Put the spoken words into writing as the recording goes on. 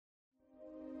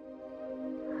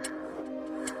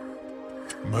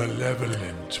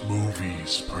Malevolent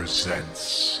Movies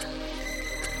presents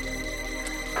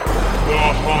The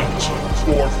Hunt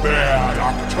for Bad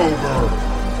October.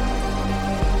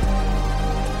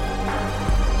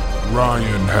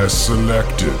 Ryan has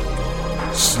selected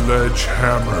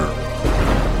Sledgehammer.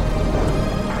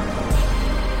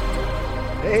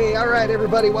 Hey, all right,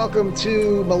 everybody. Welcome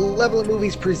to Malevolent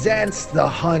Movies Presents The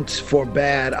Hunt for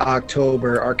Bad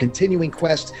October, our continuing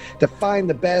quest to find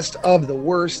the best of the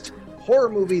worst horror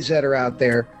movies that are out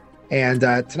there. And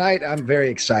tonight, I'm very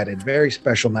excited. Very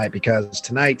special night because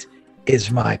tonight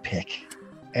is my pick.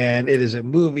 And it is a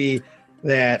movie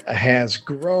that has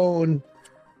grown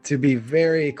to be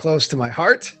very close to my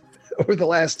heart over the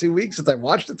last 2 weeks since I've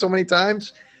watched it so many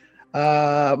times.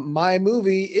 My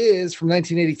movie is from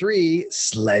 1983,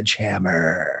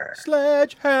 Sledgehammer.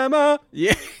 Sledgehammer.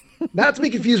 Yeah. Not to be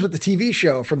confused with the TV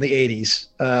show from the 80s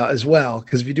as well,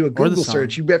 because if you do a Google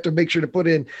search, you have to make sure to put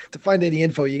in, to find any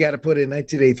info, you got to put in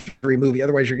 1983 movie.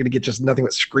 Otherwise, you're going to get just nothing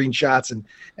but screenshots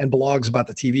and blogs about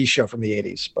the TV show from the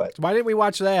 80s. But why didn't we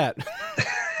watch that?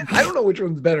 I don't know which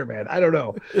one's better, man. I don't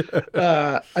know.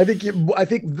 I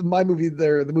think my movie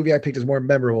there, the movie I picked is more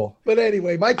memorable. But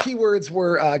anyway, my keywords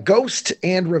were ghost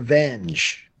and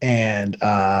revenge. And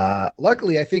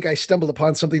luckily, I think I stumbled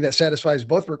upon something that satisfies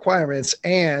both requirements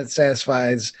and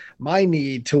satisfies my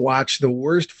need to watch the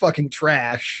worst fucking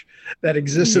trash that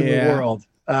exists in the world.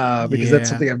 Because that's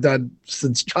something I've done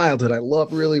since childhood. I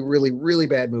love really, really, really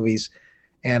bad movies.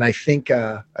 And I think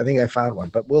I found one.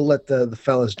 But we'll let the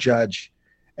fellas judge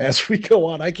as we go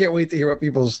on. I can't wait to hear what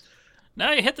people's...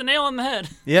 No, you hit the nail on the head.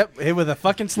 Yep, hit with a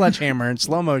fucking sledgehammer in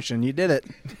slow motion. You did it.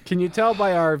 Can you tell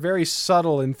by our very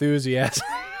subtle enthusiasm?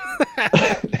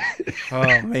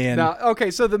 Oh man. Now, okay,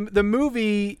 so the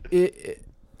movie,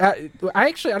 I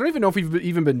don't even know if we've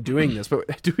even been doing this,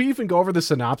 but do we even go over the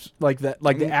synopsis, like the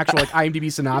actual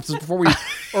IMDb synopsis before we,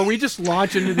 or we just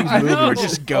launch into these movies? We're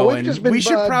just going. We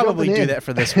should probably do that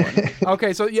for this one.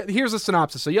 Okay, so here's the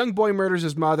synopsis: a young boy murders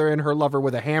his mother and her lover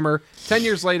with a hammer. 10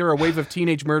 years later, a wave of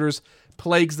teenage murders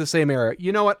plagues the same era.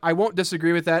 You know what? I won't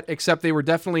disagree with that, except they were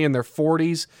definitely in their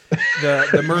 40s.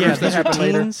 The murders that happened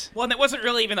later. Well, and it wasn't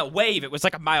really even a wave. It was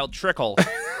like a mild trickle.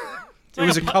 It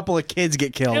was a couple of kids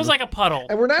get killed. It was like a puddle.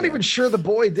 And we're not even sure the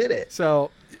boy did it. So,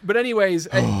 but anyways,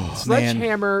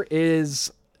 Sledgehammer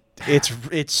is...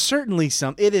 It's certainly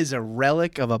it is a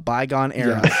relic of a bygone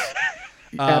era.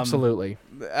 Yeah. Absolutely.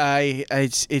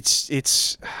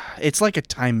 It's like a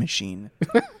time machine.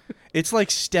 It's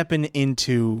like stepping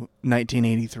into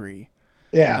 1983.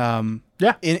 Yeah.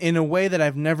 Yeah. In a way that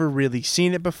I've never really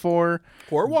seen it before.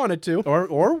 Or wanted to.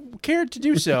 Or cared to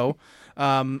do so.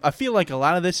 I feel like a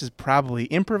lot of this is probably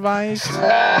improvised.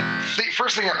 The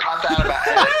first thing I popped out about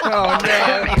it, Oh,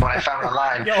 no. when I found it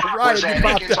online, Yo, Ryan, was that you it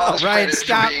popped gets all out. this Ryan, credit for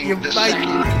stop. being You the might-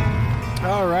 second-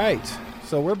 All right.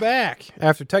 So we're back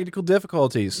after technical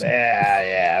difficulties.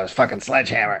 Yeah, it was fucking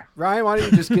Sledgehammer. Ryan, why don't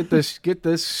you just get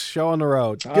this show on the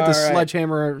road? Get this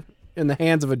sledgehammer in the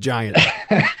hands of a giant.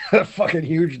 A fucking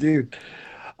huge dude.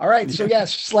 All right, so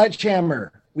yes,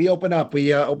 Sledgehammer. We open up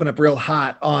real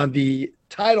hot on the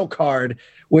title card,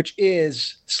 which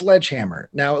is Sledgehammer.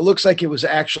 Now, it looks like it was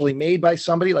actually made by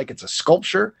somebody, like it's a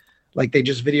sculpture. Like they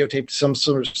just videotaped some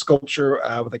sort of sculpture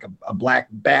with like a black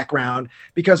background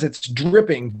because it's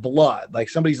dripping blood.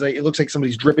 Like it looks like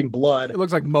somebody's dripping blood. It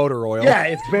looks like motor oil. Yeah,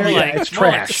 it's very, it's more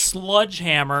like trash.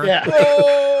 Sledgehammer. Yeah.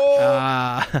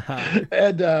 Ah.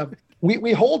 And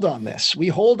we hold on this. We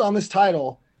hold on this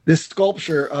title, this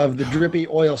sculpture of the drippy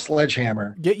oil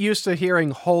sledgehammer Get used to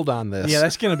hearing "hold on this." Yeah,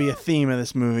 that's going to be a theme of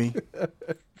this movie.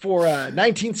 for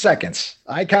 19 seconds.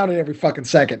 I counted every fucking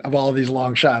second of all of these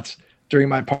long shots during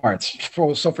my parts.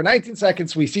 So for 19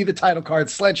 seconds, we see the title card,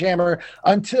 Sledgehammer,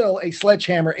 until a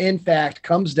sledgehammer, in fact,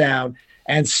 comes down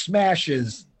and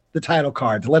smashes the title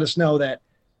card to let us know that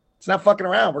it's not fucking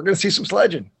around. We're going to see some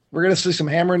sledging. We're going to see some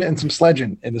hammering and some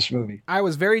sledging in this movie. I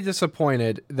was very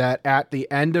disappointed that at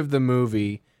the end of the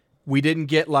movie, we didn't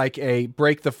get like a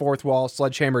break the fourth wall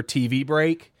Sledgehammer TV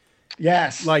break.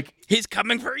 Yes. Like, He's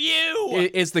coming for you.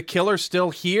 is the killer still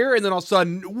here? And then all of a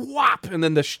sudden, whop, and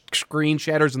then the screen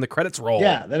shatters and the credits roll.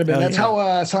 Yeah, that's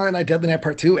how Silent Night, Deadly Night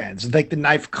Part 2 ends. It's like the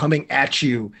knife coming at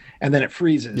you, and then it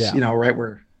freezes, right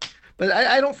where... But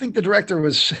I don't think the director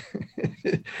was...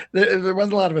 there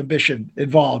wasn't a lot of ambition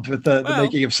involved with the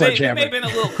making of Sledgehammer. They may have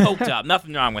been a little coked up.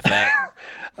 Nothing wrong with that.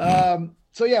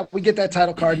 So yeah, we get that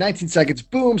title card, 19 seconds,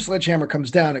 boom, Sledgehammer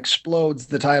comes down, explodes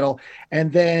the title,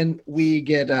 and then we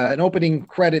get an opening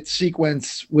credit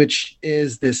sequence, which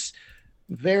is this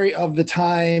very of the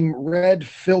time red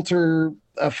filter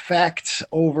effect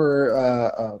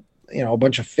over a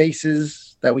bunch of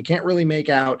faces that we can't really make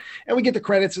out, and we get the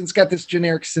credits, and it's got this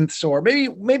generic synth score.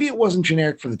 Maybe it wasn't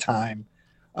generic for the time,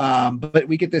 but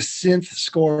we get this synth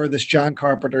score, this John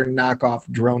Carpenter knockoff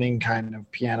droning kind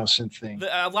of piano synth thing.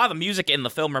 A lot of the music in the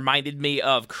film reminded me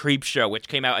of Creepshow, which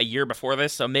came out a year before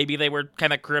this, so maybe they were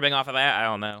kind of cribbing off of that. I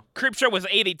don't know. Creepshow was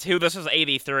 82, this was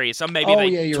 83, so maybe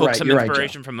they took some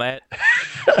inspiration from that.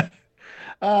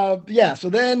 So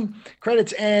then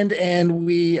credits end, and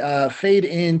we fade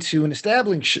into an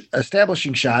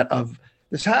establishing shot of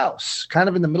this house, kind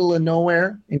of in the middle of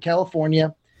nowhere in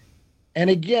California. And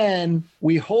again,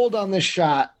 we hold on this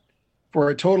shot for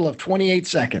a total of 28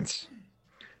 seconds.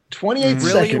 28 seconds.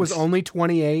 Really? It was only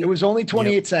 28? It was only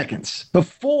 28 seconds.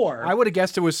 Before. I would have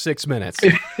guessed it was 6 minutes.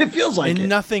 It feels like And it.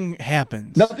 nothing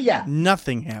happens. Nothing, yeah.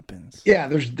 Nothing happens. Yeah,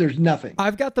 there's nothing.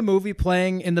 I've got the movie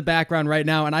playing in the background right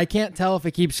now, and I can't tell if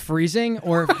it keeps freezing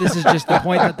or if this is just the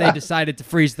point that they decided to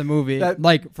freeze the movie,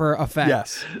 like for effect.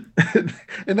 Yes.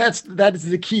 And that is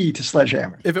the key to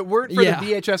Sledgehammer. If it weren't for the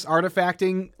VHS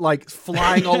artifacting, like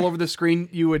flying all over the screen,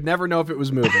 you would never know if it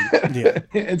was moving. Yeah.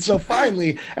 And so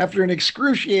finally, after an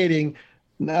excruciating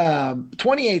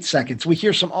 28 seconds, we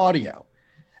hear some audio.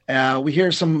 We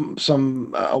hear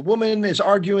a woman is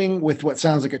arguing with what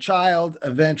sounds like a child.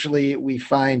 Eventually, we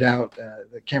find out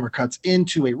the camera cuts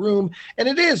into a room, and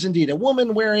it is indeed a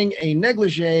woman wearing a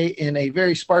negligee in a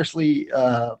very sparsely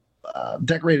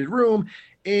decorated room,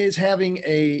 is having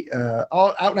a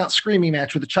out-and-out screaming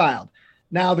match with a child.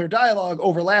 Now, their dialogue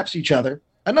overlaps each other.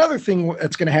 Another thing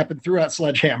that's going to happen throughout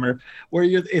Sledgehammer, where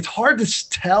it's hard to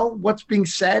tell what's being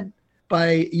said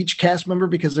by each cast member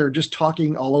because they're just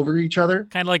talking all over each other.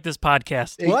 Kind of like this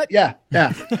podcast. What? Yeah.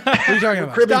 What are you talking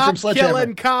about? Cribbing from Stop Sledgehammer.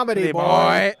 killing comedy,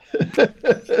 boy.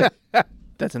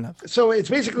 That's enough. So it's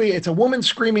a woman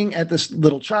screaming at this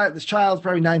little child. This child's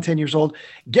probably 9-10 years old.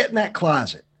 Get in that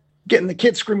closet. Getting the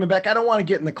kid screaming back, I don't want to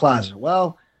get in the closet.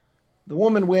 Well, the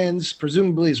woman wins,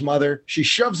 presumably his mother. She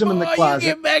shoves him in the closet.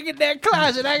 You get back in that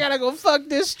closet. I gotta go fuck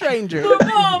this stranger. Mom,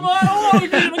 I don't want to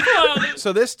get in the closet.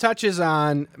 So this touches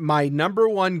on my number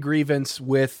one grievance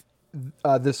with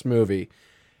this movie.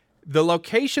 The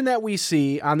location that we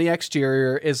see on the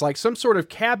exterior is like some sort of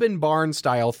cabin barn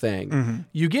style thing. Mm-hmm.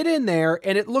 You get in there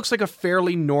and it looks like a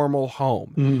fairly normal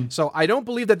home. Mm-hmm. So I don't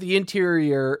believe that the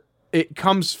interior, it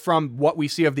comes from what we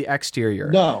see of the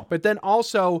exterior. No. But then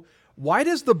also, why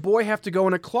does the boy have to go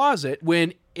in a closet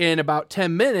when in about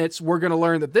 10 minutes we're going to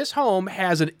learn that this home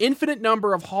has an infinite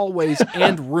number of hallways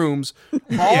and rooms,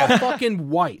 all fucking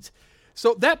white?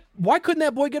 So why couldn't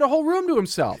that boy get a whole room to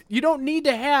himself? You don't need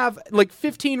to have like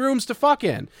 15 rooms to fuck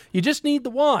in. You just need the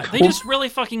one. They just really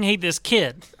fucking hate this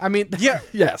kid. I mean,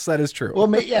 yes, that is true. Well,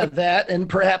 that, and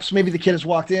perhaps maybe the kid has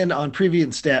walked in on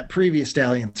previous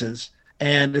dalliances,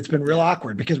 and it's been real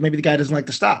awkward because maybe the guy doesn't like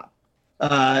to stop.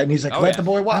 And he's like, let the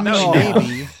boy watch. No,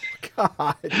 maybe.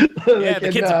 God. Yeah, the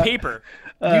kid's a peeper.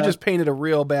 You just painted a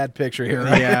real bad picture here.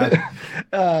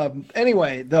 Yeah.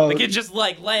 Anyway, though. The kid's just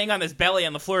like laying on his belly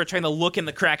on the floor trying to look in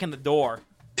the crack in the door.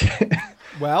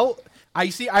 Well,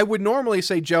 I would normally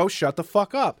say, Joe, shut the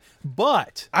fuck up.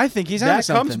 But I think he's that onto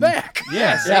something. comes back.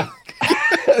 Yes. Yeah.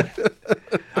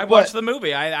 I watched the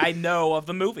movie. I know of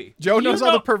the movie. Joe knows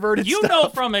all the perverted You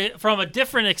stuff. know from a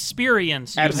different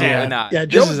experience. you've Absolutely had. not. Yeah,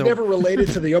 Joe's never related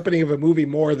to the opening of a movie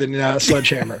more than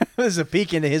Sledgehammer. This is a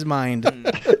peek into his mind.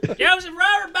 Joseph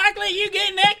Robert Buckley, you get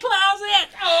in that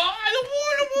closet. Oh, I don't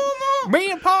want to.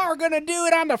 Me and Pa are going to do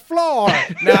it on the floor.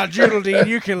 Now, Geraldine,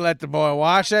 you can let the boy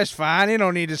watch. That's fine. He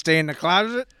don't need to stay in the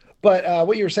closet. But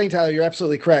what you were saying, Tyler, you're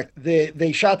absolutely correct.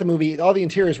 They shot the movie. All the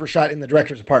interiors were shot in the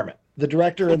director's apartment. The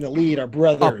director and the lead are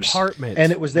brothers. Apartment.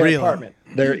 And it was their Really? apartment.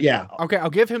 Okay, I'll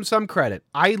give him some credit.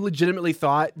 I legitimately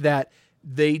thought that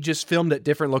they just filmed at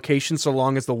different locations so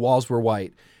long as the walls were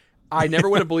white. I never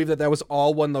would have believed that was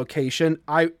all one location.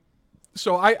 I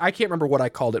can't remember what I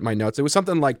called it in my notes. It was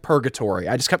something like Purgatory.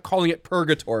 I just kept calling it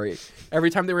Purgatory. Every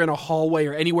time they were in a hallway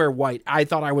or anywhere white, I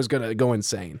thought I was going to go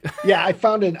insane. Yeah, I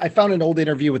found an old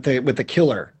interview with the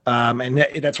killer, and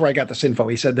that's where I got this info.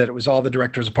 He said that it was all the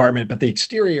director's apartment, but the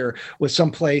exterior was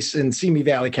someplace in Simi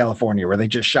Valley, California, where they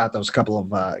just shot those couple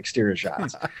of exterior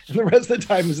shots. And the rest of the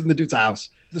time was in the dude's house.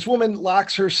 This woman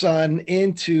locks her son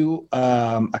into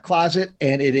a closet,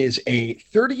 and it is a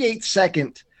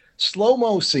 38-second slow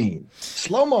motion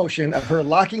of her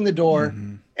locking the door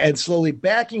and slowly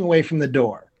backing away from the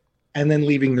door and then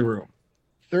leaving the room.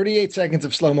 38 seconds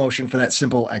of slow motion for that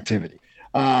simple activity.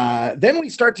 Then we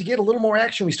start to get a little more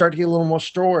action. We start to get a little more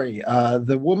story.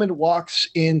 The woman walks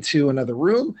into another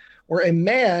room where a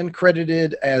man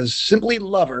credited as simply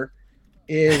Lover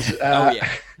is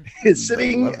is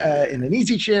sitting in an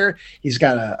easy chair. He's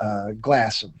got a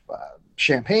glass of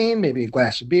champagne, maybe a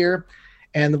glass of beer.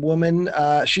 And the woman,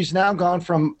 she's now gone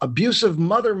from abusive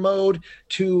mother mode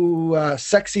to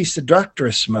sexy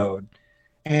seductress mode.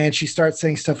 And she starts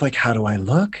saying stuff like, how do I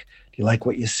look? Do you like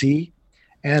what you see?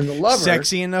 And the lover...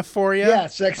 Sexy enough for you? Yeah,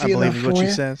 sexy enough for you. I believe what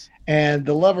she says. And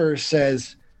the lover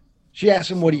says, she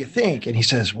asks him, what do you think? And he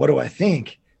says, what do I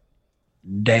think?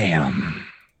 Damn.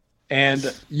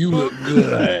 And you look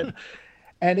good.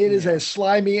 And it is as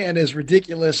slimy and as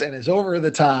ridiculous and as over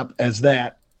the top as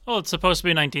that. Well, it's supposed to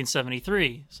be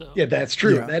 1973. So yeah, that's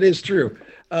true. Yeah. That is true.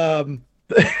 And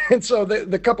so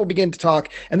the couple begin to talk,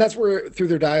 and that's where, through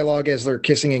their dialogue as they're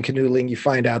kissing and canoodling, you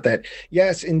find out that,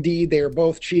 yes, indeed, they are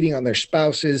both cheating on their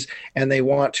spouses, and they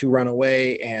want to run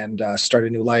away and start a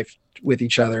new life with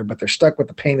each other, but they're stuck with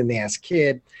the pain-in-the-ass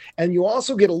kid. And you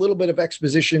also get a little bit of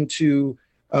exposition to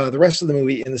the rest of the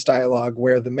movie in this dialogue,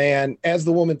 where the man, as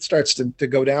the woman starts to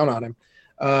go down on him,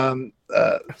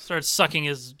 starts sucking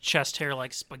his chest hair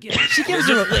like spaghetti. She gives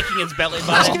him licking his belly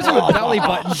button. She gives him a belly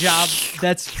button job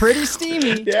that's pretty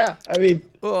steamy. Yeah, I mean,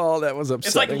 oh, that was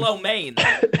upsetting. It's like low main.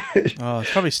 Oh,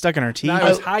 it's probably stuck in her teeth. No, it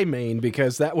was high main,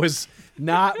 because that was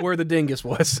not where the dingus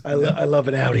was. I love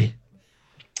an Audi.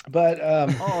 But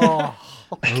oh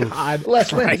God,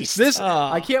 Les wins. This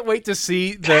I can't wait to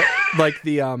see the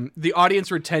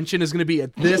audience retention is going to be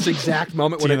at this exact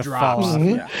moment when it drops.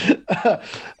 Mm-hmm.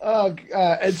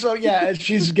 Yeah. And so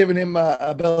she's giving him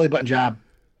a belly button job.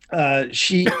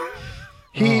 He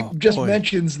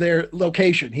mentions their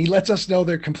location. He lets us know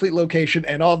their complete location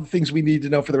and all the things we need to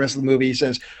know for the rest of the movie. He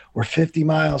says, we're 50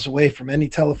 miles away from any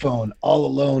telephone, all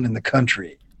alone in the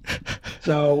country.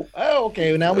 So,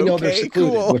 okay, now we know they're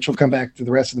secluded, cool. Which will come back to the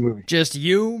rest of the movie. Just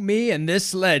you, me, and this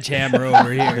sledgehammer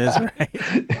over here. That's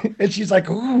right. And she's like,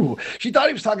 ooh. She thought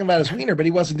he was talking about his wiener, but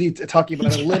he was indeed talking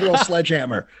about a literal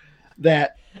sledgehammer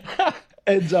that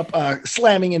ends up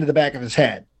slamming into the back of his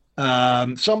head.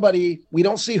 Somebody, we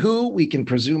don't see who, we can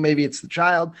presume maybe it's the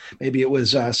child. Maybe it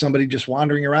was somebody just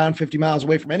wandering around 50 miles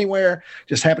away from anywhere,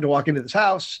 just happened to walk into this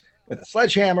house with a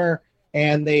sledgehammer,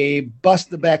 and they bust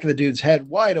the back of the dude's head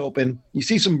wide open. You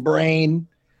see some brain.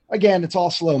 Again, it's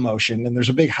all slow motion, and there's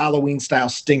a big Halloween-style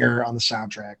stinger on the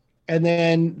soundtrack. And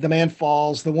then the man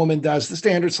falls. The woman does the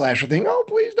standard slasher thing. Oh,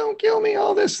 please don't kill me,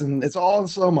 all this. And it's all in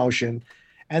slow motion.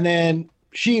 And then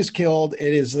she is killed.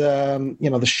 It is,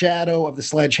 the shadow of the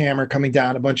sledgehammer coming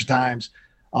down a bunch of times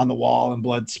on the wall and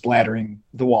blood splattering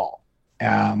the wall.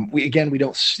 We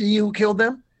don't see who killed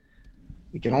them.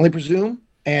 We can only presume.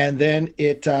 And then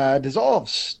it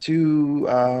dissolves to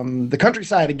the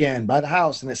countryside again by the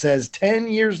house, and it says 10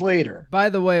 years later. By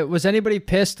the way, was anybody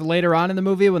pissed later on in the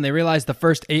movie when they realized the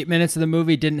first 8 minutes of the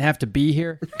movie didn't have to be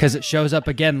here because it shows up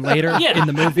again later in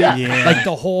the movie? Yeah. Like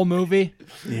the whole movie?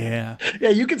 Yeah. Yeah,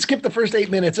 you can skip the first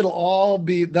 8 minutes.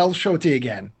 They'll show it to you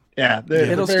again. Yeah.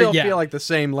 It'll still feel like the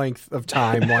same length of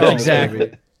time.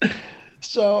 Exactly.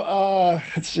 So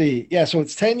let's see. Yeah, so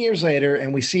it's 10 years later,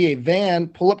 and we see a van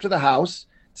pull up to the house.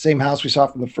 Same house we saw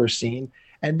from the first scene.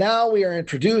 And now we are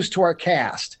introduced to our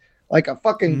cast like a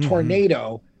fucking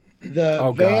tornado.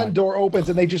 The van door opens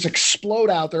and they just explode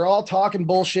out. They're all talking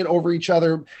bullshit over each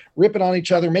other, ripping on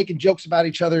each other, making jokes about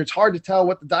each other. It's hard to tell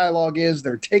what the dialogue is.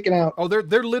 They're taking out. Oh, they're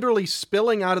literally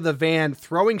spilling out of the van,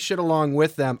 throwing shit along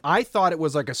with them. I thought it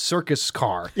was like a circus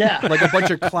car. Yeah. Like a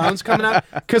bunch of clowns coming out.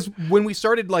 Because when we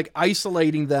started like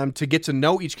isolating them to get to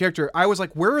know each character, I was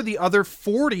like, where are the other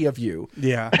 40 of you?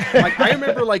 Yeah. Like I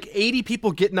remember like 80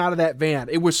 people getting out of that van.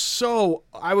 It was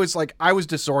I was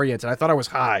disoriented. I thought I was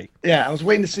high. Yeah, I was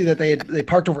waiting to see that they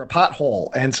parked over a pothole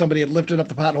and somebody had lifted up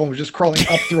the pothole and was just crawling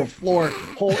up through a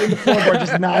hole in the floorboard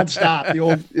just nonstop. The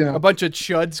old, a bunch of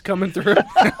chuds coming through.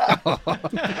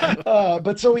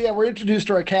 But so we're introduced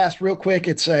to our cast real quick.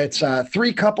 It's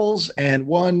 3 couples and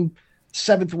 1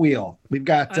 seventh wheel. We've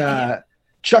got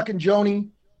Chuck and Joni,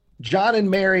 John and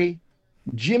Mary,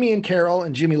 Jimmy and Carol,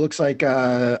 and Jimmy looks like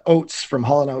Oates from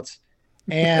Hall & Oates.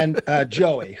 And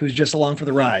Joey, who's just along for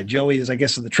the ride. Joey is, I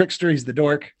guess, the trickster. He's the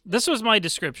dork. This was my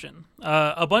description.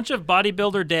 A bunch of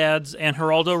bodybuilder dads and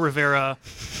Geraldo Rivera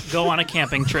go on a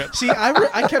camping trip. See,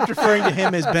 I kept referring to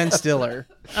him as Ben Stiller.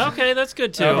 Okay, that's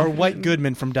good, too. Or White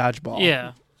Goodman from Dodgeball.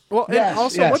 Yeah. Well, and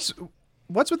also,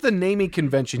 what's with the naming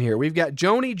convention here? We've got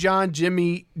Joni, John,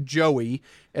 Jimmy, Joey,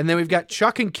 and then we've got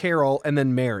Chuck and Carol, and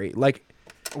then Mary. Like,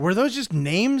 were those just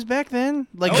names back then?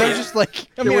 Like they're just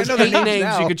like there was 8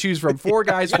 names you could choose from. 4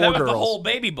 guys, 4 girls. That was the whole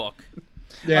baby book.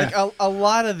 Yeah. Like a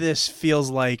lot of this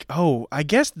feels like, I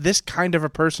guess this kind of a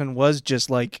person was just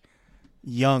like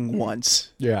young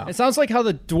once. Yeah. It sounds like how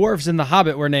the dwarves in The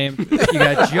Hobbit were named. You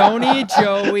got Joni,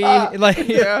 Joey.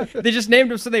 They just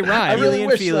named them so they rhyme. I really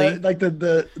wish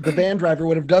the van driver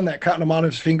would have done that, cutting them on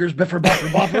his fingers, biffer,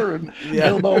 buffer, and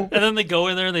Bilbo. And then they go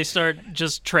in there and they start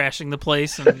just trashing the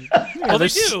place. And they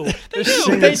do.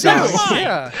 They do.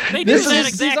 Yeah. They do that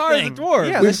exact these are thing. the dwarves.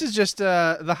 Yeah, this is just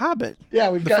The Hobbit.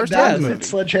 Yeah, we've got that.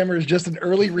 Sledgehammer is just an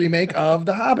early remake of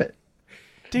The Hobbit.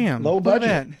 Damn. Low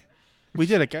budget. We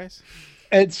did it, guys.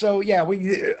 And so, yeah,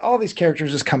 all these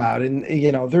characters just come out, and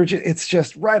it's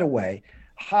just right away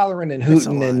hollering and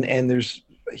hooting, and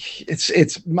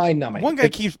it's mind numbing. One guy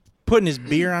keeps putting his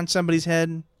beer on somebody's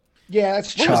head. Yeah,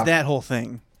 that's Chuck. What was that whole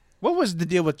thing? What was the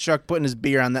deal with Chuck putting his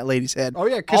beer on that lady's head? Oh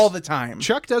yeah, all the time.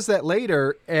 Chuck does that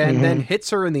later, and then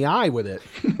hits her in the eye with it.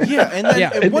 Yeah, and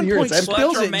then at one point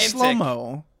spills it in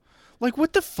slow-mo. Like,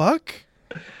 what the fuck?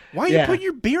 Why are you putting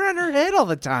your beer on her head all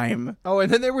the time? Oh, and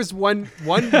then there was one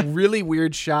really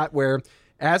weird shot where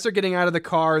as they're getting out of the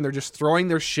car and they're just throwing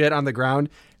their shit on the ground,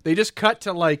 they just cut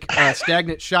to like a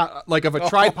stagnant shot, like of a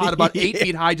tripod about 8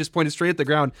 feet high, just pointed straight at the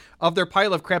ground of their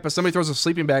pile of crap as somebody throws a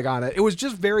sleeping bag on it. It was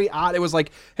just very odd. It was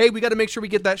like, hey, we got to make sure we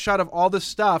get that shot of all this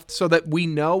stuff so that we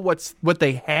know what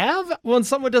they have. Well, and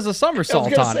someone does a somersault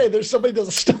on it. I was going to say, there's somebody does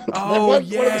a stunt. Oh, one of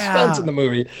the stunts in the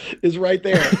movie is right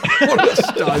there. One of the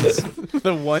stunts.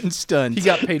 The one stunt. He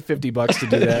got paid $50 to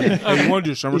do that. I want to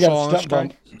do somersault on a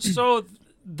stunt. So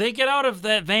they get out of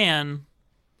that van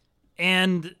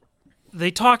and they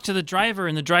talk to the driver,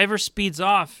 and the driver speeds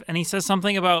off, and he says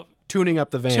something about tuning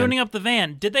up the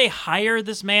van. Did they hire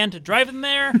this man to drive them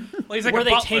there? Well, he's like were a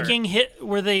they butler.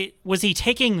 Was he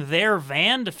taking their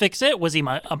van to fix it? Was he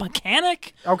a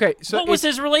mechanic? Okay, so what was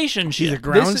his relationship? He's a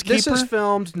groundskeeper. This is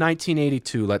filmed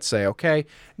 1982, let's say, okay?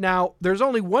 Now, there's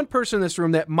only one person in this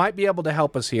room that might be able to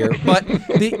help us here, but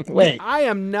I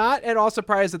am not at all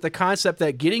surprised at the concept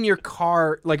that getting your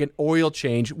car like an oil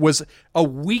change was a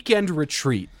weekend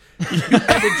retreat. You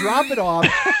had to drop it off,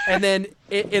 and then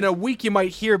in a week you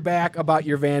might hear back about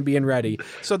your van being ready.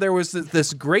 So there was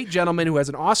this great gentleman who has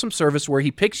an awesome service where he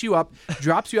picks you up,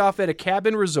 drops you off at a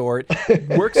cabin resort,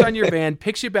 works on your van,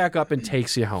 picks you back up, and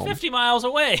takes you home. 50 miles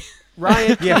away.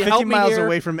 Ryan, yeah, 50 miles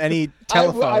away from any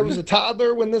telephone. I was a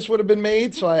toddler when this would have been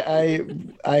made, so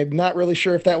I'm not really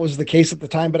sure if that was the case at the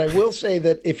time. But I will say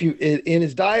that if you in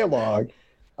his dialogue,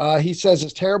 he says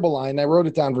his terrible line. I wrote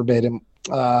it down verbatim.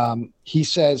 He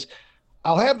says,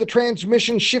 "I'll have the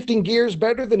transmission shifting gears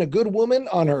better than a good woman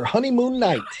on her honeymoon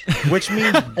night." Which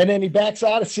means... And then he backs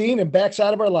out of scene and backs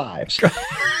out of our lives.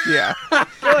 Yeah.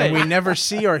 And we never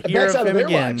see or hear of him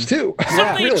again. Lives too.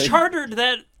 So they chartered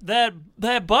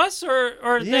that bus, or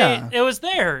it was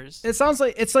theirs. It sounds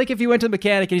like it's like if you went to the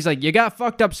mechanic and he's like, "You got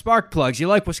fucked up spark plugs. You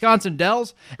like Wisconsin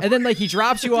Dells?" And then like he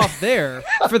drops you off there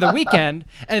for the weekend,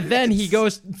 and then he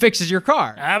goes fixes your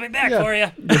car. I'll be back for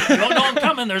you. You don't know I'm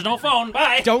coming. There's no phone.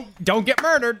 Bye. Don't get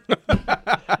murdered.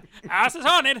 House is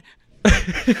haunted.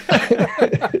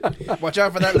 Watch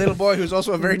out for that little boy who's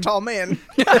also a very tall man.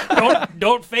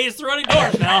 Don't phase through any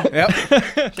doors now.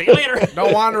 Yep. See you later.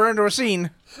 Don't wander into a scene.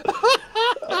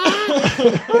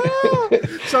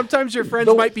 Sometimes your friends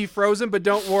might be frozen, but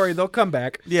don't worry, they'll come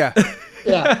back. Yeah.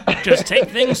 Yeah. Just take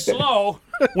things slow.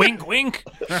 Wink, wink.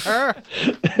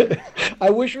 I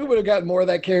wish we would have gotten more of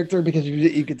that character, because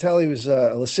you could tell he was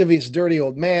a lascivious, dirty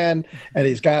old man, and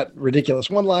he's got ridiculous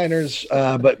one-liners,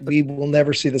 but we will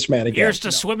never see this man again. Here's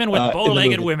to swimming with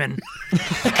bow-legged women.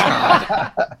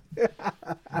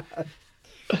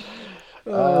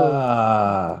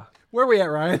 Where are we at,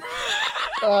 Ryan?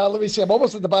 Let me see. I'm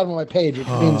almost at the bottom of my page, which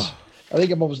means I think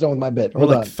I'm almost done with my bit. We're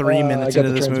Hold like on. 3 minutes I got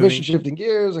into the this transmission movie. shifting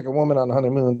gears like a woman on a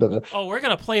honeymoon. Oh, we're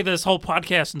going to play this whole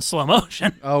podcast in slow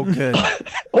motion. Oh, good.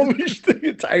 Almost the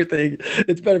entire thing.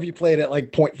 It's better if you play it at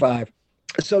like 0.5.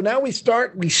 So now we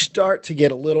start to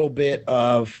get a little bit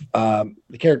of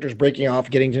the characters breaking off,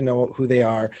 getting to know who they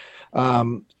are.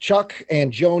 Chuck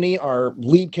and Joni are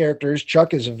lead characters.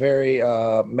 Chuck is a very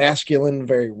masculine,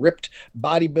 very ripped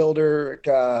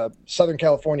bodybuilder, Southern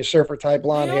California surfer type,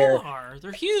 blonde hair.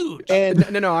 They're huge.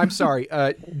 And no, I'm sorry.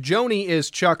 Joni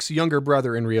is Chuck's younger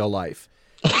brother in real life.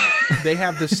 They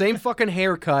have the same fucking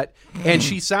haircut, and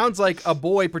she sounds like a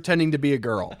boy pretending to be a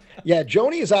girl. Yeah,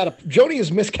 Joni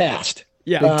is miscast.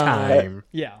 Yeah, big time.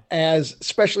 Yeah,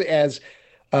 especially as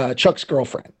Chuck's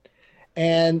girlfriend,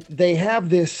 and they have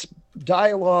this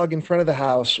dialogue in front of the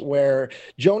house where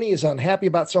Joni is unhappy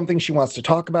about something. She wants to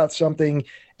talk about something,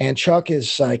 and Chuck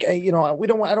is like, "Hey, I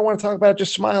don't want to talk about it.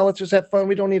 Just smile. Let's just have fun.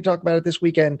 We don't need to talk about it this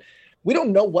weekend." We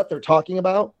don't know what they're talking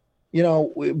about.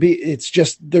 it's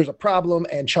just there's a problem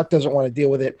and Chuck doesn't want to deal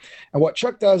with it. And what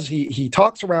Chuck does, he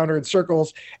talks around her in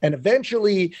circles, and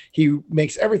eventually he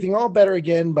makes everything all better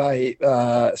again by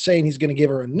saying he's going to give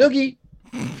her a noogie.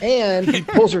 And he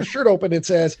pulls her shirt open and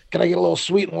says, "Can I get a little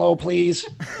sweet and low, please?"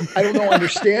 I don't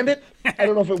understand it. I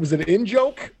don't know if it was an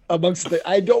in-joke amongst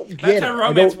I don't get it. That's how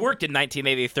romance worked in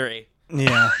 1983.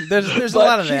 Yeah, there's a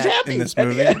lot of that in this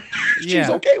movie. She's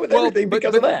okay with everything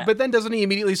because of that. But then doesn't he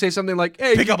immediately say something like,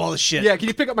 "Hey, pick up all the shit. Yeah, can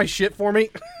you pick up my shit for me?"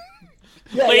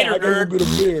 Later,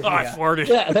 nerd. I farted.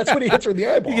 Yeah, that's when he hits her in the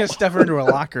eyeball. You can stuff her into a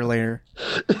locker later.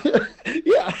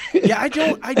 Yeah. I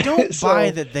don't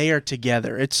buy that they are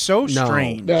together. It's so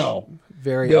strange. No.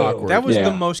 Very awkward. That was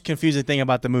the most confusing thing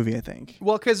about the movie, I think.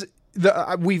 Well, because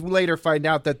we later find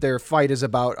out that their fight is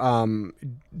about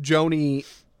Joni.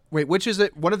 Wait, which is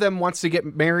it? One of them wants to get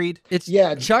married.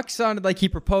 Chuck sounded like he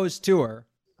proposed to her.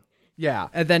 Yeah,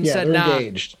 and then said, "Nah."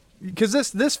 Engaged. Because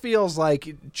this feels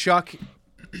like Chuck.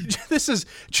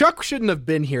 Chuck shouldn't have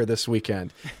been here this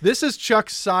weekend. This is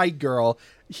Chuck's side girl.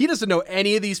 He doesn't know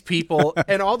any of these people,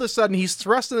 and all of a sudden he's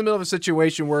thrust in the middle of a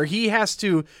situation where he has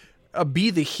to be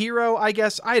the hero, I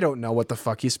guess. I don't know what the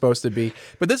fuck he's supposed to be.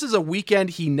 But this is a weekend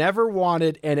he never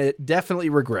wanted, and it definitely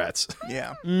regrets.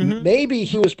 Yeah. Mm-hmm. Maybe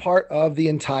he was part of the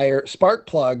entire spark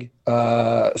plug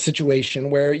situation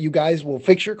where you guys will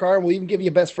fix your car and we'll even give you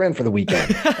a best friend for the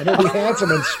weekend. And he'll be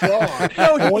handsome and strong.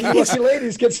 And one of you lucky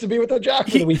ladies gets to be with the jock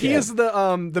for the weekend. He is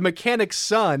the mechanic's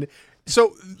son. So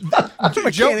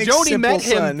Joni met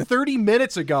him 30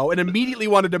 minutes ago and immediately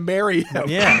wanted to marry him.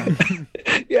 Yeah.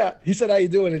 Yeah. He said, "How you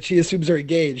doing?" And she assumes they're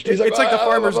engaged. He's it's like the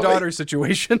farmer's daughter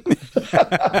situation.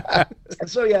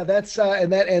 So yeah, that's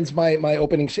and that ends my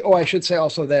opening. Oh, I should say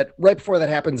also that right before that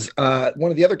happens, one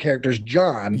of the other characters,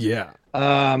 John. Yeah.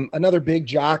 Another big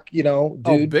jock, dude.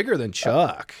 Oh, bigger than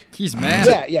Chuck. He's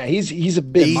mad. Yeah. He's a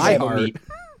big heart.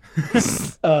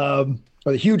 with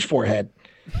a huge forehead.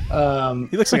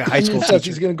 He looks like a high school teacher. teacher.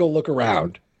 He's going to go look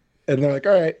around, and they're like,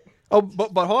 "All right." Oh,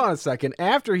 but hold on a second.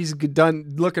 After he's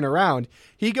done looking around,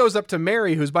 he goes up to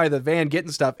Mary, who's by the van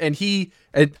getting stuff, and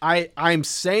I'm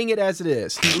saying it as it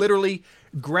is. He literally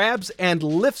grabs and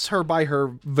lifts her by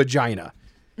her vagina.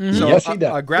 Mm-hmm. So, yes, he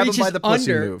does. Grab him by the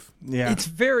pussy move. Yeah, it's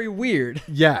very weird.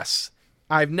 Yes.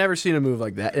 I've never seen a move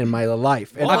like that in my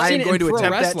life. And I'm going to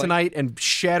attempt that tonight and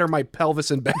shatter my pelvis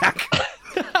and back.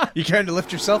 You trying to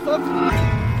lift yourself up?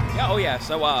 Oh, yeah.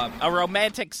 So a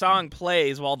romantic song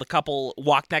plays while the couple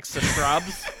walk next to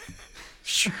shrubs.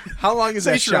 How long is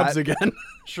that shrubs shot? Again?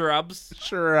 Shrubs.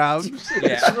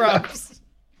 Yeah. Shrubs.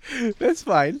 That's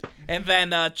fine. And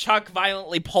then Chuck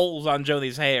violently pulls on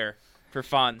Joni's hair for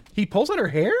fun. He pulls on her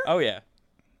hair? Oh, yeah.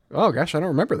 Oh, gosh, I don't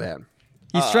remember that.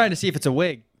 He's trying to see if it's a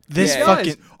wig. This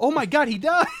fucking... Oh, my God, he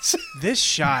does. This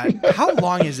shot. How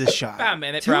long is this shot? About a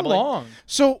minute, Too probably. long.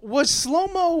 So was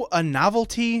slow-mo a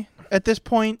novelty at this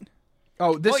point?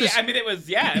 Oh, this is... Yeah, I mean, it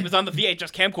was on the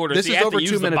VHS camcorder. This so is over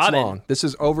 2 minutes long. This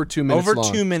is over 2 minutes long.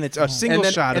 Over 2 minutes. A single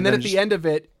shot. And then at the end of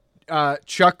it,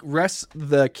 Chuck rests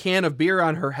the can of beer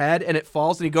on her head, and it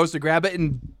falls, and he goes to grab it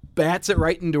and bats it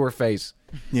right into her face.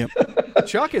 Yep.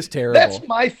 Chuck is terrible. That's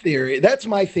my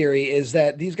theory is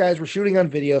that these guys were shooting on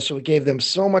video, so it gave them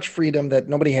so much freedom that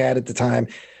nobody had at the time.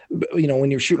 When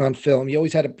you're shooting on film, you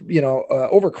always had to,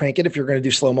 overcrank it if you're going to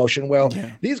do slow motion. Well,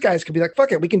 These guys could be like,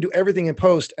 fuck it, we can do everything in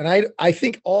post. And I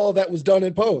think all of that was done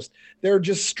in post. They're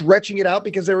just stretching it out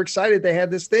because they were excited they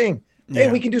had this thing. Yeah.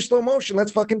 Hey, we can do slow motion.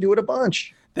 Let's fucking do it a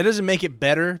bunch. That doesn't make it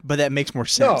better, but that makes more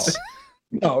sense.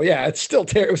 No, yeah, it's still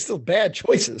it was still bad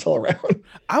choices all around.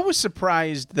 I was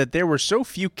surprised that there were so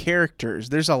few characters.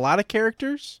 There's a lot of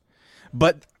characters,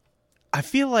 but I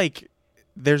feel like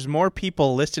there's more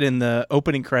people listed in the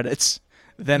opening credits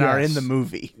than are in the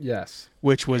movie. Yes.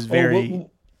 Which was very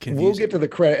confusing. We'll get to the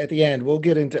credit at the end. We'll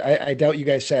get into I doubt you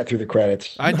guys sat through the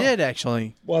credits. I did,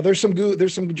 actually. Well, there's some jokes.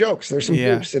 There's some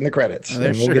goofs in the credits.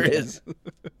 There sure is.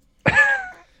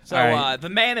 So the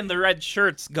man in the red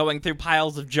shirt's going through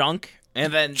piles of junk,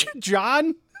 and then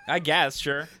John? I guess,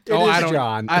 sure.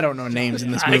 John. I don't know names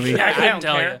in this movie. I couldn't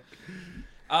tell you.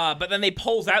 But then they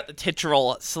pulls out the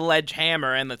titular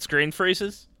sledgehammer and the screen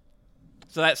freezes.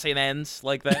 So that scene ends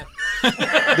like that.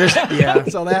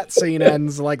 So that scene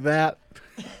ends like that.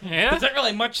 Yeah. There's not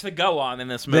really much to go on in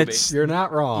this movie. You're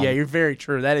not wrong. Yeah, you're very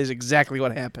true. That is exactly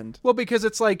what happened. Well, because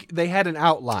it's like they had an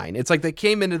outline. It's like they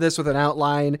came into this with an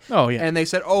outline. Oh, yeah. And they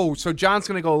said, so John's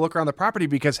going to go look around the property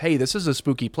because, hey, this is a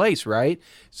spooky place, right?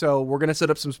 So we're going to set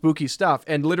up some spooky stuff.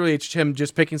 And literally it's him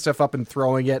just picking stuff up and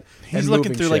throwing it. He's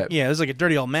looking through shit. There's like a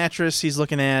dirty old mattress he's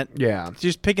looking at. Yeah.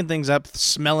 Just picking things up,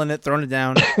 smelling it, throwing it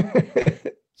down.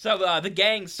 So the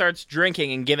gang starts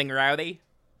drinking and getting rowdy.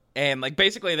 And like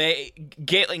basically they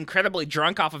get incredibly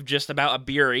drunk off of just about a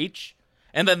beer each.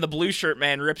 And then the blue shirt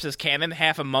man rips his can in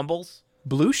half and mumbles.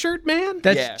 Blue shirt man?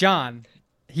 That's John.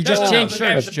 He just changed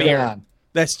shirts. John.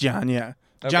 That's John, yeah.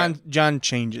 Okay. John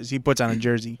changes. He puts on a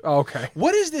jersey. Okay.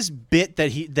 What is this bit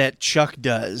that Chuck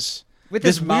does? With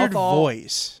this his mouth weird all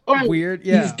voice. Oh, weird,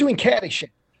 yeah. He's doing Caddyshack.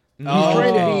 He's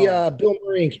trying to be Bill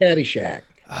Murray in Caddyshack.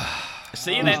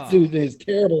 See, that's Dude, his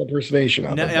terrible impersonation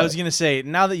of No, him. I was gonna say.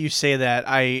 Now that you say that,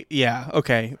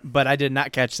 okay, but I did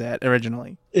not catch that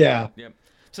originally. Yeah.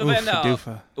 so. Oof, Then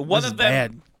doofa. one This of is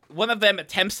bad. them, one of them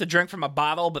attempts to drink from a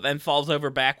bottle, but then falls over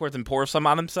backwards and pours some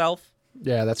on himself.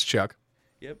 Yeah, that's Chuck.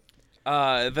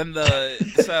 Then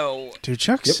Dude,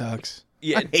 Chuck sucks.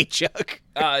 Yeah. I hate Chuck.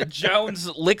 Jones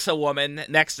licks a woman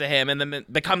next to him and then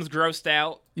becomes grossed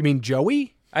out. You mean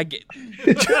Joey? I get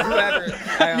whoever.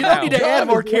 I You don't need to John add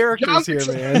more is- characters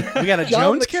John- here, man. We got a John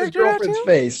Jones licks his character out girlfriend's too?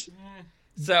 face.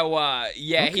 So,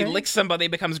 he licks somebody,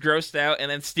 becomes grossed out, and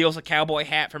then steals a cowboy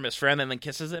hat from his friend and then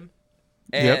kisses him.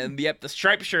 And, the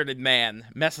striped-shirted man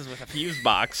messes with a fuse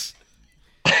box.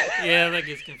 Yeah, that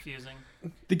gets confusing.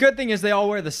 The good thing is they all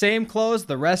wear the same clothes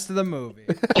the rest of the movie.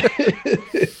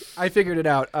 I figured it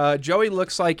out. Joey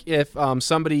looks like if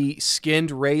somebody skinned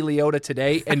Ray Liotta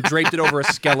today and draped it over a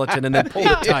skeleton and then pulled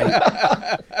it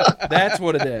tight. That's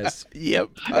what it is. Yep.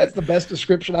 That's the best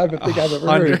description I think I've ever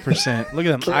heard. 100%. Look at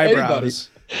them For eyebrows.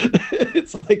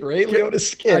 It's like Ray Liotta's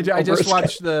skin. I just over a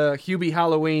watched the Hubie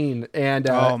Halloween, and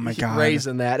Oh, my God. Ray's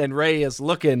in that, and Ray is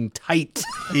looking tight.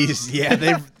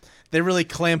 They really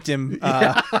clamped him.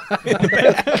 That's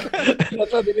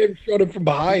why they didn't show him from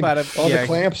behind. All the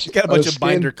clamps. He's got a on bunch his of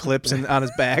binder skin. clips on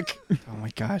his back. Oh my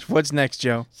gosh. What's next,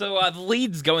 Joe? So, the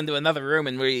leads go into another room,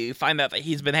 and we find out that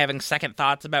he's been having second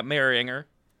thoughts about marrying her.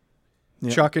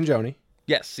 Yeah. Chuck and Joni.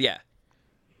 Yes, yeah.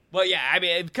 Well, yeah, I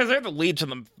mean, because they're the leads in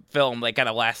the film, they kind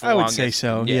of last the I would longest. say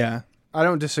so. Yeah. I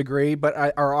don't disagree, but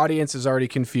our audience is already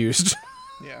confused.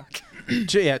 Yeah.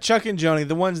 Chuck and Joni,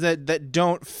 the ones that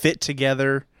don't fit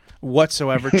together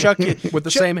whatsoever. Chuck With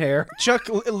the same hair. Chuck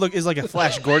is like a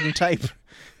Flash Gordon type.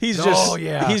 He's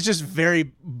just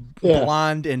very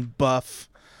blonde and buff.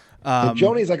 And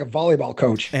Joni's like a volleyball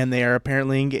coach. And they are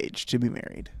apparently engaged to be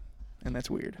married. And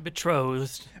that's weird.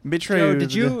 Betrothed.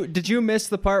 Joe, did you miss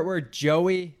the part where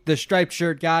Joey, the striped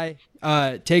shirt guy,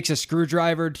 takes a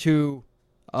screwdriver to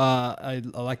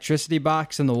an electricity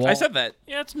box in the wall? I said that.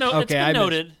 Yeah, it's been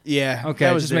noted. Yeah. Okay,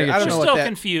 that was just there. making I don't We're know still what that.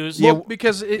 confused. Yeah,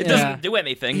 because It doesn't do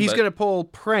anything. he's but- going to pull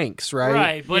pranks, right?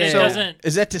 Right, but it So- doesn't.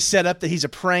 Is that to set up that he's a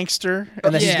prankster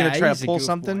and that he's going to try he's to a pull goofball.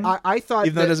 something? I thought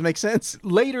Even though it that doesn't make sense.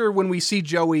 later when we see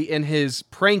Joey in his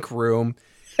prank room,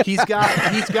 he's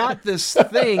got this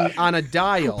thing on a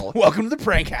dial. Welcome to the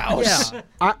prank house. Yeah.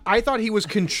 I thought he was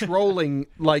controlling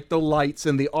like the lights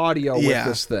and the audio Yeah.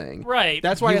 with this thing. Right.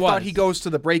 That's why He I thought was. he goes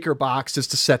to the breaker box just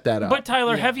to set that up. But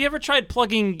Tyler, have you ever tried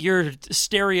plugging your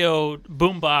stereo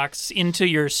boombox into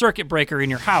your circuit breaker in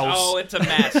your house? Oh, it's a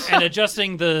mess. and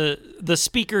adjusting the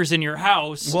speakers in your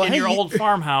house Well, in hey, your old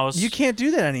farmhouse. You can't do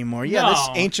that anymore. Yeah, No. this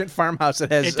ancient farmhouse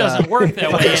that has It doesn't work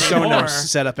that way anymore. Sonos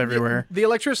set up everywhere. the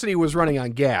electricity was running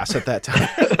on gas at that time.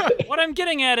 What I'm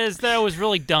getting at is that was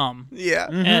really dumb Yeah.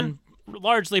 and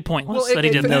largely pointless that he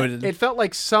did that. It felt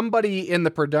like somebody in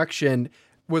the production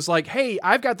was like, "Hey,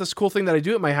 I've got this cool thing that I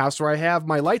do at my house where I have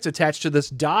my lights attached to this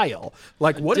dial.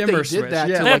 Like, what if they dimmer did switch, that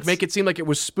yeah. to like That's- make it seem like it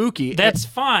was spooky?" That's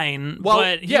fine, Well,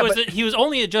 but yeah, he was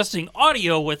only adjusting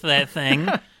audio with that thing.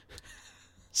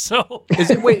 So Is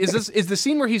the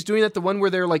scene where he's doing that the one where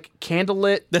they're like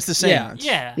candlelit? That's the Yeah. seance.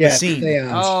 yeah. Yeah, The scene. seance.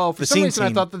 Oh, for The some scene reason I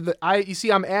scene. thought that you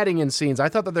see, I'm adding in scenes. I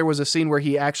thought that there was a scene where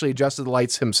he actually adjusted the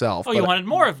lights himself. Oh, you but- wanted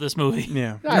more of this movie.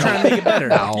 Yeah. I'm trying to make it better.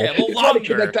 No. yeah, well, Trying to longer.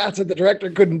 connect dots that the director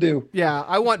couldn't do. Yeah,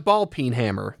 I want Ball Peen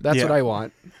Hammer. That's Yeah. what I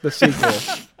want. The sequel.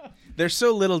 There's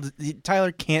so little.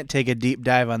 Tyler can't take a deep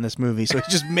dive on this movie, so he's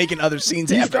just making other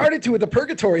scenes He happen. started to with the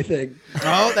purgatory thing.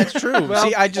 Oh, that's true.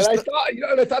 See, I just.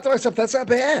 And I thought to myself, that's not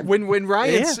bad. when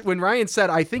Ryan said,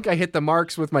 "I think I hit the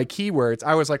marks with my keywords,"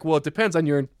 I was like, "Well, it depends on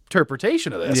your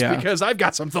interpretation of this Yeah. because I've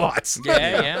got some thoughts."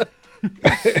 Yeah,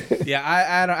 yeah.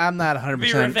 Yeah, I'm not 100%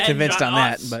 revenge convinced on on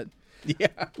that, us. but yeah.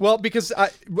 Well, because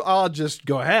I'll just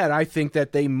go ahead. I think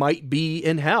that they might be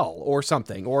in hell or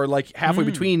something, or like halfway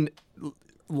between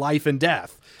life and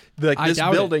death. Like I this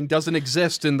doubt it. building doesn't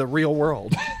exist in the real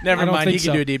world. Never I don't mind. think You can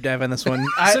so. do a deep dive on this one.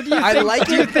 So do you I think- like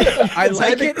it. I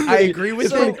like it. I agree with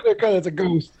It's pretty it. clear cut. It's a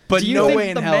ghost. But Do you no think way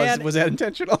in the hell man- was that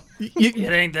intentional. It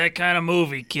ain't that kind of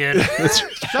movie, kid.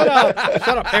 Shut up,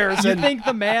 You Harrison. think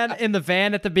the man in the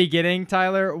van at the beginning,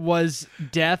 Tyler, was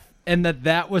death, and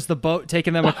that was the boat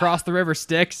taking them across the river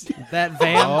Styx? That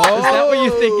van? Is that what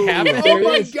you think happened? Oh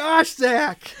my gosh,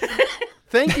 Zach!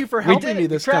 Thank you for helping me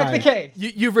this Crack time. the case.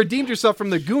 You've redeemed yourself from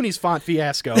the Goonies font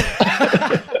fiasco.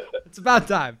 It's about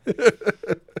time.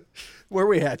 Where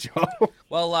we at, Joe?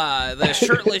 Well, the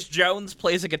shirtless Jones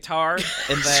plays a guitar,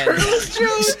 and then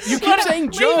You keep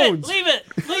saying Jones. Leave it.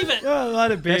 Oh,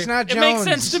 let it be. That's not It Jones. makes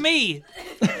sense to me.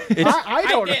 I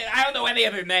don't know. I don't know any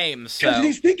other names. Because So.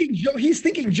 he's thinking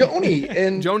Joni,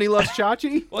 and Joni loves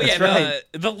Chachi? Well, yeah, right.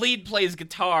 the lead plays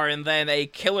guitar, and then a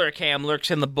killer cam lurks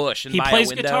in the bush and He by plays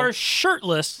a window. guitar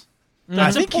shirtless. I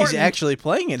That's think important. he's actually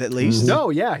playing it at least. No,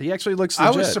 yeah, he actually looks I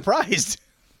legit. was surprised.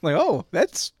 Like, oh,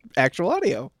 that's actual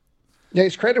audio. yeah,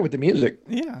 he's credited with the music.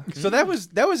 Yeah. So that was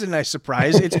a nice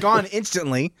surprise. It's gone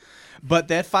instantly, but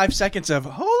that 5 seconds of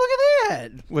oh look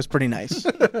at that was pretty nice.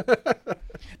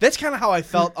 That's kind of how I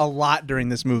felt a lot during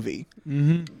this movie.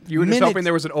 You were just Minutes- hoping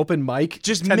there was an open mic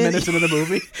Just 10 minute- minutes into the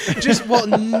movie?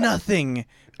 Nothing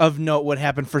of note would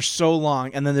happen for so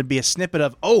long, and then there'd be a snippet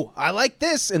of oh I like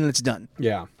this, and it's done.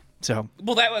 Yeah. So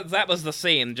Well, that was the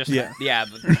scene. Just Yeah. yeah.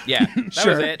 That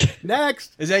Sure. was it.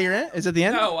 Next. is that your end? Is that the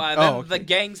end? No, then okay. the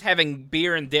gang's having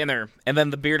beer and dinner, and then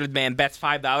the bearded man bets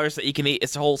 $5 that he can eat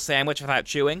his whole sandwich without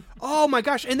chewing. Oh my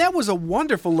gosh, and that was a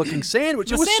wonderful looking sandwich.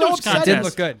 The It was so sandwich upsetting contest. Did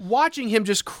look good. watching him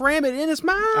just cram it in his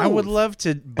mouth. I would love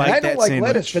to bite And I that don't like sandwich.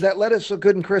 lettuce, but that lettuce looked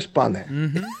good and crisp on there.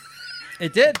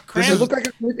 It did. It looked like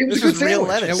it was this a good is real sandwich.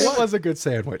 lettuce. It was a good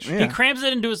sandwich. He crams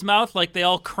it into his mouth like they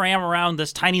all cram around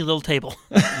this tiny little table.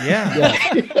 Yeah.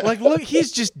 Like, look,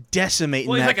 he's just decimating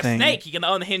Well, he's that like thing. a snake. He can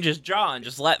unhinge his jaw and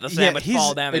just let the sandwich he's-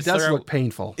 fall down It his does throat. look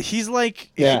painful. He's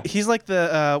like, Yeah. he's like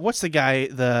the what's the guy,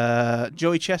 the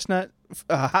Joey Chestnut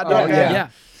hot Oh, dog guy, yeah. Yeah.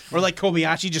 or like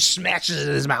Kobayashi just smashes it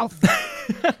in his mouth.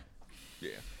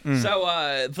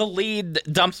 So the lead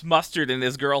dumps mustard in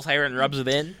his girl's hair and rubs it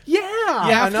in. Yeah.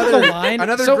 Yeah, another the line.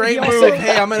 another So great he move. also-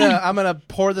 Hey, I'm gonna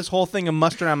pour this whole thing of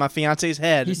mustard on my fiance's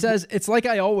head. He says, it's like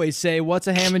I always say, what's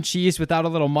a ham and cheese without a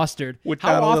little mustard?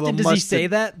 Without How a little often does he mustard. say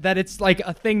that? That it's like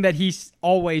a thing that he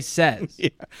always says. Yeah.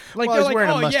 Like, Well, they're he's like, wearing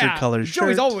a oh, mustard yeah, colored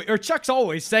Joey's shirt. always, or Chuck's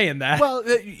always saying that. Well,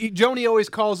 Joni always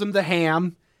calls him the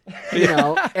ham, you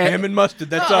know, ham and mustard.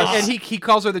 That's us. and he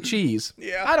calls her the cheese.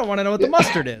 I don't want to know what the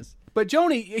mustard is. But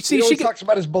Joni, He see, always talks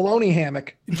about his bologna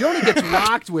hammock. Joni gets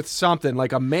rocked with something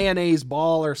like a mayonnaise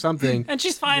ball or something. And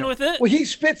she's fine with it. Well, he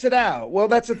spits it out. Well,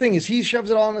 that's the thing is he shoves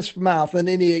it all in his mouth and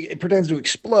then he pretends to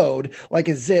explode like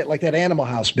a zit, like that Animal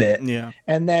House bit. Yeah.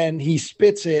 And then he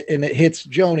spits it and it hits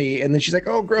Joni and then she's like,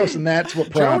 "Oh, gross!" And that's what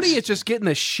prompts. Joni is just getting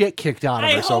the shit kicked out of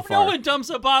I her so hope far. no one dumps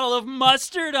a bottle of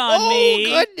mustard on me.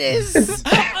 goodness!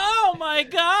 Oh my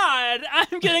god!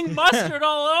 I'm getting mustard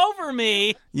all over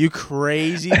me. You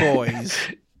crazy boys.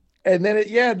 And then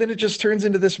it just turns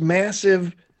into this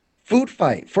massive food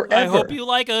fight forever. I hope you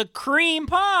like a cream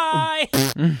pie.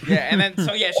 Yeah, and then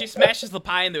she smashes the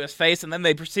pie into his face, and then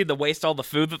they proceed to waste all the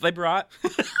food that they brought.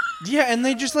 Yeah, and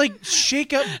they just like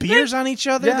shake up beers on each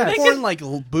other. Yeah. They're pouring like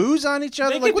booze on each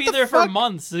other. They Like could what be the there fuck? for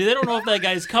months. They don't know if that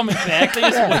guy's coming back. They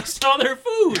just waste all their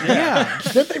food. Yeah.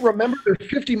 Then they remember they're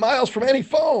 50 miles from any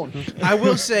phone. I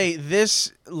will say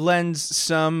this lends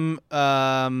some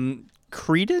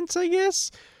credence, I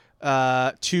guess,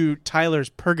 to Tyler's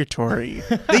Purgatory.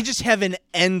 They just have an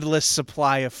endless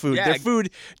supply of food. Yeah. Their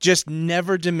food just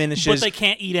never diminishes. But they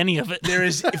can't eat any of it. There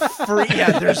is free.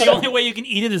 Yeah, there's The only way you can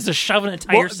eat it is to shove an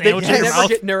entire sandwich They in your never mouth.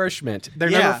 get nourishment. They're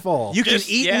yeah. never full. You can Just-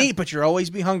 eat yeah. and eat, but you'll always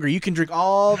be hungry. You can drink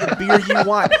all the beer you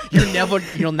want.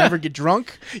 You'll never get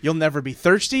drunk. You'll never be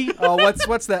thirsty. Oh,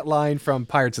 what's that line from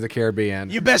Pirates of the Caribbean?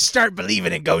 You best start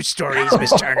believing in ghost stories,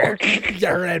 Miss Turner.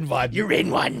 You're in one. You're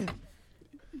in one.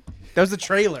 That was the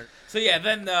trailer. So yeah,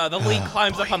 then the lead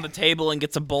climbs up on the table and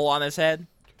gets a bowl on his head.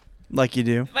 Like you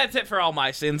do. That's it for all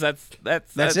my sins. That's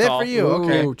it all. for you.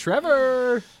 Okay. Ooh,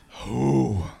 Trevor.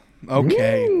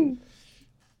 Okay.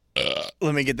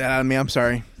 Let me get that out of me. I'm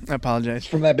sorry. I apologize.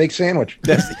 From that big sandwich.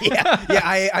 Yeah.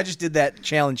 I just did that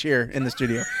challenge here in the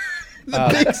studio.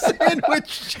 Big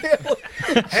sandwich challenge.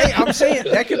 Hey, I'm saying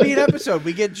that could be an episode.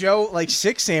 We get Joe like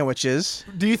 6 sandwiches.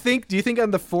 Do you think on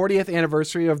the 40th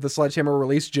anniversary of the Sledgehammer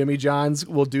release, Jimmy John's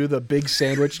will do the big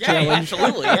sandwich Yeah, challenge?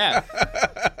 absolutely. Yeah.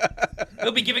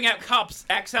 They'll be giving out cups,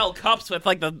 XL cups with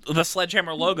like the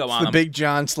Sledgehammer logo on The them. Big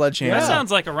John Sledgehammer. That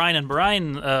sounds like a Ryan and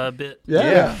Brian bit.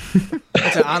 Yeah.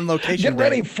 It's an on location. Get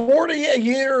ready, 40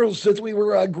 years since we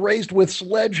were graced with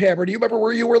Sledgehammer. Do you remember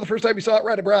where you were the first time you saw it?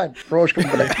 Right, Brian. Roche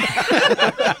Company.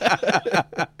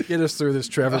 Get us through this,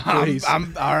 Trevor, please.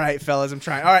 I'm all right, fellas. I'm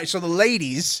trying. All right, so the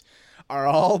ladies are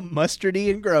all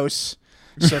mustardy and gross,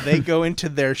 so they go into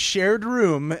their shared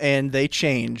room and they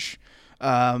change.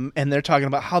 And they're talking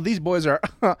about how these boys are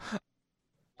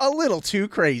a little too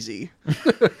crazy.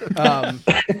 I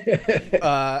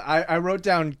wrote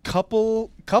down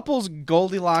couples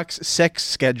Goldilocks sex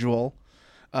schedule.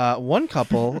 One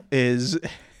couple is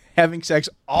having sex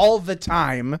all the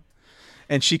time,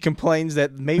 and she complains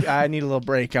that maybe I need a little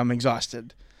break. I'm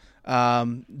exhausted.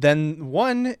 Then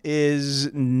one is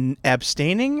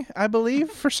abstaining, I believe,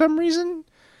 for some reason.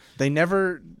 They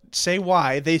never say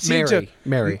why. They seem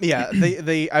Mary. Yeah,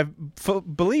 I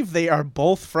believe they are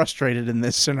both frustrated in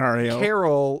this scenario.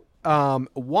 Carol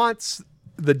wants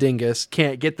the dingus,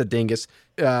 can't get the dingus.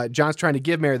 John's trying to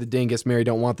give Mary the dingus. Mary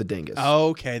don't want the dingus.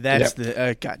 Okay, that's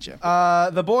the gotcha.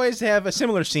 The boys have a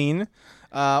similar scene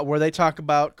where they talk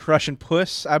about crushing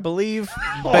puss, I believe.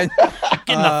 Getting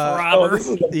a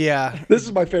throbber. This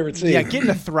is my favorite scene. Yeah, getting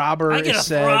a throbber. I get a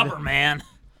throbber, man.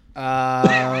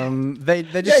 They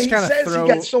just kind of throw.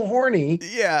 He got so horny.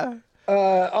 Yeah.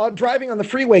 Driving on the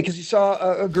freeway because he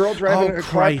saw a girl driving a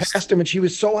car past him, and she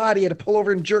was so hot he had to pull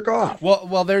over and jerk off.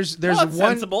 Well, there's one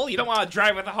sensible. You don't want to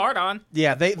drive with a hard on.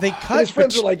 Yeah, they cut. His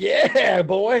friends are like, "Yeah,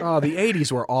 boy." Oh, the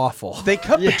 '80s were awful. They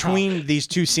cut between these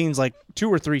two scenes like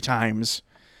 2 or 3 times.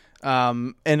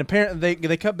 And apparently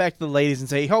they cut back to the ladies and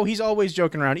say, "Oh, he's always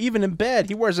joking around, even in bed.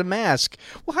 He wears a mask."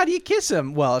 Well, how do you kiss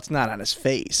him? Well, it's not on his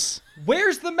face.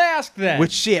 Where's the mask then?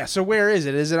 So where is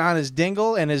it? Is it on his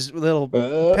dingle and his little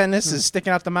penis is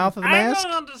sticking out the mouth of the mask? I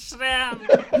don't understand.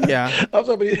 Yeah. I was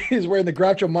hoping he's wearing the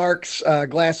Groucho Marx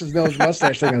glasses, nose,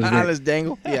 mustache thing on his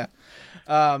dangle. Yeah.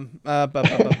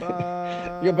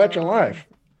 You bet your life.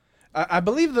 I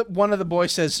believe that one of the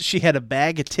boys says she had a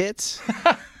bag of tits.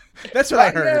 That's what I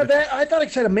heard. Yeah, I thought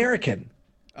it said American.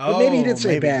 But maybe he did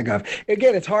say bag of.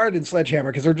 Again, it's hard in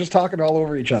Sledgehammer because they're just talking all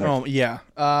over each other. Oh, yeah.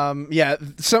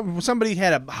 Somebody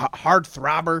had a hard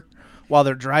throbber while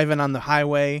they're driving on the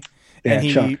highway, and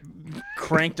he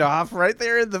cranked off right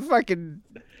there in the fucking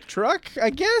truck,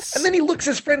 I guess. And then he looks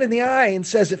his friend in the eye and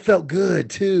says it felt good,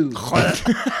 too.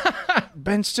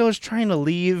 Ben Stiller's trying to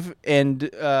leave, and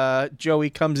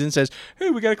Joey comes in and says, "Hey,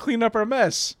 we got to clean up our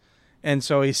mess." And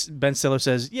so Ben Stiller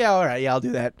says, "Yeah, all right, yeah, I'll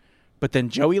do that." But then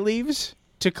Joey leaves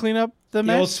to clean up the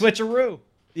mess. The old switcheroo.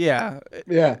 Yeah.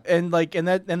 And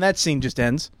that scene just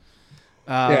ends.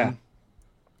 Then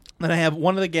I have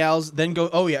one of the gals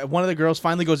one of the girls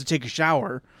finally goes to take a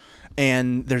shower,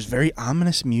 and there's very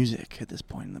ominous music at this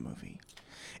point in the movie.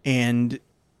 And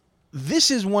this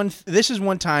is one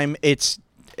time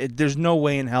there's no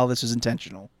way in hell this is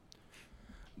intentional.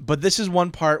 But this is one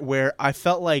part where I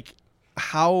felt like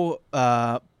how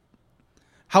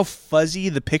fuzzy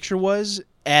the picture was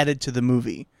added to the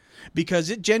movie,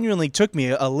 because it genuinely took me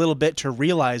a little bit to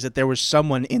realize that there was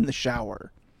someone in the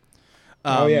shower.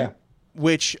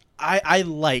 Which I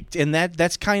liked, and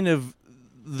that's kind of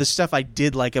the stuff I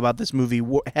did like about this movie.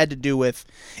 Had to do with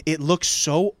it looks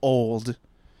so old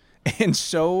and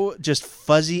so just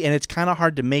fuzzy, and it's kind of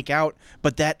hard to make out,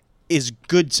 but that is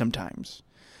good sometimes.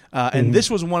 And this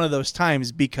was one of those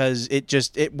times because it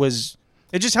just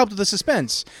helped with the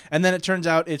suspense, and then it turns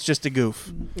out it's just a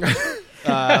goof.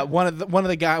 One of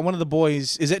the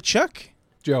boys, is it Chuck?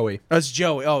 Joey. Oh, it's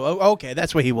Joey. Oh, okay,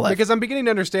 that's what he was. Because I'm beginning to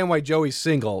understand why Joey's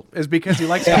single is because he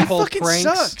likes to pull pranks.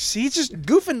 Sucks. He's just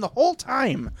goofing the whole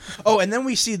time. Oh, and then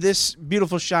we see this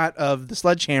beautiful shot of the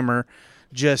sledgehammer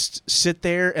just sit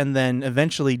there and then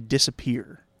eventually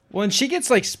disappear. Well, and she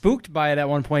gets like spooked by it at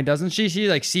one point, doesn't she? She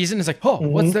like sees it and is like, "Oh,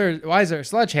 why is there a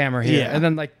sledgehammer here?" Yeah. And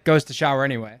then like goes to shower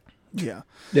anyway. Yeah.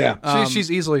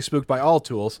 She's easily spooked by all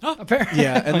tools. Apparently.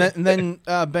 Yeah, and then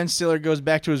Ben Stiller goes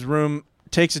back to his room,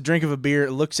 takes a drink of a beer,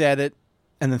 looks at it,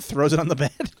 and then throws it on the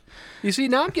bed. You see,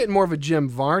 now I'm getting more of a Jim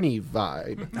Varney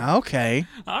vibe. Okay.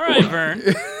 All right, Vern.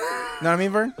 Know what I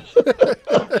mean, Vern?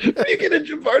 Where do you get a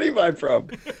Jim Varney vibe from?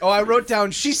 Oh, I wrote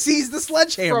down, she sees the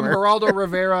sledgehammer. From Geraldo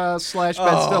Rivera / Ben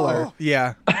Stiller.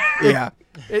 Yeah.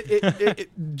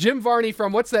 Jim Varney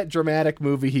from, what's that dramatic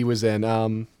movie he was in?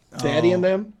 Daddy and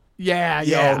Them? Yeah.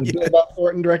 Bill Bob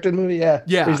Thornton directed movie, yeah.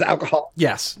 He's the alcohol.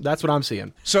 Yes, that's what I'm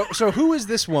seeing. So who is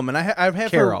this woman? I have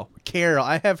Carol. Carol.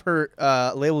 I have her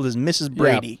labeled as Mrs.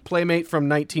 Brady. Yeah, playmate from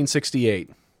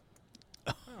 1968.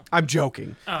 I'm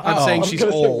joking. I'm saying she's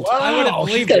old. Wow, I would have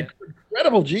believed she's it. got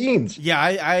incredible genes. Yeah,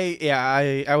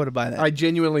 I would have bought that. I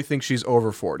genuinely think she's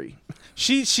over 40.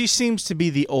 She seems to be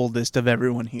the oldest of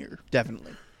everyone here,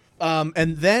 definitely.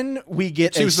 And then we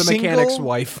get she was the mechanic's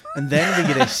wife. And then we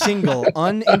get a single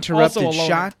uninterrupted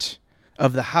shot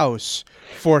of the house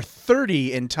for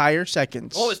 30 entire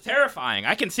seconds. Well, it's terrifying.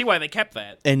 I can see why they kept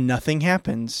that. And nothing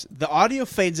happens. The audio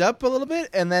fades up a little bit,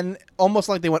 and then almost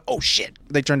like they went, "Oh shit!"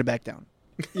 They turned it back down.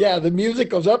 Yeah, the music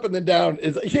goes up and then down.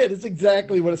 It's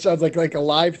exactly what it sounds like a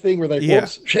live thing where they,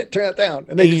 whoops, shit, turn it down,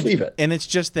 and they just leave it. And it's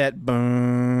just that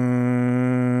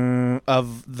boom.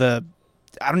 of the,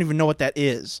 I don't even know what that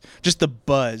is. Just the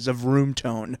buzz of room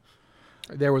tone.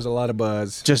 There was a lot of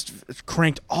buzz. Just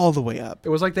cranked all the way up. It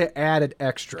was like they added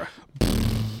extra.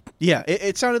 Yeah,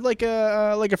 it sounded like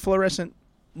a fluorescent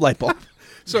light bulb.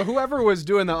 So whoever was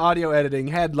doing the audio editing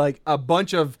had like a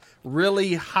bunch of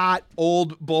really hot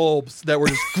old bulbs that were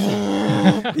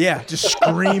just yeah, just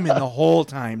screaming the whole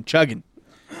time, chugging.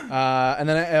 And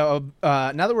then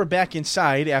now that we're back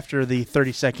inside after the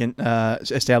 30-second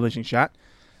establishing shot,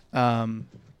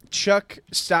 Chuck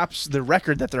stops the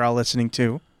record that they're all listening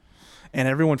to, and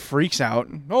everyone freaks out.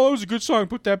 Oh, that was a good song.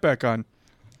 Put that back on.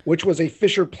 Which was a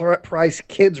Fisher-Price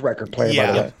kids record player,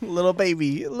 by the way. Little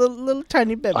baby, little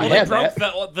tiny baby. I They had broke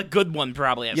that. the good one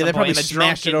probably. At Yeah, some they point probably in the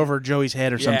smashed it drunken- over Joey's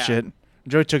head or some Yeah. shit.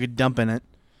 Joey took a dump in it.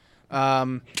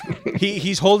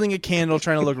 He's holding a candle,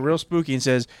 trying to look real spooky, and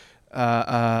says,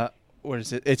 "What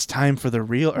is it? It's time for the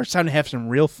real, or it's time to have some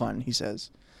real fun." He says.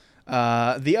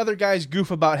 The other guys goof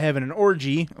about having an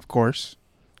orgy, of course,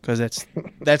 because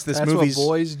that's this movie's. what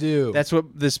boys do. That's what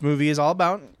this movie is all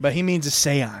about. But he means a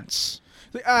seance.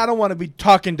 Like, I don't want to be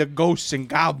talking to ghosts and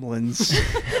goblins.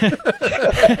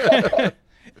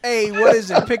 Hey, what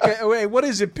is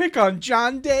it? Pick on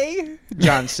John Day?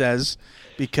 John says,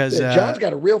 because John's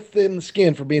got a real thin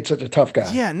skin for being such a tough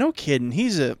guy. yeah, no kidding.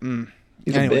 He's a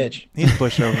He's a bitch. He's a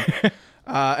pushover.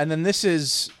 And then this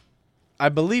is, I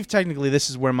believe, technically, this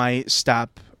is where my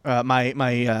stop. My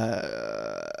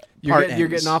part You're ends.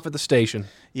 getting off at the station.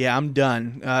 Yeah, I'm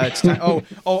done. It's time.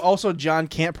 Also, John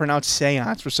can't pronounce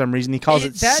seance for some reason. He calls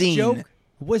it that scene. joke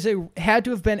had to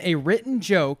have been a written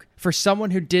joke for someone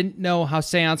who didn't know how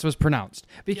seance was pronounced,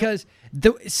 because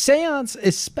the seance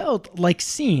is spelled like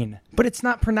scene, but it's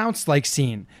not pronounced like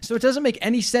scene. So it doesn't make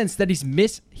any sense that he's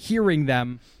mishearing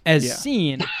them as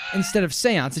scene instead of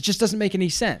seance. It just doesn't make any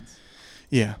sense.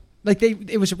 Yeah. Like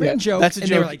it was a written joke, that's a and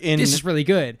they were joke like, in- "This is really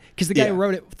good," because the guy who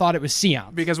wrote it thought it was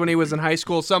seance. Because when he was in high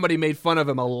school, somebody made fun of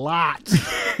him a lot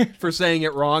for saying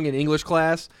it wrong in English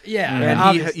class. Yeah, And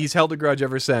obviously. he's held a grudge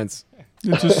ever since.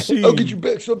 It's a scene. I'll get you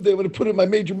back someday when I put in my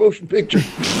major motion picture.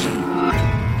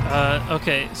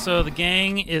 Okay, so the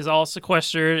gang is all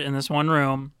sequestered in this one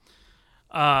room,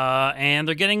 and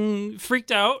they're getting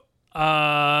freaked out.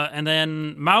 And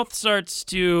then Mouth starts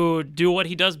to do what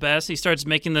he does best. He starts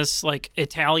making this like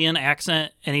Italian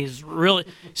accent, and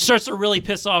starts to really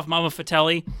piss off Mama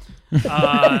Fratelli.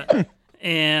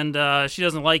 And she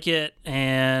doesn't like it. They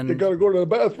And gotta go to the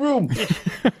bathroom.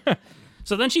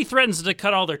 so then she threatens to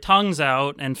cut all their tongues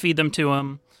out and feed them to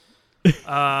him.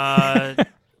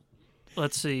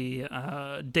 Let's see.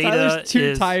 Data Tyler's too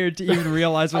is tired to even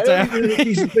realize what's I don't happening. even think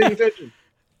he's paying attention.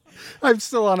 I'm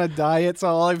still on a diet, so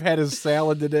all I've had is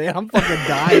salad today. I'm fucking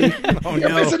dying.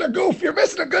 You're missing a goof. You're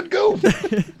missing a good goof.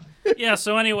 Yeah,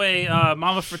 so anyway,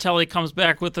 Mama Fratelli comes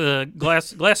back with the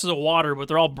glasses of water, but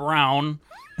they're all brown.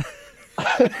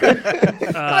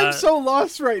 I'm so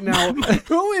lost right now.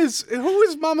 Who is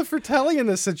Mama Fratelli in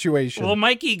this situation? Well,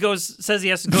 Mikey says he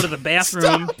has to go to the bathroom.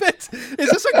 Stop it! Is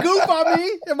this a goof on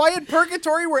me? Am I in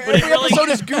purgatory where every episode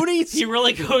is Goonies? He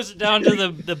really goes down to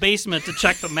the basement to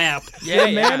check the map. Did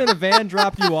a man in a van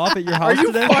drop you off at your house Are you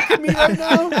today? fucking me right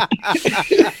now?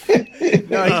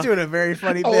 No, he's doing a very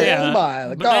funny Oh bit. Yeah. my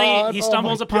But God. then he Oh,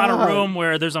 stumbles my upon God. a room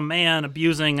where there's a man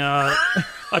abusing a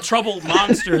troubled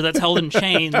monster that's held in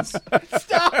chains.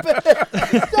 Stop it!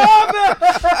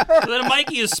 So then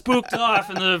Mikey is spooked off,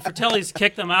 and the Fratellis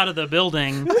kick them out of the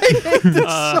building.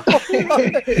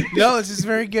 No, this is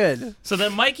very good. So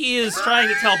then Mikey is trying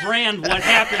to tell Brand what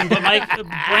happened, but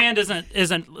Brand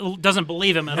doesn't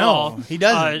believe him at No, all. he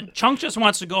doesn't. Chunk just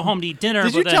wants to go home to eat dinner.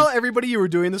 Did but you then, tell everybody you were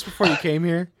doing this before you came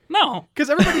here? No. Because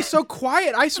everybody's so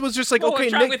quiet. I was just like, Well, okay,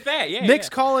 what's wrong Nick, with that? Yeah, Nick's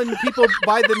yeah. calling people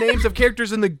by the names of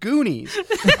characters in the Goonies.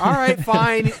 All right,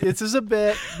 fine. This is a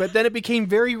bit, but then it became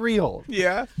very real.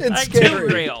 Yeah. It's Too scary.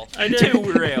 real. I did, Too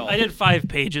real. I did 5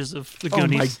 pages of the Oh my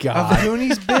Goonies. Of the god!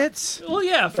 Goonies bits? Well,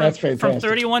 yeah, That's from fantastic.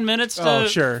 31 minutes to Oh,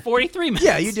 sure. 43 minutes.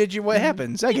 Yeah, you did what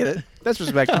happens. I get it. That's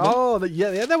respectable. Oh,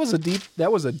 yeah, that was a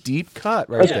deep cut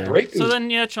right That's there. break. So then,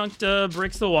 Chunk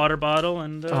breaks the water bottle,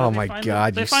 and Oh they my find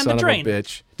god, they you find son the of a drain.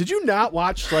 bitch! Did you not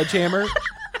watch Sledgehammer?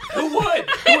 Who would?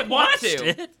 Who would want Watched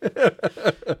to?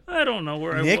 it. I don't know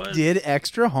where I Nick was. did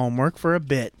extra homework for a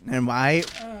bit, and I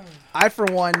for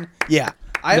one, I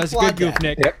That's a applaud good goof,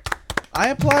 that. Nick. I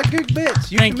applaud good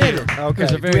bits. You Thank you. committed. Okay. It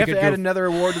was a Do very we have good to add goof. another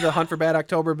award to the Hunt for Bad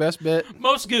October Best Bit?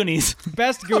 Most Goonies.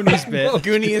 Best Goonies bit.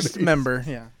 Gooniest member.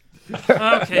 Yeah.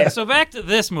 Okay, so back to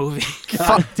this movie.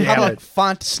 How damn about it.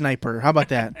 font sniper? How about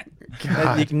that?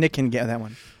 Nick can get that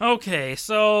one. Okay,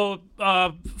 so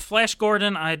Flash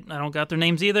Gordon, I don't got their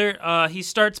names either. He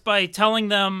starts by telling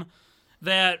them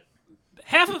that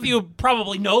half of you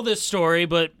probably know this story,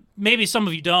 but maybe some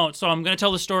of you don't. So I'm going to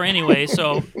tell the story anyway.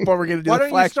 So, but we're going to do Why the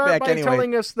don't you start flashback by anyway.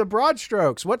 telling us the broad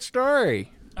strokes? What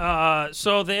story?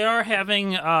 So they are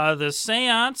having the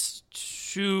seance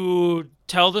to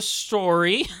tell the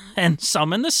story and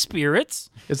summon the spirits.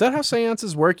 Is that how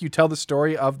seances work? You tell the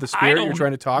story of the spirit you're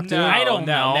trying to talk to? I don't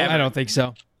know. I don't think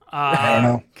so. I don't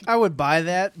know. I would buy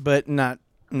that, but not.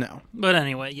 No. But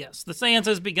anyway, yes, the seance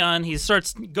has begun. He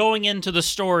starts going into the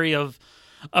story of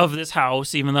this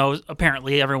house, even though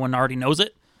apparently everyone already knows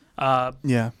it.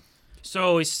 Yeah.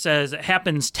 So he says it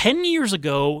happens 10 years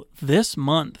ago this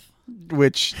month.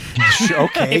 Which,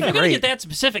 okay, If you're going to great. get that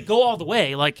specific, go all the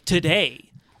way, like today.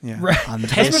 Yeah. Right. On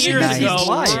 10 this years night, ago,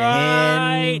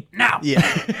 right now. Yeah.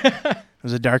 It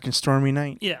was a dark and stormy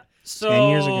night. Yeah. So 10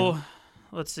 years ago.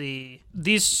 Let's see.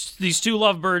 These two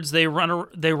lovebirds, they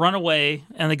run away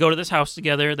and they go to this house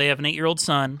together. They have an 8-year-old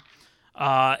son,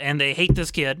 and they hate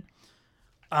this kid.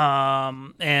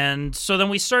 And so then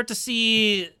we start to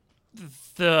see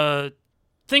the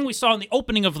thing we saw in the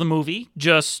opening of the movie,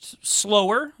 just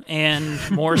slower and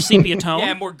more sepia tone.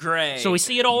 Yeah, more gray. So we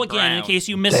see it all again in Brown. case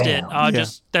you missed it.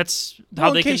 Just that's how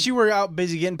Well, they in case you were out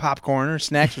busy getting popcorn or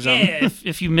snacks or something. Yeah,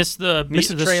 if you missed the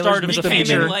trailers, start of missed the the Came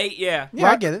feature. in late, yeah.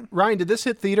 Yeah, I get it. Ryan, did this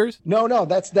hit theaters? No,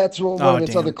 that's one Oh, of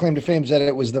its damn. other claim to fame is that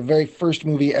it was the very first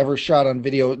movie ever shot on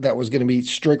video that was going to be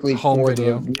strictly Home for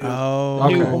video. the Oh.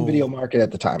 new Okay. home video market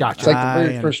at the time. Gotcha. It's like the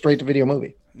very Ah, first straight-to-video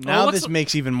movie. Now looks this like-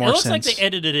 makes even It more looks sense. like they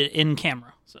edited it in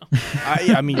camera. So,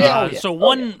 I mean, Yeah. yeah. so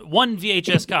one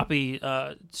VHS copy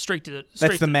straight to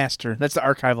that's the master. That's the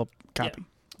archival copy.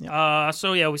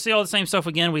 So yeah, we see all the same stuff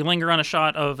again. We linger on a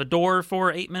shot of a door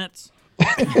for 8 minutes.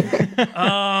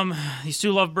 These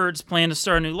two lovebirds plan to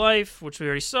start a new life, which we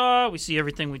already saw. We see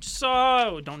everything we just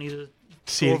saw. We don't need to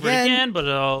See go it over it again, but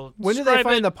I'll When did they describe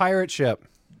find it. the pirate ship?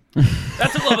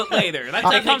 That's a little bit later.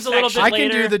 That comes a little bit I later.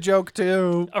 can do the joke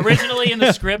too. Originally in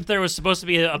the script, there was supposed to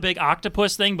be a big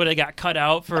octopus thing, but it got cut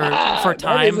out for That is a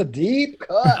time. deep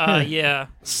cut. Yeah,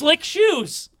 slick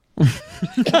shoes.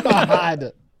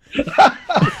 God.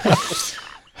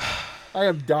 I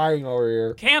am dying over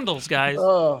here. Candles, guys.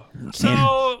 Oh,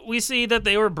 So we see that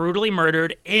they were brutally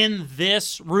murdered in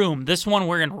this room, this one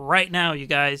we're in right now, you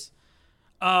guys.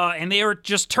 And they were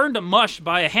just turned to mush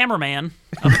by a hammerman,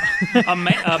 a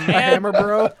Hammer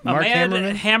bro. Mark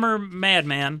Hammerman? hammer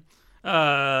madman.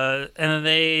 And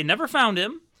they never found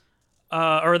him,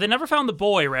 or they never found the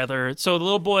boy, rather. So the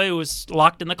little boy was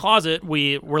locked in the closet.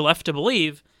 We were left to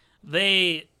believe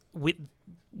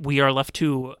we are left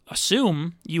to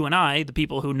assume, you and I, the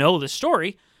people who know this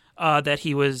story, that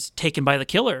he was taken by the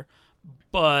killer.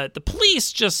 But the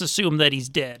police just assume that he's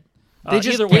dead. They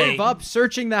just either gave way, up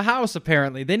searching the house,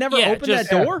 apparently. They never Yeah, opened just-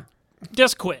 that door?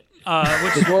 Just quit.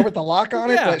 the Which, door with the lock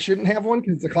on it Yeah. that shouldn't have one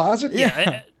because it's a closet?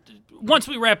 yeah. Once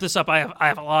we wrap this up, I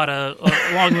have a lot of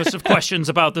a long list of questions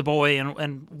about the boy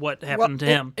and what happened to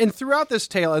him. And throughout this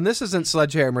tale, and this isn't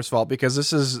Sledgehammer's fault because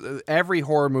this is every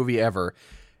horror movie ever,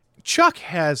 Chuck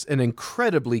has an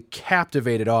incredibly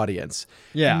captivated audience.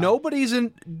 Yeah. Nobody's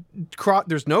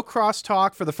there's no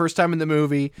crosstalk for the first time in the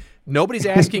movie. Nobody's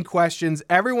asking questions.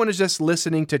 Everyone is just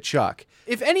listening to Chuck.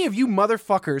 If any of you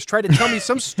motherfuckers try to tell me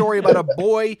some story about a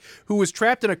boy who was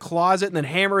trapped in a closet and then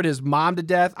hammered his mom to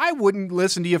death, I wouldn't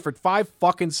listen to you for 5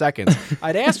 fucking seconds.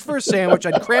 I'd ask for a sandwich,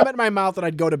 I'd cram it in my mouth, and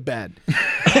I'd go to bed.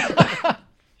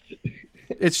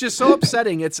 It's just so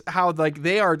upsetting. It's how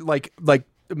they are like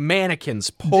mannequins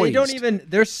poised. They don't even,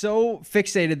 they're so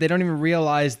fixated, they don't even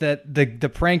realize that the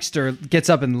prankster gets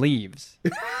up and leaves.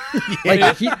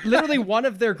 Like, literally one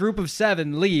of their group of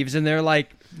 7 leaves, and they're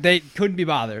like, they couldn't be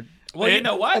bothered. Well, you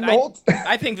know what? And the whole-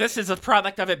 I think this is a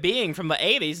product of it being from the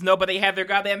 80s. Nobody had their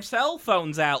goddamn cell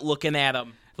phones out looking at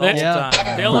them the whole Yeah.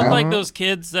 time. They look like those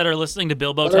kids that are listening to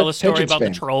Bilbo They're tell a story attention about the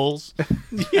span. trolls.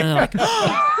 And they're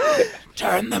like,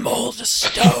 turn them all to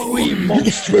stone.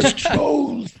 Monstrous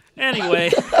trolls. Anyway,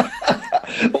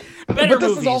 better But this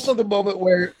movies. is also the moment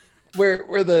where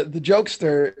the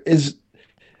jokester is,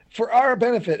 for our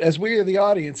benefit, as we are the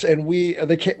audience and we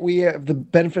have the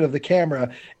benefit of the camera,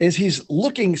 is he's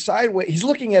looking sideways. He's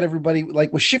looking at everybody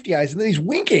like with shifty eyes, and then he's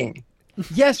winking.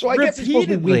 Yes, So I guess he's supposed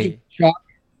to be winking. repeatedly. Chuck,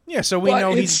 Yeah, so we but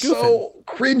know it's he's goofing. so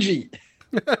cringy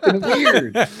and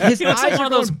weird. His He looks eyes like one are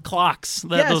of those going- clocks,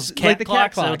 Yes, those cat like the cat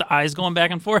clocks clock. with the eyes going back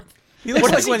and forth. He looks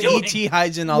What like is he when doing? E.T.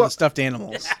 hides in all the stuffed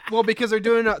animals. Well, because they're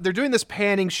doing this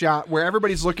panning shot where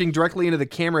everybody's looking directly into the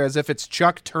camera as if it's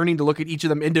Chuck turning to look at each of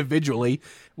them individually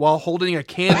while holding a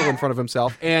candle in front of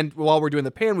himself. And while we're doing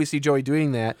the pan, we see Joey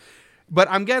doing that. But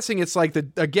I'm guessing it's like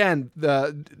Joey's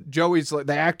the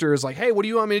actor is like, hey, what do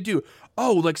you want me to do?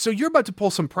 Oh, like, so you're about to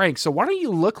pull some pranks. So why don't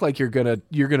you look like you're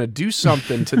gonna do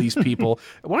something to these people?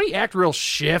 Why don't you act real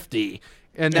shifty?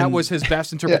 And that was his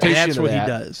best interpretation That's of what that. he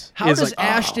does. How does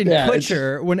Ashton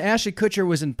Kutcher, when Ashton Kutcher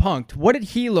was in Punk'd, what did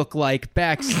he look like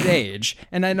backstage?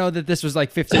 And I know that this was like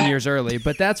 15 years early,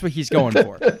 but that's what he's going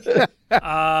for.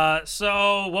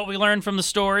 So what we learned from the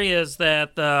story is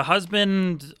that the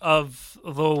husband of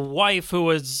the wife who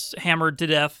was hammered to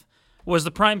death was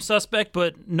the prime suspect,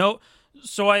 but no.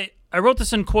 So I wrote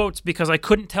this in quotes because I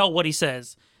couldn't tell what he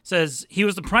says. It says he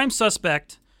was the prime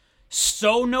suspect,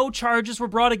 so no charges were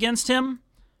brought against him,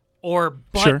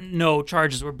 no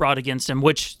charges were brought against him,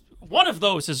 which one of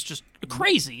those is just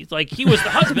crazy. Like, he was the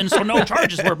husband, so no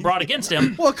charges were brought against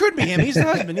him. Well, it could be him. He's the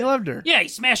husband. He loved her. Yeah, he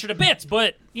smashed her to bits,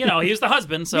 but, he was the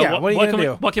husband, so Yeah,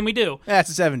 what can we do?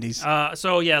 That's the 70s.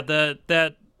 So, yeah,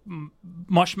 that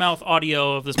mushmouth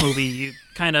audio of this movie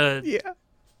kind of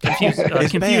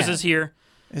confuses here.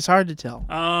 It's hard to tell.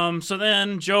 So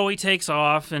then Joey takes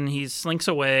off and he slinks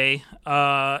away.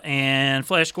 And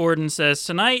Flash Gordon says,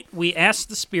 tonight we asked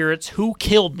the spirits who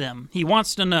killed them. He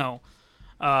wants to know.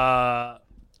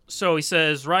 So he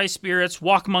says, rise spirits,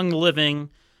 walk among the living.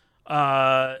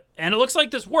 And it looks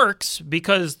like this works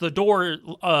because the door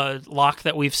lock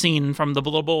that we've seen from the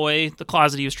little boy, the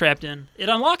closet he was trapped in, it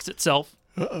unlocks itself.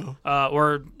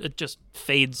 Or it just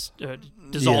fades,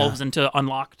 dissolves into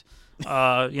unlocked,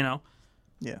 Yeah.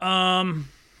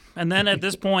 And then at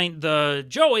this point, the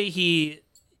Joey, he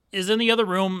is in the other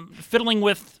room fiddling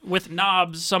with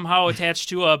knobs somehow attached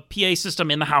to a PA system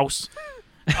in the house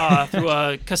through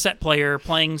a cassette player,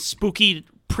 playing spooky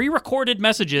pre-recorded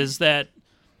messages that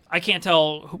I can't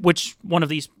tell which one of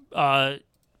these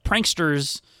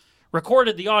pranksters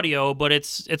recorded the audio, but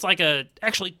it's like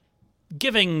actually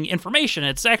giving information.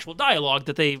 It's actual dialogue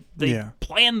that they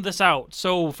planned this out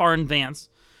so far in advance.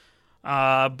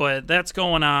 But that's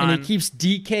going on. And he keeps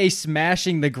DK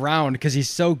smashing the ground because he's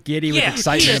so giddy with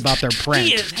excitement about their prank.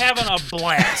 He is having a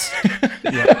blast.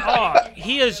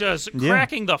 He is just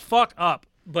cracking the fuck up.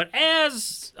 But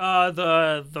as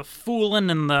the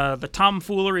fooling and the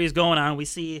tomfoolery is going on, we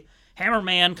see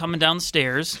Hammerman coming down the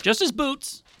stairs. Just his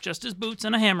boots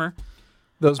and a hammer.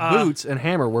 Those boots and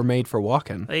hammer were made for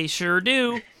walking. They sure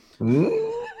do.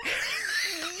 Why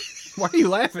are you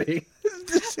laughing?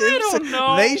 I don't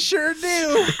know. They sure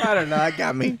do. I don't know. That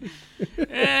got me.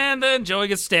 And then Joey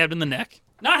gets stabbed in the neck.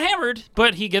 Not hammered,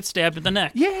 but he gets stabbed in the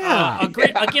neck. Yeah.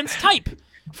 Against type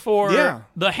for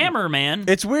the Hammer Man.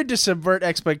 It's weird to subvert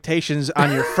expectations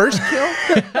on your first kill.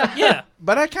 Yeah.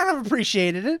 But I kind of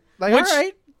appreciated it. Like, all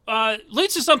right.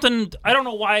 Leads to something, I don't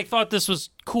know why I thought this was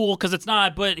cool, because it's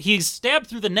not, but he's stabbed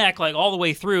through the neck, like all the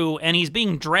way through, and he's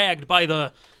being dragged by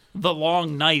the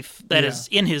long knife that is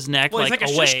in his neck, well, it's like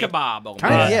away. a shish kebab.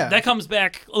 That comes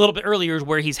back a little bit earlier,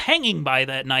 where he's hanging by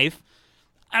that knife.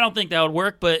 I don't think that would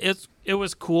work, but it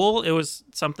was cool. It was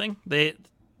something. They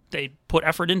put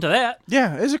effort into that.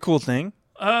 Yeah, it's a cool thing.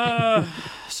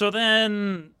 So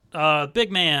then,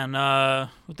 big man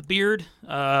with the beard,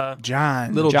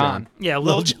 John, Little John. Yeah,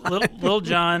 Little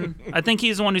John. I think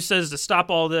he's the one who says to stop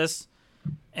all this.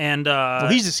 And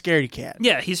he's a scaredy cat.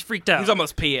 Yeah, he's freaked out. He's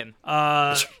almost peeing.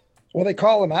 Well, they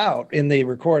call him out in the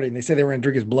recording. They say they were going to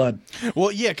drink his blood. Well,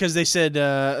 yeah, because they said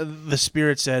the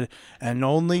spirit said, and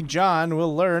only John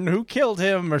will learn who killed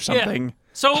him or something. Yeah.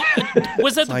 So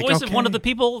was that the voice of one of the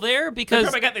people there? Because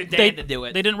they probably got their dad to do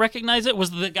it. They didn't recognize it.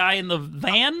 Was the guy in the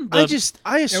van? I assumed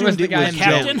it was the guy in the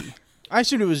captain. Joey. I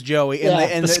assumed it was Joey.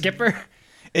 And the skipper.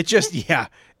 It just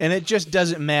and it just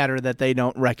doesn't matter that they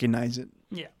don't recognize it.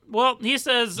 Yeah. Well, he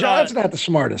says John's not the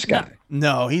smartest guy.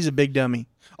 No, he's a big dummy.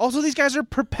 Also, these guys are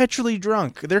perpetually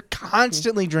drunk. They're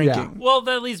constantly drinking. Well,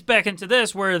 that leads back into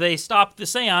this, where they stop the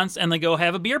seance and they go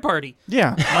have a beer party.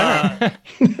 Yeah.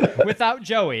 Without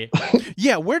Joey.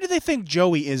 Yeah, where do they think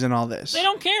Joey is in all this? They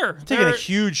don't care. Taking a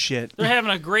huge shit. They're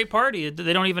having a great party.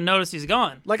 They don't even notice he's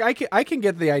gone. Like, I can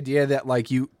get the idea that, like,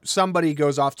 somebody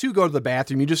goes off to go to the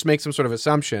bathroom, you just make some sort of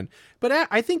assumption. But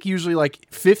I think usually, like,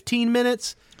 15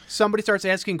 minutes, somebody starts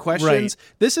asking questions.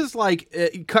 Right. This is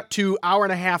like cut to hour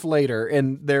and a half later,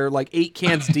 and they're like 8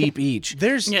 cans deep each.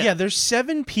 There's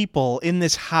 7 people in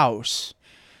this house,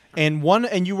 and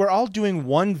you were all doing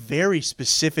one very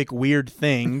specific weird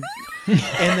thing,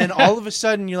 and then all of a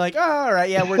sudden you're like, oh, all right,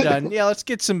 yeah, we're done. Yeah, let's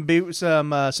get some beers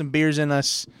in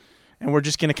us, and we're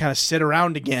just gonna kind of sit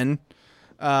around again.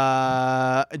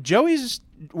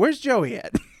 Where's Joey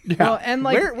at? Yeah. Well, and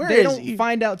like where they don't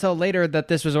find out till later that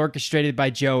this was orchestrated by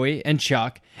Joey and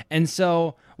Chuck, and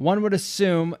so one would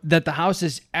assume that the house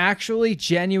is actually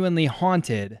genuinely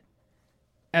haunted,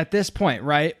 at this point,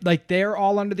 right? Like they're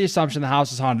all under the assumption the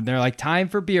house is haunted. They're like, time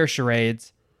for beer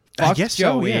charades. Fuck I guess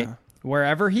Joey, so, yeah.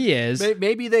 wherever he is.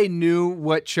 Maybe they knew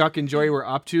what Chuck and Joey were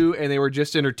up to, and they were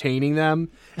just entertaining them.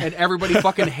 And everybody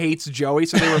fucking hates Joey,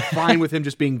 so they were fine with him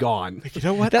just being gone. You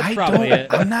know what? That's probably it.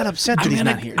 I'm not upset that he's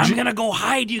not here. I'm gonna go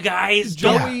hide, you guys.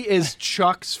 Joey is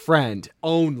Chuck's friend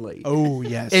only. Oh,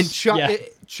 yes. And Chuck, Yeah.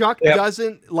 Chuck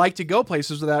doesn't like to go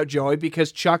places without Joey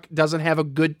because Chuck doesn't have a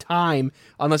good time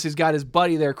unless he's got his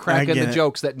buddy there cracking the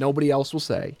jokes that nobody else will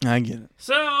say. I get it.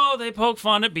 So they poke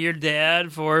fun at Beard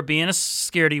Dad for being a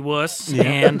scaredy wuss,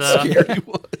 and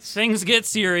things get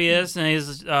serious. And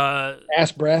he's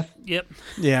Ass breath. yep.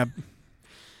 Yeah.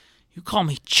 You call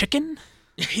me chicken?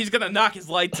 He's gonna knock his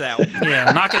lights out.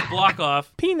 Yeah, knock his block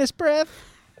off. Penis breath.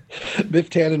 Biff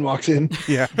Tannen walks in.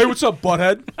 Yeah. Hey, what's up,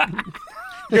 butthead?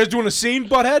 You guys doing a scene,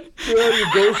 butthead? Yeah, you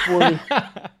go for me.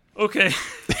 Okay,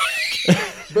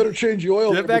 Better change the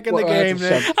oil. Get back in the game,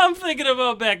 Nick. I'm thinking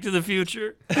about Back to the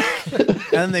Future. And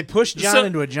then they push John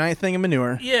into a giant thing of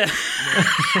manure. Yeah.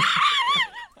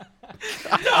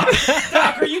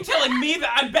 Doc, are you telling me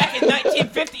that I'm back in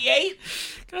 1958?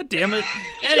 God damn it.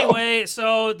 Anyway,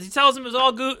 so he tells him it was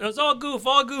all goof.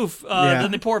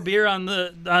 Then they pour beer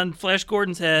on Flash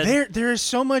Gordon's head. There is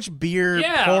so much beer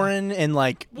pouring and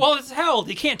like. Well, it's hell.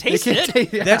 They can't taste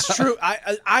it. That's true.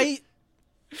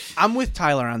 I'm with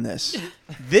Tyler on this.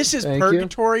 This is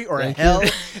purgatory or hell.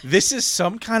 This is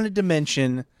some kind of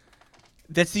dimension.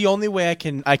 That's the only way I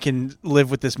can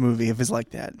live with this movie if it's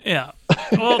like that. Yeah.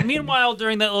 Well, meanwhile,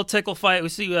 during that little tickle fight, we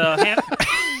see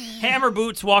Hammer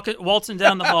Boots waltzing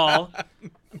down the hall,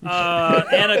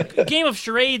 and a game of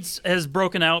charades has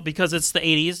broken out because it's the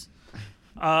 80s.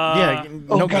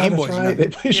 No Game Boys. Right. They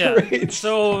play charades. They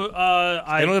So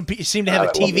don't seem to have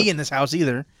a TV in this house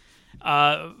either.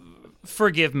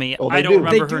 forgive me. Oh, I don't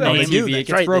remember her name. It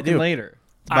gets broken later.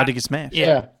 It's about to get smashed.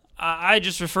 Yeah. I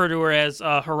just refer to her as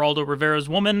Geraldo Rivera's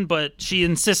woman, but she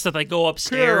insists that they go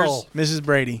upstairs. Girl. Mrs.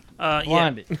 Brady.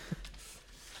 Blondie.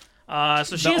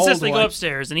 So she insists they go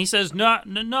upstairs, and he says, no,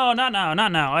 not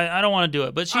now. I don't want to do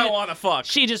it. But she, I don't want to fuck.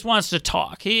 She just wants to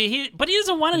talk. But he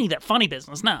doesn't want any of that funny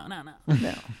business. No.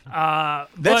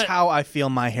 That's how I feel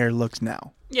my hair looks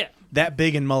now. Yeah. That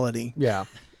big and mullety. Yeah.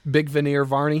 Big veneer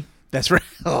Varney. That's right.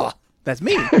 Oh, that's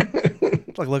me.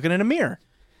 It's like looking in a mirror.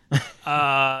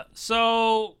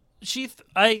 So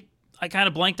I kind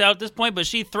of blanked out at this point, but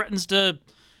she threatens to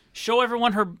show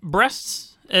everyone her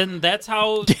breasts, and that's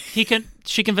how she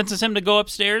convinces him to go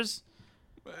upstairs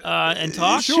and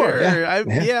talk. Sure.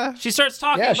 Yeah. She starts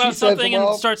talking about something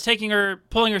and starts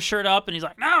pulling her shirt up, and he's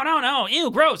like, no, ew,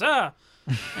 gross,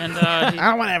 And I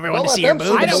don't want everyone to see your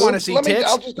boobs. I don't want to see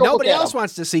tits. Nobody else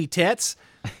wants to see tits.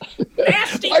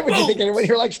 Nasty Why would you think anyone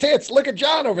here likes tits? Look at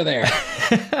John over there.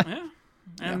 Yeah.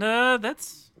 And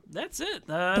that's it.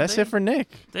 That's it for Nick.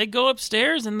 They go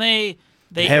upstairs and they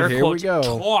Here air quote we go.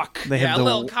 talk. They have a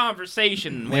little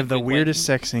conversation. They have the weirdest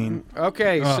sex scene.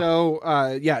 Okay, so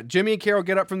Jimmy and Carol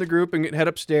get up from the group and head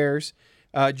upstairs.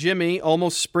 Jimmy,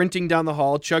 almost sprinting down the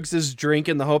hall, chugs his drink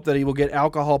in the hope that he will get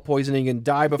alcohol poisoning and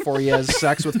die before he has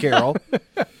sex with Carol.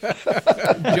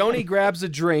 Joni grabs a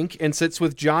drink and sits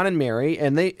with John and Mary,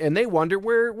 and they wonder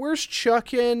where's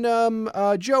Chuck and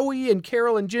Joey and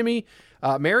Carol and Jimmy.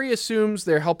 Mary assumes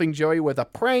they're helping Joey with a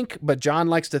prank, but John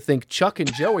likes to think Chuck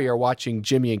and Joey are watching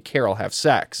Jimmy and Carol have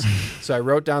sex. So I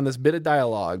wrote down this bit of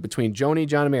dialogue between Joni,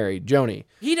 John, and Mary. Joni,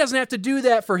 he doesn't have to do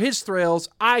that for his thrills.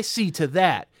 I see to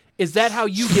that. Is that how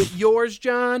you get yours,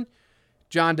 John?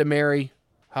 John to Mary,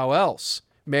 how else?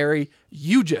 Mary,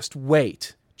 you just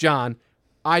wait. John,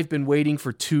 I've been waiting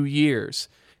for 2 years.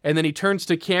 And then he turns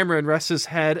to camera and rests his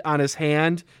head on his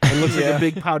hand and looks like a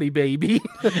big pouty baby.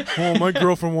 Oh, my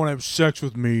girlfriend won't have sex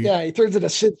with me. Yeah, he turns into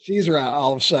Sid Caesar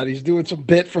all of a sudden. He's doing some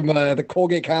bit from the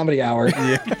Colgate Comedy Hour.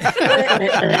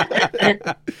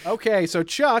 Okay, so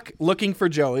Chuck, looking for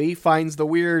Joey, finds the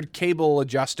weird cable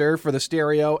adjuster for the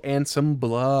stereo and some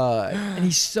blood. And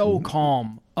he's so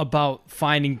calm about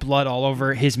finding blood all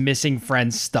over his missing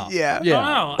friend's stuff. Yeah. I don't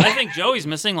know. I think Joey's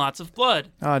missing lots of blood.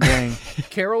 Oh, dang.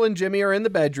 Carol and Jimmy are in the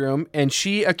bedroom, and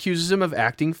she accuses him of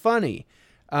acting funny.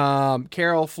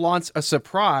 Carol flaunts a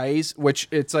surprise, which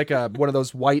it's like one of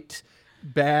those white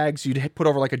bags you'd put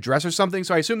over like a dress or something.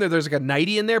 So I assume that there's like a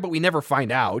nightie in there, but we never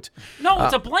find out. No,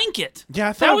 it's a blanket. Yeah,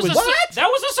 I thought that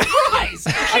was a surprise.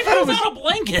 She pulls out a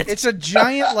blanket. It's a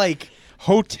giant, like,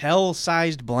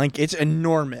 hotel-sized blanket. It's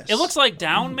enormous. It looks like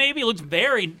down, maybe. It looks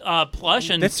very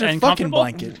plush and That's their and fucking comfortable.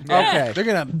 blanket. Yeah. Okay. They're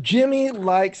going to... Jimmy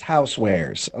likes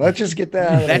housewares. Let's just get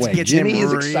that out of the way. Gets Jimmy him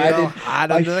is real excited hot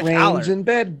by under the frames collar. and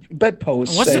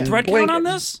bedposts. What's the and thread count on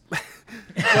blankets. this?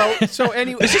 Well, so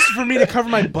anyway, this is for me to cover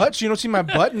my butt. So you don't see my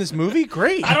butt in this movie?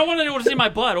 Great. I don't want anyone to see my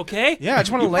butt, okay? Yeah, I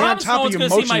just want to lay on top of you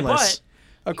motionless. See my butt.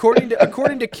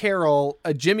 according to Carol,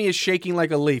 Jimmy is shaking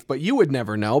like a leaf, but you would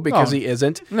never know because he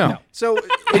isn't. No. So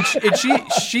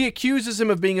she accuses him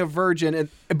of being a virgin,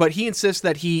 but he insists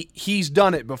that he's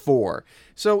done it before.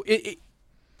 So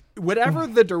whatever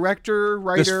the director,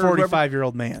 writer, this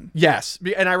 45-year-old man. Yes,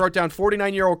 and I wrote down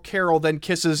 49-year-old Carol then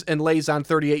kisses and lays on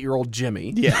 38-year-old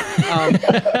Jimmy.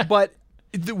 Yeah. But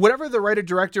whatever the writer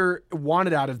director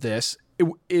wanted out of this,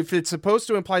 if it's supposed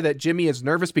to imply that Jimmy is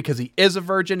nervous because he is a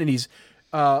virgin and he's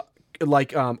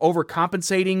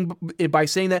overcompensating by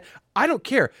saying that, I don't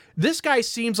care. This guy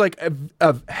seems like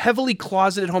a heavily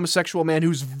closeted homosexual man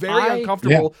who's very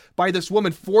uncomfortable by this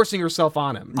woman forcing herself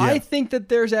on him. I think that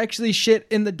there's actually shit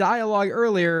in the dialogue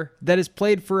earlier that is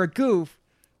played for a goof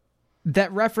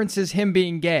that references him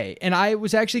being gay. And I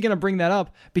was actually going to bring that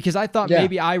up because I thought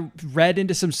maybe I read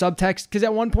into some subtext. Because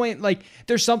at one point, like,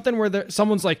 there's something where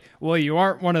someone's like, well, you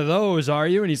aren't one of those, are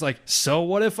you? And he's like, so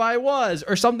what if I was?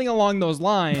 Or something along those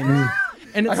lines.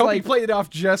 And it's I hope he played it off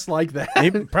just like that.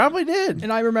 He probably did.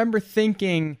 And I remember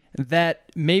thinking that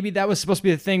maybe that was supposed to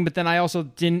be the thing, but then I also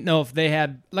didn't know if they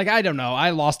had, like, I don't know.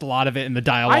 I lost a lot of it in the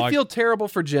dialogue. I feel terrible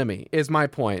for Jimmy, is my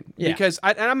point. Yeah. Because,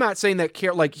 and I'm not saying that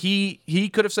Carol, like, he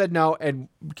could have said no, and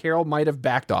Carol might have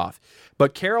backed off.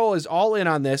 But Carol is all in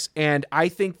on this, and I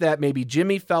think that maybe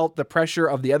Jimmy felt the pressure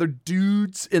of the other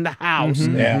dudes in the house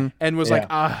and was like,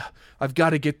 I've got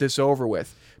to get this over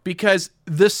with. Because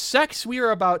the sex we are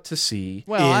about to see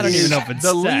I don't even know if it's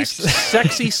the sex. least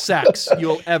sexy sex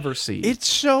you'll ever see.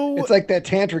 It's like that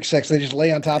tantric sex. They just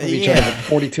lay on top of each other for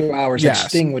 42 hours like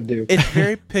Sting would do. It's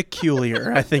very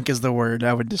peculiar, I think is the word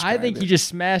I would describe. I think he just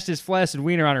smashed his flaccid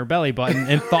wiener on her belly button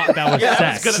and thought that was sex.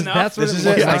 That's good enough. That's what it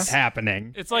looks like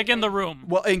happening. It's like In the Room.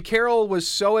 Well, and Carol was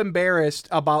so embarrassed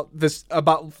about this,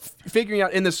 about figuring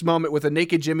out in this moment with a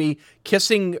naked Jimmy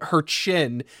kissing her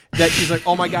chin that she's like,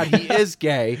 oh my God, he is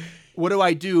gay. What do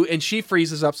I do? And she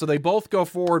freezes up, so they both go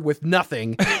forward with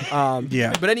nothing.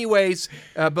 But anyways,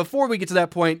 before we get to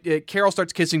that point, Carol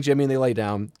starts kissing Jimmy and they lay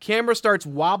down. Camera starts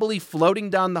wobbly floating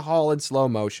down the hall in slow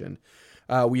motion.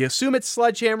 We assume it's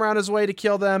Sledgehammer on his way to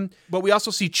kill them, but we also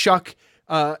see Chuck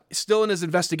still in his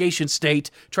investigation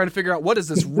state, trying to figure out what is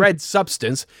this red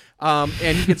substance. And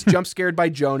he gets jump scared by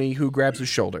Joni, who grabs his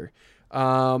shoulder.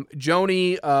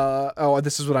 Joni,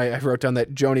 this is what I wrote down,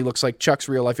 that Joni looks like Chuck's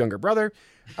real life younger brother.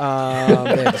 They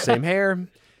have the same hair.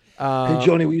 Hey,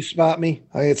 Joni, will you spot me?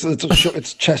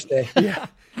 It's chest day. Yeah.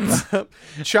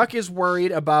 Chuck is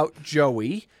worried about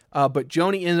Joey, but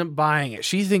Joni isn't buying it.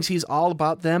 She thinks he's all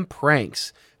about them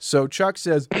pranks. So Chuck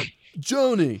says,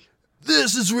 Joni,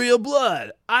 this is real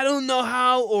blood. I don't know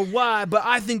how or why, but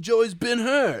I think Joey's been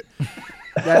hurt.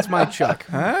 That's my Chuck.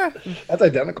 Huh? That's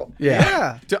identical.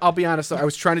 Yeah. I'll be honest, though, I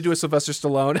was trying to do a Sylvester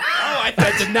Stallone.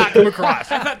 That did not come across.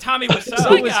 I thought Tommy was so.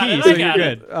 So was he, so you're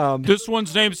good. This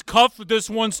one's name's Cuff. This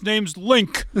one's name's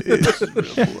Link.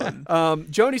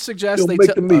 Joni suggests they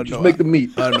make the meat. Just make the meat.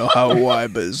 I don't know how or why,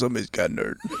 but somebody's got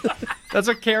nerd. That's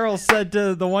what Carol said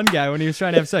to the one guy when he was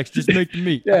trying to have sex. Just make the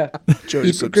meat. Yeah.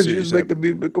 Just because you just make the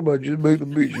meat. But come on, just make the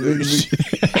meat.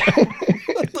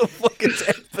 What the fuck is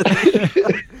happening?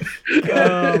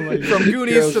 From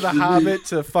Goonies to The Hobbit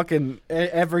to fucking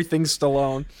everything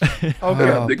Stallone.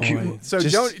 Okay. So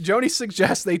Joni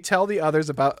suggests they tell the others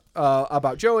about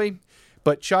Joey,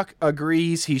 but Chuck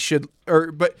agrees he should,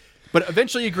 but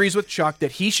eventually agrees with Chuck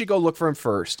that he should go look for him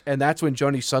first. And that's when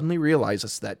Joni suddenly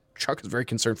realizes that Chuck is very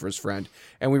concerned for his friend.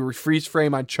 And we freeze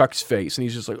frame on Chuck's face, and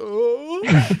he's just like, oh.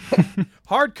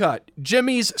 Hard cut.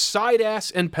 Jimmy's side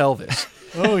ass and pelvis.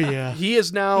 Oh, yeah. He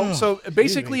is now, so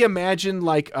basically imagine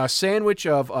like a sandwich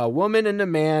of a woman and a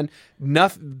man,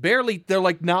 barely, they're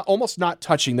like almost not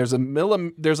touching. There's a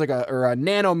nanometer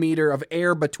of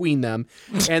air between them,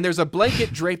 and there's a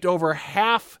blanket draped over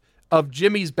half of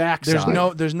Jimmy's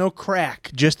backside. There's no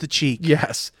crack, just the cheek.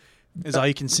 Yes. Is all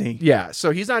you can see. Yeah,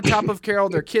 so he's on top of Carol.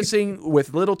 They're kissing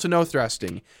with little to no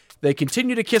thrusting. They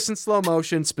continue to kiss in slow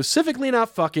motion, specifically not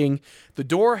fucking. The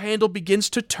door handle begins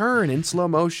to turn in slow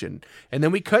motion. And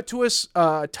then we cut to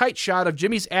a tight shot of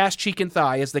Jimmy's ass, cheek, and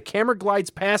thigh as the camera glides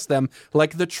past them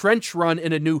like the trench run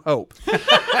in A New Hope.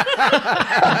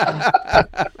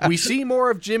 We see more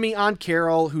of Jimmy on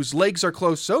Carol, whose legs are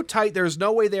closed so tight there's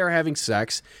no way they are having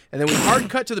sex. And then we hard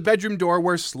cut to the bedroom door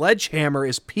where Sledgehammer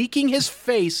is peeking his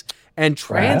face and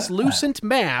translucent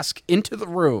mask into the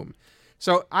room.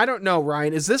 So I don't know,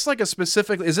 Ryan, is this like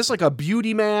a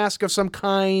beauty mask of some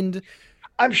kind?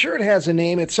 I'm sure it has a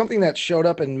name. It's something that showed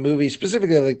up in movies,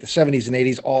 specifically like the 70s and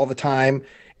 80s all the time.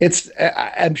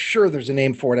 I'm sure there's a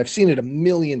name for it. I've seen it a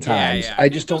million times. I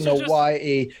just don't know why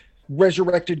a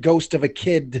resurrected ghost of a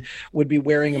kid would be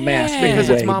wearing a mask because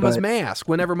it's Mama's mask.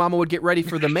 Whenever Mama would get ready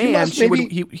for the man,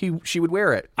 she would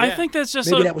wear it. I think that's just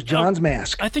maybe that was John's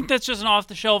mask. I think that's just an off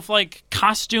the shelf like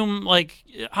costume, like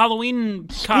Halloween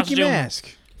costume mask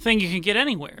thing you can get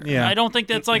anywhere. Yeah. I don't think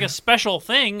that's like a special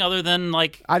thing other than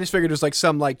like I just figured it was like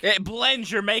some like it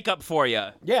blends your makeup for you.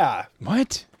 Yeah.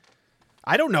 What?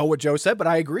 I don't know what Joe said, but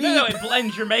I agree. No, it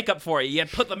blends your makeup for you. You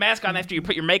put the mask on after you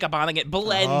put your makeup on, and it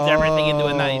blends everything into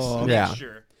a nice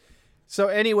mixture. So,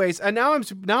 anyways, and now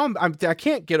I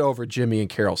can't get over Jimmy and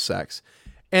Carol's sex,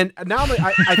 and now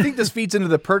I think this feeds into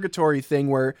the purgatory thing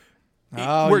where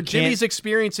Jimmy's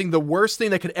experiencing the worst thing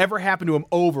that could ever happen to him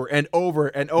over and over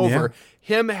and over.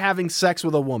 Him having sex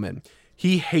with a woman,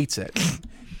 he hates it.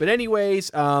 But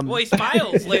anyways, well, he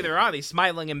smiles later on. He's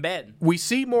smiling in bed. We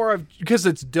see more of because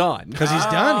it's done. Because he's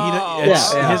done. He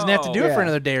doesn't have to do it for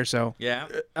another day or so. Yeah,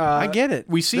 I get it.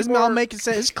 We see this more.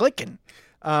 It's clicking.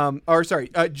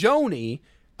 Joni.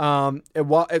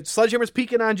 While Sledgehammer's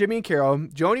peeking on Jimmy and Carol,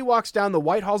 Joni walks down the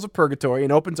white halls of purgatory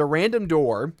and opens a random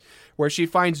door where she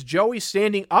finds Joey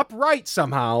standing upright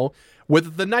somehow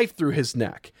with the knife through his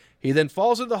neck. He then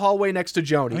falls into the hallway next to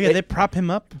Joni. Oh, yeah, they prop him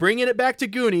up. Bringing it back to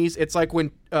Goonies, it's like when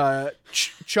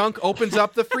Chunk opens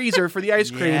up the freezer for the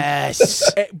ice cream.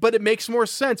 Yes. But it makes more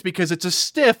sense because it's a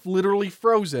stiff, literally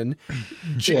frozen.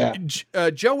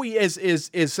 Joey is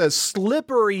a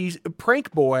slippery prank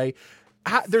boy.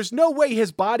 There's no way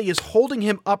his body is holding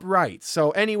him upright. So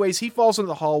anyways, he falls into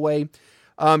the hallway.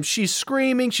 She's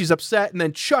screaming. She's upset. And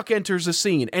then Chuck enters the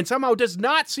scene and somehow does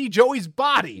not see Joey's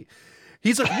body.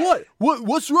 He's like,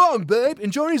 what's wrong, babe?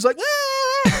 And Joni's like,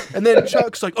 ah! And then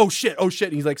Chuck's like, oh shit.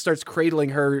 And he like starts cradling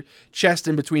her chest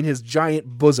in between his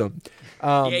giant bosom.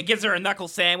 It gives her a knuckle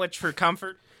sandwich for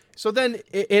comfort. So then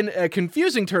in a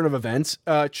confusing turn of events,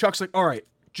 Chuck's like, all right,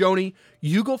 Joni,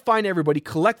 you go find everybody,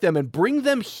 collect them, and bring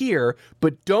them here,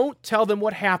 but don't tell them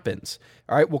what happens.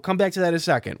 All right, we'll come back to that in a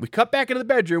second. We cut back into the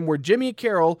bedroom where Jimmy and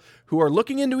Carol, who are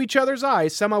looking into each other's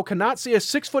eyes, somehow cannot see a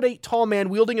 6'8" tall man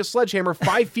wielding a sledgehammer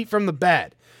 5 feet from the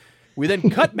bed. We then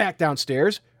cut back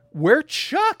downstairs where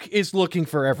Chuck is looking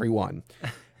for everyone.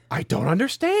 I don't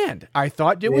understand. I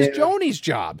thought it was Joni's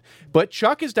job. But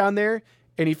Chuck is down there,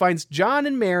 and he finds John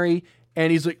and Mary, and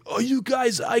he's like, oh, you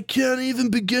guys, I can't even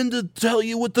begin to tell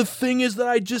you what the thing is that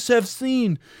I just have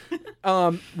seen.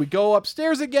 We go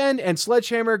upstairs again, and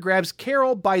Sledgehammer grabs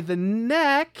Carol by the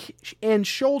neck and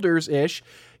shoulders-ish.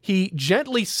 He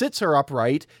gently sits her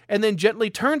upright and then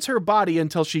gently turns her body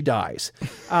until she dies.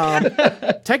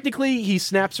 Technically, he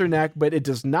snaps her neck, but it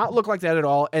does not look like that at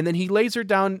all. And then he lays her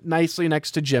down nicely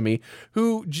next to Jimmy,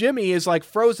 who Jimmy is like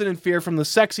frozen in fear from the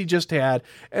sex he just had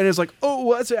and is like, oh,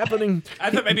 what's happening?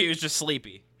 I thought maybe he was just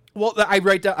sleepy. Well, I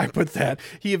put that.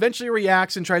 He eventually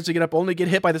reacts and tries to get up, only to get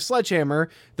hit by the sledgehammer.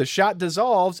 The shot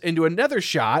dissolves into another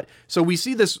shot. So we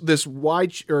see this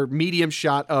wide or medium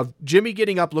shot of Jimmy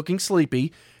getting up, looking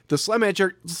sleepy. The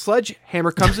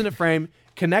sledgehammer comes into frame,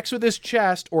 connects with his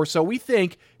chest, or so we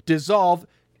think, dissolve,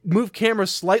 move camera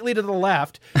slightly to the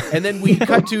left, and then we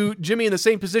cut to Jimmy in the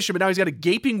same position, but now he's got a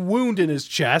gaping wound in his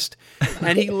chest,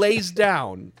 and he lays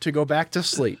down to go back to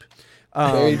sleep.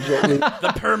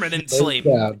 The permanent sleep.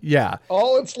 Yeah.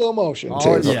 All in slow motion.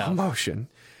 Slow motion.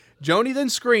 Joni then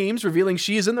screams, revealing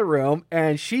she is in the room,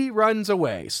 and she runs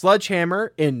away.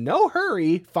 Sledgehammer, in no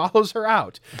hurry, follows her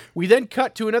out. We then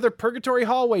cut to another purgatory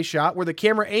hallway shot where the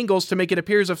camera angles to make it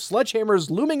appear as if Sledgehammer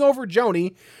is looming over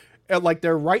Joni, like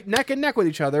they're right neck and neck with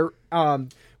each other.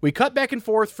 We cut back and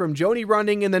forth from Joni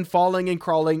running and then falling and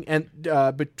crawling, and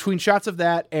between shots of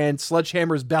that and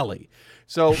Sledgehammer's belly.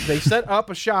 So they set up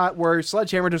a shot where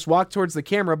Sledgehammer just walked towards the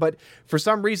camera, but for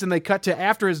some reason they cut to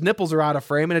after his nipples are out of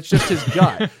frame and it's just his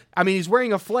gut. I mean, he's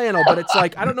wearing a flannel, but it's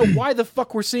like, I don't know why the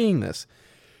fuck we're seeing this.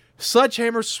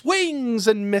 Sledgehammer swings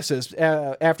and misses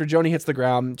after Joni hits the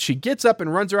ground. She gets up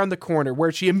and runs around the corner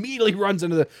where she immediately runs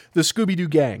into the Scooby-Doo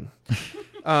gang.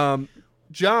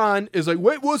 John is like,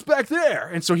 wait, what's back there?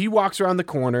 And so he walks around the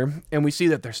corner and we see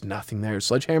that there's nothing there.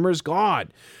 Sledgehammer is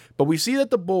gone. But we see that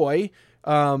the boy...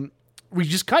 we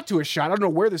just cut to a shot. I don't know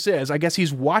where this is. I guess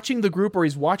he's watching the group or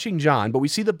he's watching John, but we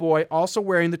see the boy also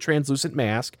wearing the translucent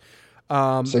mask.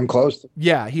 Same clothes.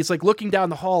 Yeah, he's like looking down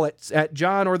the hall at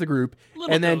John or the group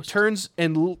and then turns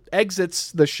and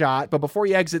exits the shot. But before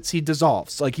he exits, he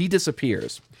dissolves. Like he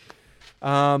disappears.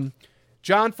 John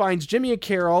finds Jimmy and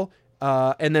Carol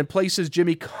and then places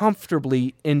Jimmy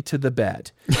comfortably into the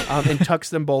bed and tucks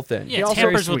them both in. Yeah,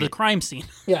 tampers with the crime scene.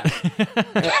 Yeah.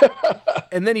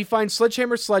 And then he finds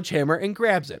Sledgehammer, and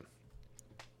grabs him.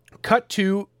 Cut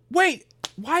to... Wait,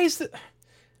 why is the...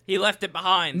 He left it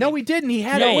behind. No, he didn't. He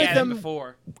had it with him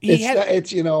before. He had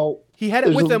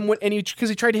it with him because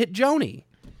he tried to hit Joni.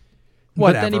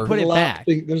 Whatever. But then he put it back.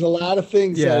 There's a lot of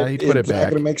things that he put it back. Not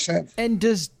going to make sense. And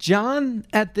does John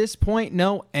at this point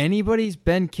know anybody's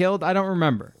been killed? I don't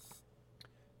remember.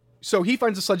 So he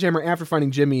finds the sledgehammer after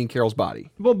finding Jimmy and Carol's body.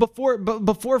 Well,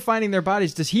 before finding their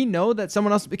bodies, does he know that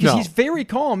someone else? Because he's very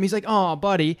calm. He's like, "Oh,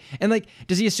 buddy," and like,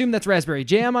 does he assume that's raspberry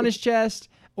jam on his chest,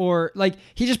 or like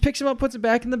he just picks him up, puts it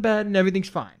back in the bed, and everything's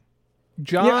fine?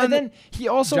 John. And then he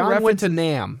also went to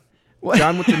Nam.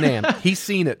 John went to Nam. He's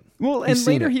seen it. Well, and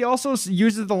later he also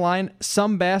uses the line,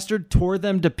 "Some bastard tore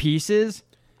them to pieces."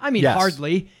 I mean,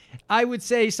 hardly. I would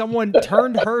say someone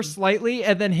turned her slightly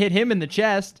and then hit him in the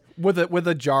chest with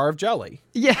a jar of jelly.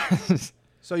 Yes.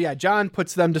 So yeah, John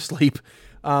puts them to sleep.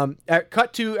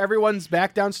 Cut to everyone's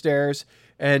back downstairs,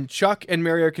 and Chuck and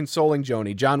Mary are consoling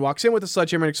Joni. John walks in with a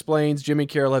sledgehammer and explains Jimmy and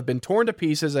Carol have been torn to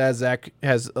pieces, as Zach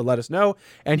has let us know,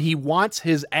 and he wants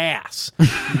his ass.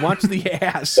 He wants the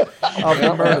ass of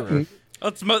the murderer.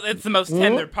 Well, it's the most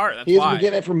tender part. That's He's why. been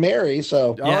getting it from Mary,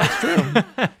 so. Oh, that's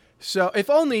true. So if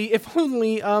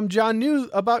only John knew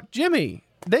about Jimmy.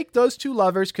 Those two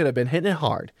lovers could have been hitting it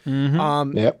hard.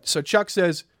 Mm-hmm. So Chuck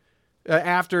says,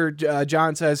 after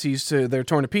John says they're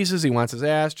torn to pieces, he wants his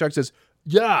ass. Chuck says,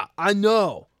 "Yeah, I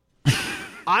know.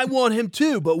 I want him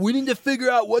too, but we need to figure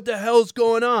out what the hell's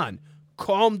going on.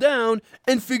 Calm down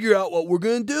and figure out what we're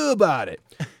going to do about it."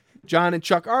 John and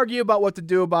Chuck argue about what to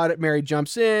do about it. Mary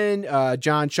jumps in.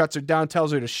 John shuts her down,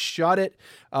 tells her to shut it.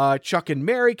 Chuck and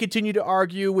Mary continue to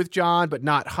argue with John, but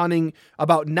not hunting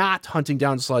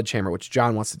down the sledgehammer, which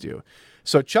John wants to do.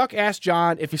 So Chuck asked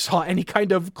John if he saw any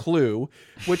kind of clue,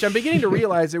 which I'm beginning to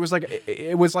realize it was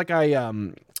like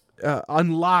I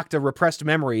unlocked a repressed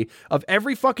memory of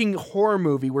every fucking horror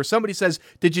movie where somebody says,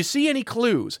 "Did you see any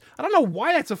clues?" I don't know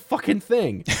why that's a fucking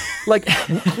thing. Like,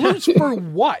 clues for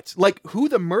what? Like, who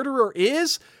the murderer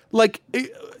is? Like,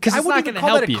 because it's not going to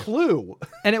help you. Clue,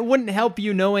 and it wouldn't help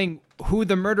you knowing who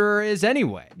the murderer is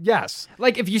anyway. Yes.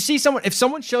 Like, if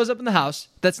someone shows up in the house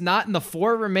that's not in the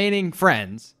 4 remaining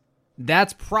friends,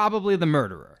 that's probably the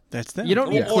murderer. That's them. You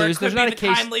don't need clues. There's not a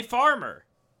case. Kindly farmer.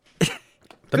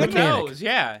 The Who mechanic. knows?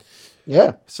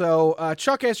 Yeah. So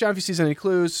Chuck asks John if he sees any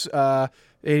clues.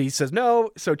 He says no.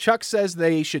 So Chuck says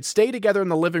they should stay together in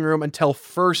the living room until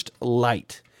first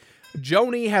light.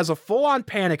 Joni has a full-on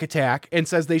panic attack and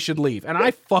says they should leave. And I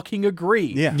fucking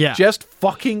agree. Yeah. Just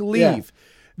fucking leave.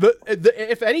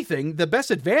 If anything, the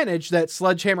best advantage that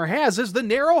Sledgehammer has is the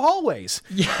narrow hallways.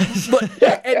 Yes.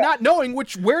 And not knowing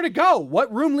where to go,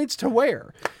 what room leads to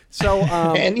where. So,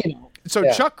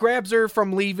 Chuck grabs her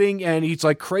from leaving, and he's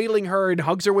like cradling her and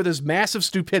hugs her with his massive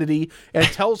stupidity and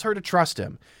tells her to trust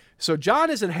him. So John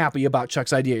isn't happy about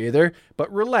Chuck's idea either,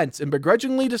 but relents and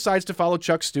begrudgingly decides to follow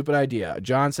Chuck's stupid idea.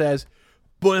 John says,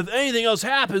 "But if anything else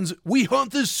happens, we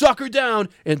hunt this sucker down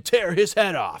and tear his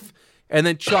head off." And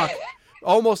then Chuck,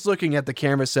 almost looking at the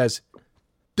camera, says,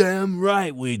 "Damn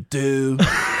right we do."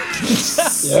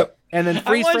 Yep. And then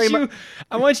freeze frame.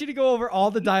 I want you to go over all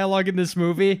the dialogue in this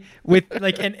movie with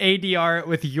like an ADR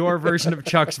with your version of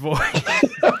Chuck's voice.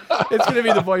 It's going to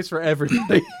be the voice for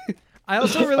everybody. I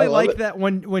also really like that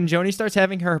when Joni starts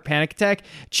having her panic attack,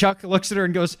 Chuck looks at her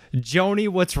and goes, "Joni,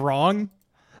 what's wrong?"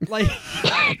 Like,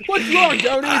 "What's wrong,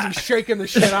 Joni?" He's shaking the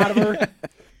shit out of her.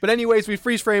 But anyways, we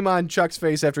freeze frame on Chuck's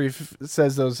face after he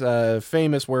says those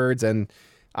famous words, and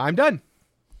I'm done.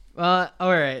 All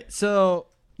right. So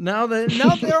now they're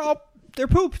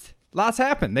pooped. Lots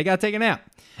happened. They got to take a nap.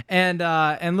 And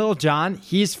little John,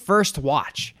 he's first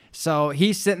watch. So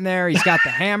he's sitting there. He's got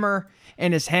the hammer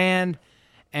in his hand,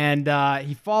 and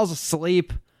he falls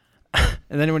asleep.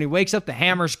 And then when he wakes up, the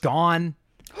hammer's gone.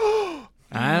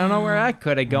 I don't know where that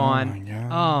could have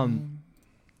gone.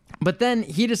 But then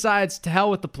he decides, to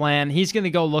hell with the plan. He's going to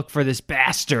go look for this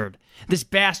bastard. This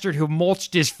bastard who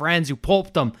mulched his friends, who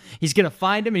pulped them. He's going to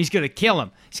find him, and he's going to kill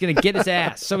him. He's going to get his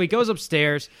ass. So he goes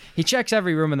upstairs. He checks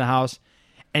every room in the house,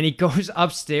 and he goes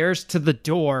upstairs to the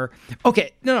door.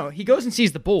 Okay, no. He goes and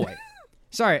sees the boy.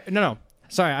 Sorry,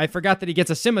 I forgot that he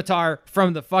gets a scimitar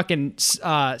from the fucking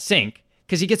sink,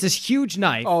 because he gets this huge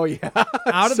knife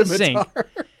out of the sink.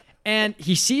 And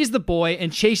he sees the boy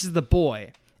and chases the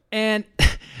boy. And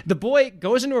the boy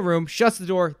goes into a room, shuts the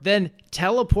door, then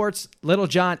teleports little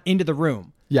John into the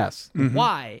room. Yes. Mm-hmm.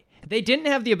 Why? they didn't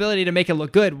have the ability to make it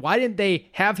look good. Why didn't they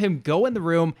have him go in the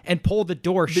room and pull the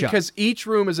door shut? Because each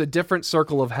room is a different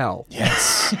circle of hell.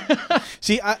 Yes.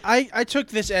 See, I took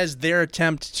this as their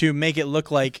attempt to make it look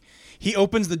like he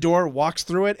opens the door, walks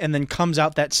through it, and then comes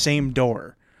out that same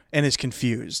door and is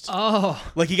confused. Oh.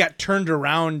 Like he got turned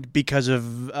around because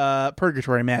of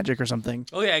purgatory magic or something.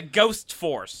 Oh, yeah, ghost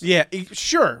force. Yeah,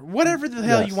 sure. Whatever the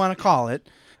hell you want to call it.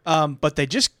 But they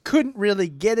just couldn't really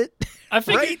get it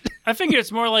right. I figured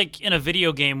it's more like in a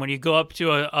video game when you go up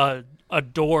to a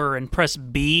door and press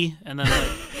B, and then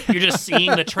you're just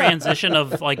seeing the transition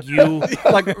of like you,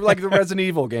 like the Resident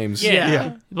Evil games.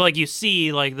 Yeah. Like you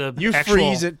see like the you actual...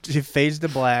 freeze it fades to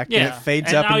black, and it fades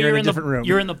and up, now and you're in a different room.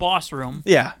 You're in the boss room.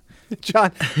 Yeah.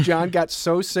 John got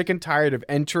so sick and tired of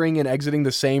entering and exiting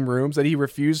the same rooms that he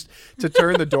refused to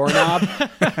turn the doorknob.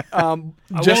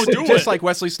 Just like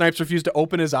Wesley Snipes refused to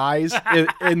open his eyes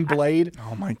in Blade.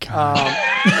 Oh my god!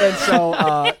 And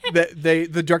so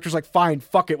the director's like, "Fine,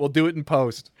 fuck it, we'll do it in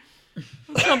post."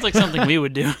 Sounds like something we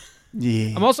would do.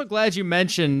 Yeah. I'm also glad you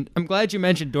mentioned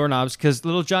doorknobs, because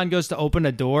Little John goes to open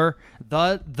a door,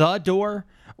 the door,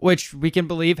 which we can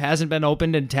believe hasn't been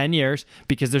opened in 10 years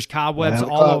because there's cobwebs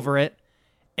all over it.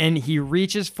 And he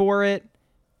reaches for it,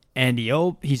 and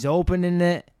he's opening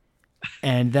it,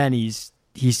 and then he's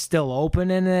still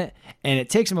opening it, and it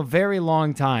takes him a very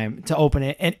long time to open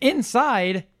it. And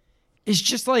inside is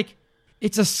just like,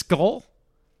 it's a skull,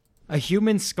 a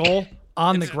human skull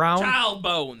on the ground. Child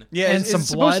bone. Yeah, and it's some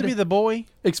supposed to blood. be the boy.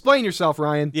 Explain yourself,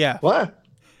 Ryan. Yeah. What?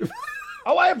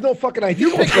 Oh, I have no fucking idea.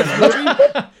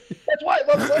 That's why I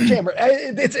love Sledgehammer.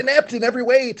 It's inept in every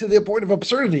way to the point of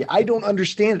absurdity. I don't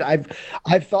understand it.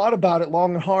 I've thought about it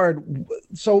long and hard.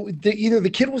 So either the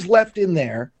kid was left in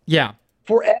there,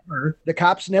 forever. The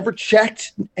cops never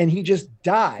checked, and he just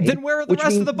died. Then where are the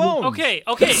rest of the bones? Okay.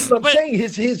 That's what I'm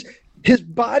saying. His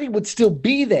body would still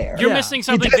be there. You're missing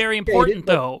something very important,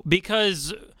 though,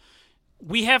 because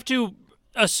we have to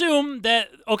assume that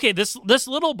this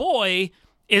little boy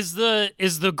is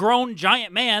the grown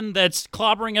giant man that's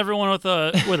clobbering everyone with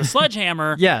a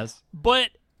sledgehammer. Yes. But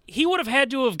he would have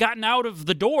had to have gotten out of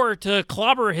the door to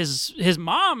clobber his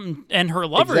mom and her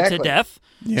lover to death.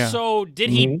 Yeah. So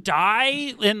did he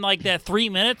die in like that 3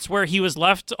 minutes where he was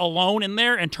left alone in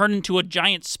there and turn into a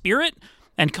giant spirit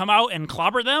and come out and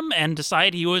clobber them and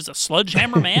decide he was a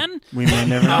sledgehammer man? We may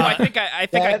never know. I think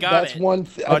I got that's it.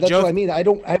 That's what I mean. I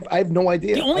have no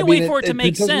idea. The only way for it to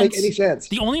make doesn't sense. Make any sense.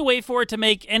 The only way for it to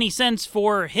make any sense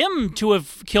for him to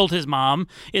have killed his mom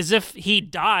is if he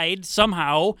died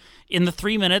somehow in the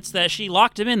 3 minutes that she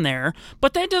locked him in there.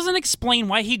 But that doesn't explain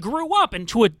why he grew up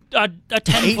into a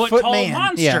 10-foot tall man.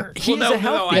 monster.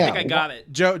 Yeah. I think I got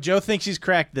it. Joe thinks he's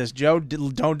cracked this. Joe,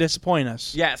 don't disappoint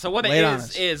us. Yeah, so what it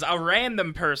is a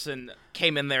random person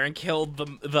came in there and killed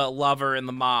the lover and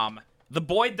the mom. The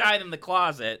boy died in the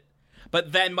closet,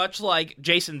 but then much like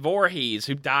Jason Voorhees,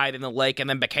 who died in the lake and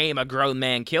then became a grown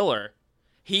man killer,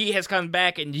 he has come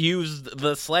back and used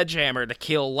the sledgehammer to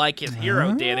kill like his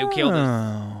hero did, who killed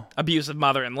his abusive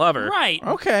mother and lover. Right.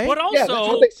 Okay. But also, that's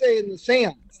what they say in the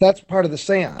seance. That's part of the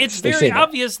seance. It's very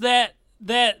obvious that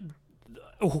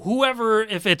whoever,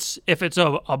 if it's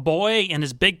a boy and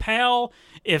his big pal,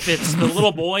 if it's the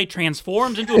little boy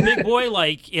transforms into a big boy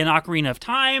like in Ocarina of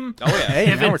Time. Oh yeah.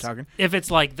 Hey, now we're talking. If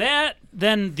it's like that,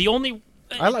 then the only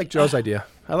I like Joe's idea.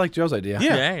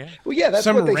 Yeah. Well, yeah, that's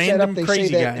Some what they set up. random They crazy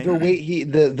say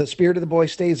that the spirit of the boy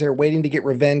stays there, waiting to get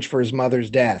revenge for his mother's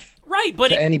death. Right,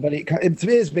 but anybody, it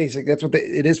is basic. That's what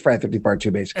it is. Friday 50 Part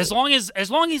 2, basically. As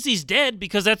long as he's dead,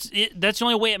 because that's the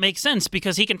only way it makes sense.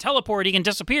 Because he can teleport, he can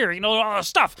disappear. All that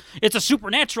stuff. It's a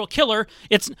supernatural killer.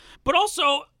 But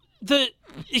also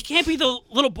it can't be the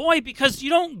little boy because you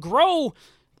don't grow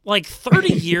like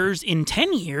 30 years in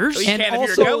 10 years. And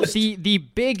also, the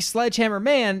big sledgehammer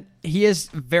man, he is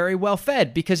very well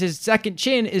fed because his second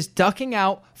chin is ducking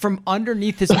out from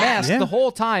underneath his mask the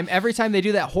whole time, every time they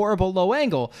do that horrible low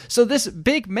angle. So this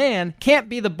big man can't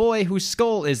be the boy whose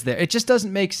skull is there. It just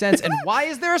doesn't make sense. And why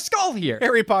is there a skull here?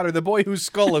 Harry Potter, the boy whose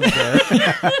skull is there.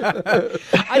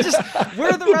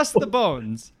 Where are the rest of the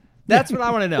bones? That's what I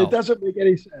want to know. It doesn't make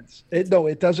any sense. It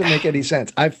doesn't make any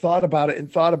sense. I've thought about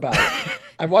it.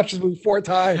 I've watched this movie 4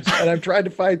 times, and I've tried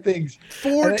to find things.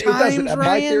 4 times, Ryan?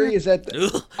 My theory is that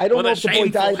I don't know if the boy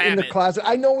died in the closet.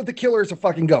 I know the killer is a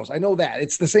fucking ghost. I know that.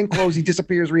 It's the same clothes. He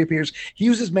disappears, reappears. He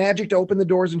uses magic to open the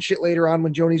doors and shit later on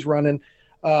when Joni's running.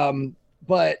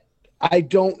 But I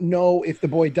don't know if the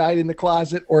boy died in the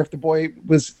closet or if the boy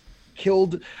was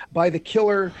killed by the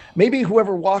killer. Maybe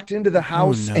whoever walked into the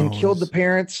house and killed the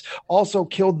parents also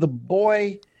killed the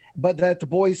boy. but that the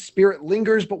boy's spirit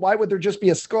lingers. But why would there just be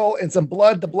a skull and some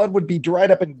blood? The blood would be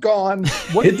dried up and gone.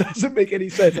 It doesn't make any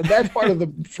sense. And that's part of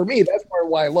for me, that's part of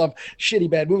why I love shitty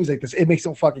bad movies like this. It makes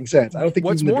no fucking sense. I don't think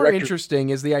what's even the more director- interesting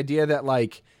is the idea that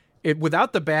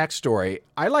without the backstory,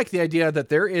 I like the idea that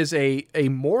there is a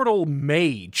mortal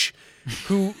mage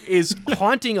who is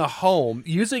haunting a home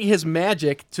using his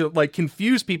magic to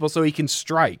confuse people so he can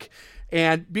strike.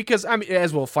 And because, I mean,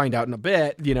 as we'll find out in a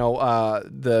bit,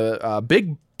 the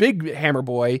big hammer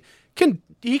boy can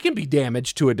be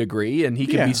damaged to a degree, and he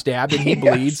can be stabbed and he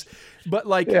bleeds. But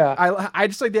I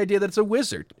just like the idea that it's a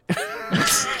wizard.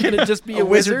 Can it just be a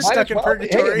wizard stuck in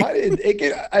purgatory?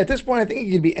 At this point, I think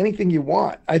it can be anything you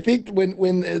want. I think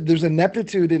when there's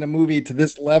ineptitude in a movie to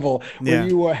this level where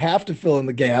you have to fill in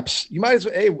the gaps, you might as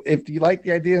well. Hey, if you like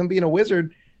the idea of him being a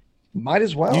wizard, might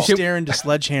as well. You stare into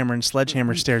Sledgehammer, and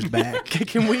Sledgehammer stares back.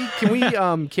 Can we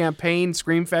campaign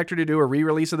Scream Factory to do a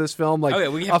re-release of this film,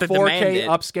 we have to 4K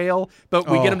upscale, but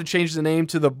we get him to change the name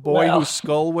to the boy whose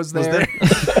skull was there.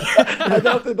 I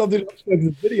don't think they'll do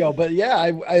this video, but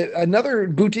another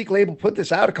boutique label put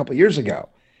this out a couple years ago,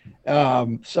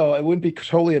 so it wouldn't be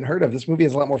totally unheard of. This movie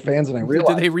has a lot more fans than I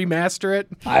realized. Did they remaster it?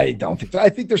 I don't think so. I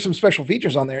think there's some special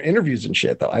features on there, interviews and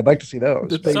shit. Though I'd like to see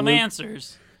those. Some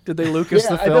answers. Did they Lucas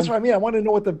the film? That's what I mean. I want to know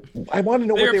what they were trying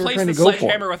to go for.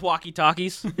 Sledgehammer with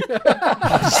walkie-talkies. All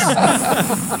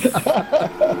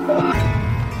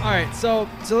right, so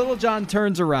Little John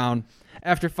turns around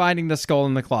after finding the skull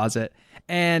in the closet,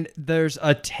 and there's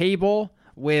a table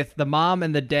with the mom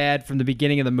and the dad from the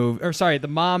beginning of the movie. Or sorry, the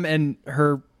mom and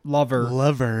her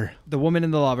lover. The woman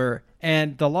and the lover.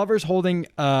 And the lover's holding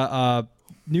a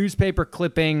newspaper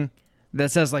clipping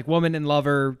that says woman and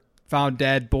lover found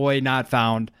dead, boy not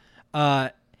found.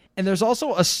 And there's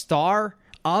also a star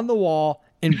on the wall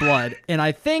in blood. And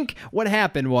I think what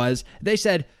happened was they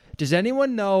said, does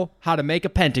anyone know how to make a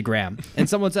pentagram? And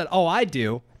someone said, oh, I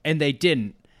do. And they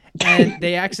didn't. And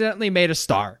they accidentally made a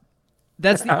star.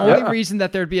 That's the only reason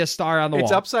that there'd be a star on the wall.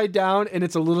 It's upside down and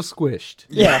it's a little squished.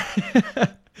 Yeah.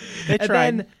 They tried.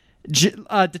 And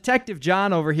then Detective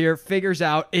John over here figures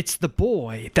out it's the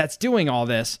boy that's doing all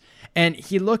this. And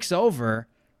he looks over,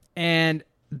 and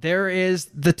there is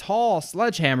the tall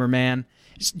Sledgehammer man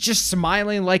just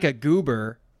smiling like a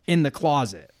goober in the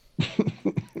closet.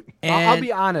 I'll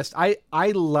be honest. I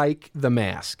like the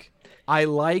mask. I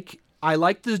like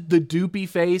the doopy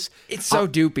face. It's so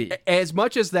doopy. As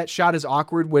much as that shot is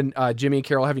awkward when Jimmy and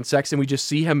Carol are having sex and we just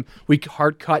see him, we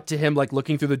hard cut to him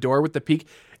looking through the door with the peek.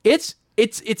 It's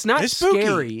not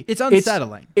scary. It's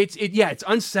unsettling. It's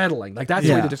unsettling. That's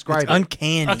the way to describe it.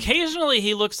 Uncanny. Occasionally,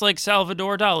 he looks like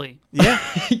Salvador Dali. Yeah,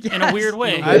 in a weird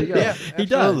way. He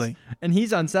does, and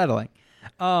he's unsettling.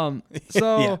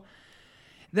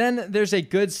 Then there's a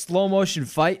good slow motion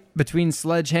fight between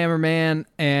Sledgehammer Man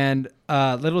and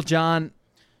Little John.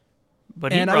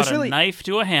 But he brought a knife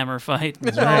to a hammer fight.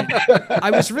 That's right.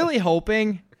 I was really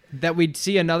hoping that we'd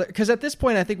see another, because at this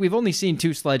point I think we've only seen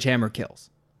 2 Sledgehammer kills.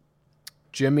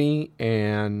 Jimmy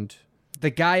and the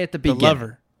guy at the beginning. The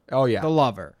lover. Oh yeah, the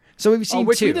lover. So we've seen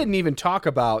which 2. We didn't even talk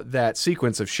about that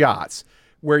sequence of shots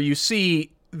where you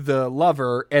see the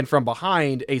lover and from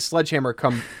behind a sledgehammer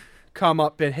come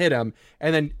up and hit him,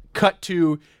 and then cut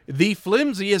to the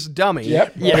flimsiest dummy.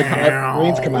 Yep. Yeah.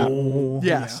 Brains come out.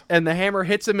 Yes. Yeah. And the hammer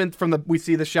hits him, and we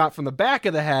see the shot from the back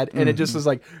of the head, and it just is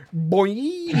like, boing.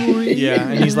 Yeah,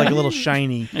 and he's a little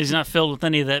shiny. He's not filled with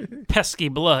any of that pesky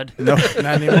blood. No, not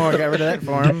anymore. Got rid of that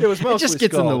for him. It was mostly it just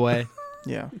gets skull. in the way.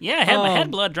 Yeah. Yeah, I had my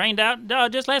head blood drained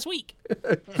out just last week.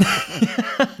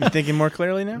 You thinking more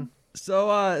clearly now? So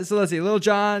let's see. Little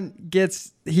John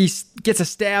gets a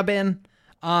stab in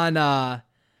on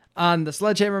the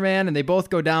Sledgehammer Man, and they both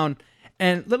go down.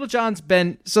 And Little John's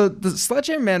the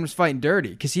Sledgehammer Man was fighting dirty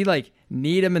because he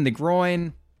kneed him in the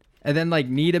groin, and then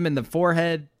kneed him in the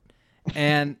forehead.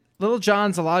 And Little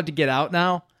John's allowed to get out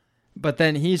now, but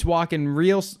then he's walking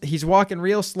real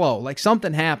slow. Like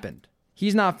something happened.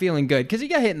 He's not feeling good because he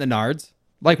got hit in the nards,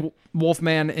 like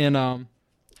Wolfman in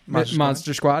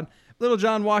Monster Squad. Little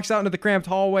John walks out into the cramped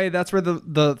hallway. That's where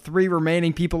the 3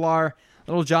 remaining people are.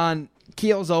 Little John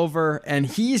keels over, and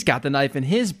he's got the knife in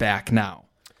his back now.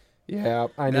 Yeah,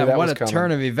 I knew that was coming. What a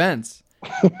turn of events.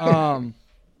 And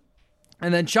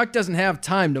then Chuck doesn't have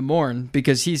time to mourn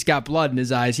because he's got blood in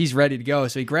his eyes. He's ready to go,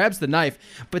 so he grabs the knife.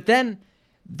 But then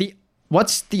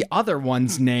what's the other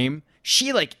one's name?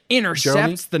 She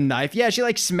intercepts the knife. Yeah, she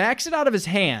smacks it out of his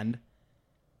hand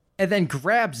and then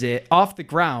grabs it off the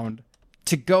ground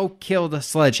to go kill the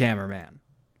Sledgehammer Man.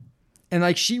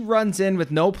 And she runs in with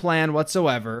no plan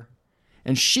whatsoever,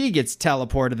 and she gets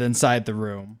teleported inside the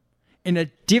room in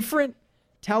a different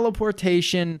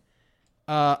teleportation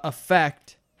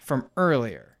effect from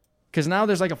earlier, because now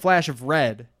there's like a flash of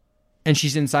red, and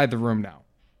she's inside the room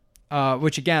now.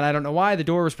 Which again, I don't know why. The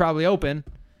door was probably open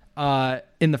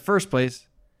in the first place,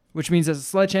 which means that the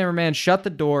Sledgehammer Man shut the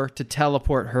door to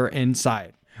teleport her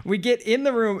inside. We get in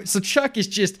the room, so Chuck is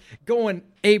just going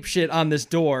apeshit on this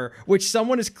door, which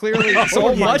someone is clearly much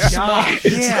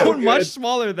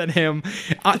smaller than him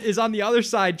is on the other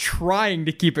side trying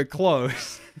to keep it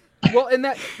closed. Well, and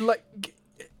that, like,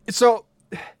 so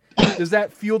does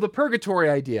that fuel the purgatory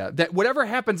idea that whatever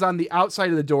happens on the outside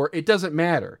of the door, it doesn't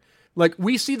matter? Like,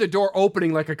 we see the door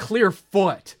opening like a clear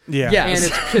foot. Yeah. And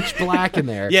it's pitch black in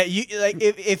there. Yeah, you like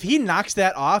if he knocks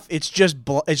that off, it's just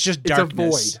darkness. It's a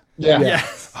void. Yeah.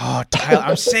 Oh, Tyler,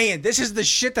 I'm saying this is the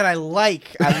shit that I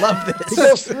like. I love He this.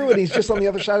 goes through and he's just on the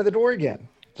other side of the door again.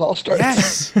 It's all starting.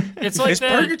 Yes. It's like It's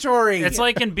that. purgatory. It's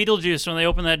like in Beetlejuice when they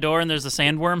open that door and there's the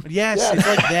sandworm. Yes, it's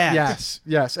like that.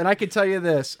 Yes. And I can tell you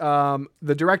this: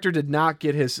 the director did not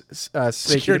get his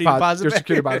Security deposit back.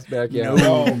 security deposit back. Yeah.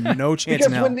 No chance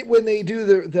Because now. when they do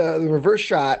the reverse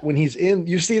shot, when he's in,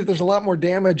 you see that there's a lot more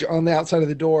damage on the outside of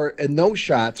the door and those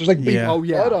shots. There's like big Yeah.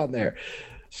 blood on there.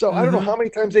 So I don't know how many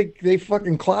times they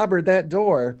fucking clobbered that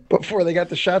door before they got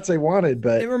the shots they wanted.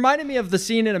 But It reminded me of the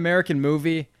scene in American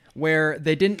Movie where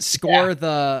they didn't score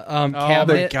the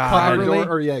cabinet God.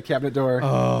 properly. Cabinet door.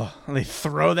 Oh, they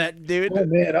throw that dude. oh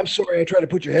man, I'm sorry. I tried to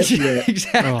put your head through it.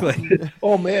 Exactly.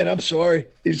 Oh man, I'm sorry.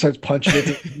 He starts punching it.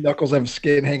 His knuckles have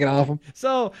skin hanging off him.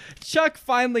 So Chuck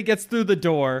finally gets through the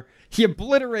door. He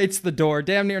obliterates the door,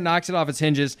 damn near knocks it off its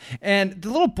hinges, and the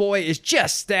little boy is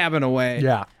just stabbing away.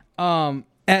 Yeah.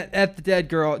 At the dead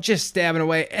girl, just stabbing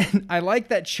away. And I like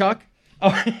that Chuck,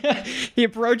 he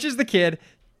approaches the kid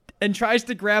and tries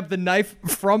to grab the knife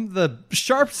from the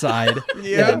sharp side, and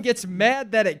then gets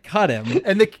mad that it cut him.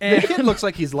 And the kid looks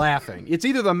like he's laughing. It's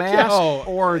either the mask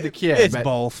or the kid. It's but-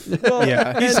 both.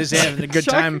 Yeah, he's just having a good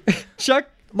time. Chuck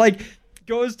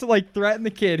goes to threaten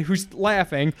the kid who's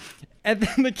laughing, and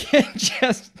then the kid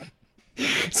just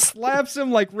slaps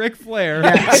him like Ric Flair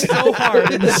so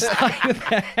hard in the side of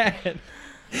the head.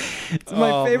 It's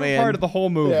my favorite part of the whole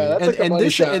movie. Yeah, that's like a money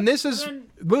shot. this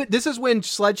is when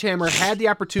Sledgehammer had the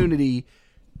opportunity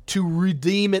to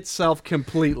redeem itself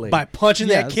completely By punching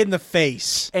that Yes. kid in the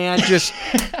face. and just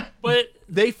But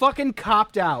they fucking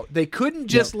copped out. They couldn't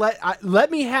just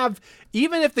let me have,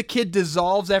 even if the kid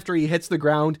dissolves after he hits the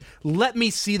ground, let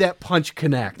me see that punch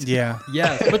connect. Yeah.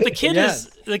 Yes. but the kid Yes.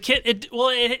 is the kid.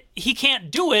 He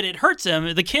can't do it. It hurts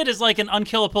him. The kid is like an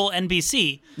unkillable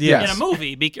NPC Yes. in a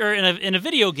movie or in a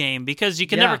video game because you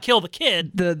can Yeah. never kill the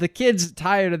kid. The kid's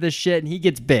tired of this shit, and he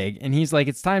gets big, and he's like,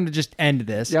 it's time to just end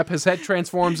this. Yep, his head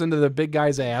transforms into the big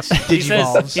guy's ass. He says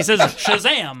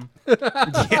Shazam.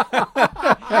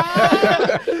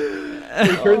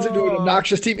 He turns into an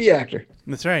obnoxious TV actor.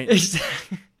 That's right.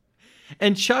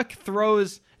 And Chuck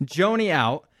throws Joni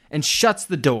out and shuts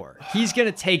the door. He's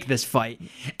going to take this fight.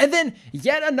 And then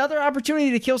yet another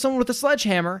opportunity to kill someone with a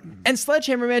sledgehammer, and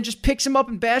Sledgehammer Man just picks him up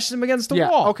and bashes him against the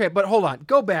wall. Okay, but hold on.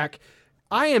 Go back.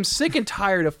 I am sick and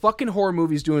tired of fucking horror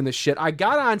movies doing this shit. I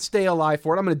got on Stay Alive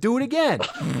for it. I'm going to do it again.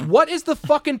 What is the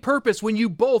fucking purpose when you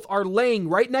both are laying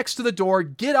right next to the door?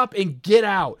 Get up and get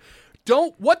out.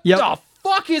 What the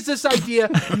fuck is this idea?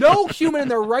 No human in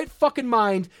their right fucking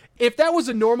mind, if that was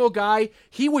a normal guy,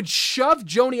 he would shove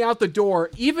Joni out the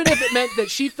door, even if it meant that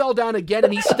she fell down again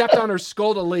and he stepped on her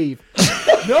skull to leave.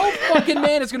 No fucking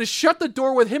man is going to shut the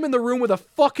door with him in the room with a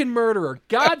fucking murderer.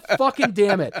 God fucking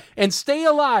damn it. And Stay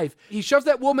Alive. He shoves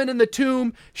that woman in the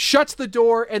tomb, shuts the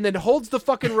door, and then holds the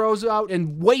fucking rose out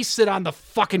and wastes it on the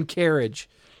fucking carriage.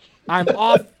 I'm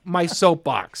off my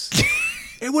soapbox.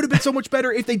 It would have been so much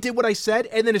better if they did what I said,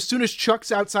 and then as soon as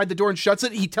Chuck's outside the door and shuts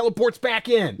it, he teleports back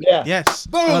in. Yeah. Yes.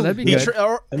 Boom! Oh, that'd be good. They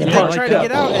punch try that to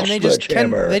get out, and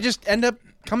sledgehammer. they just end up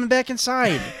coming back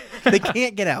inside. They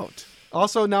can't get out.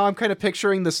 Also, now I'm kind of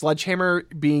picturing the sledgehammer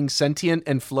being sentient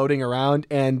and floating around,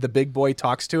 and the big boy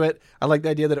talks to it. I like the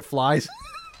idea that it flies.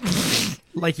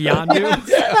 Like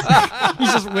Yondu.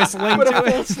 He's just whistling But a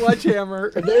to full it.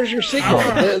 sledgehammer. And there's your sequel.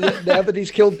 Now that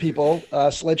he's killed people,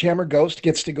 Sledgehammer Ghost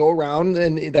gets to go around,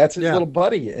 and that's his little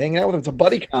buddy hanging out with him. It's a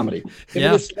buddy comedy. Him and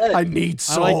Yeah. his sled. I need I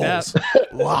souls. like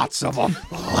that. Lots of them.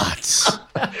 Lots.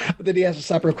 But then he has to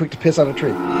stop real quick to piss on a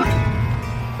tree.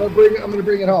 I'm going to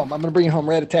bring it home. I'm going to bring it home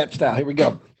rat-a-tat style. Here we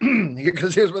go.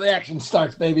 Because here's where the action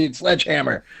starts, baby. It's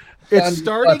Sledgehammer. It's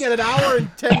starting at an hour and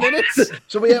 10 minutes.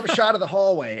 So we have a shot of the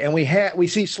hallway, and we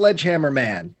see Sledgehammer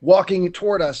Man walking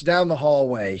toward us down the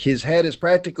hallway. His head is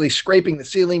practically scraping the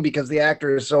ceiling because the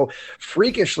actor is so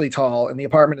freakishly tall and the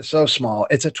apartment is so small.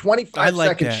 It's a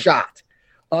 25-second shot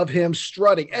of him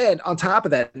strutting. And on top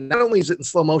of that, not only is it in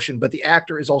slow motion, but the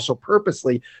actor is also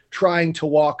purposely trying to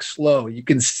walk slow. You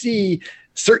can see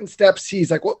certain steps.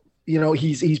 He's like, well,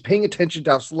 he's paying attention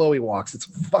to how slow he walks. It's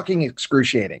fucking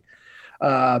excruciating.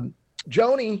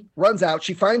 Joni runs out.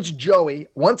 She finds Joey.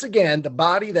 Once again, the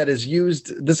body that is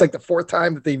used, this is like the fourth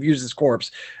time that they've used his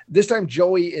corpse. This time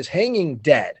Joey is hanging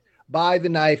dead by the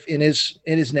knife in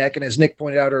his neck. And as Nick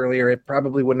pointed out earlier, it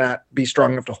probably would not be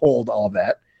strong enough to hold all of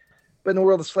that. But in the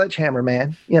world of Sledgehammer,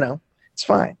 man, it's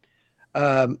fine.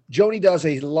 Joni does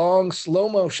a long slow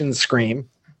motion scream,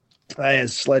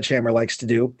 as Sledgehammer likes to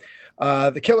do.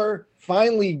 The killer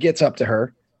finally gets up to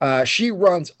her. She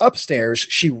runs upstairs.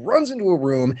 She runs into a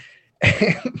room.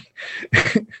 And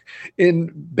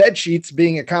in bed sheets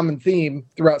being a common theme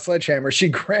throughout Sledgehammer, she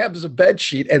grabs a bed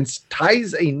sheet and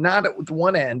ties a knot with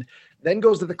one end, then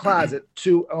goes to the closet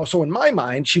to, so in my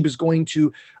mind, she was going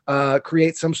to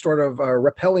create some sort of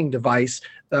rappelling device,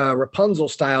 Rapunzel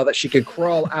style, that she could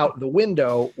crawl out the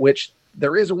window, which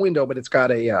there is a window, but it's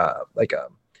got a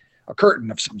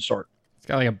curtain of some sort. It's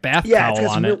got like a bath It's towel got on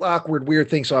some it. real awkward, weird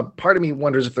thing. So part of me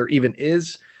wonders if there even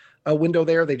is a window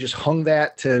there. They just hung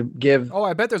that to give. Oh,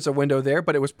 I bet there's a window there,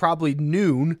 but it was probably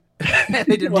noon. And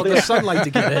they didn't want the sunlight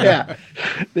to get in. Yeah,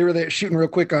 they were there shooting real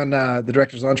quick on the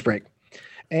director's lunch break,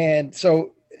 and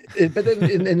so, but then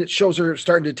and it shows her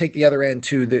starting to take the other end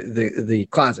to the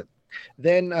closet.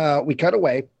 Then we cut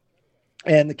away,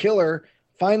 and the killer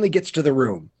finally gets to the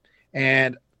room,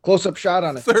 and close-up shot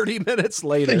on it. 30 minutes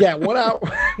later. Yeah, 1 hour,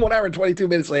 1 hour and 22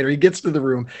 minutes later, he gets to the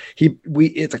room.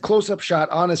 It's a close-up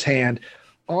shot on his hand,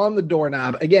 on the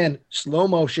doorknob. Again, slow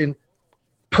motion,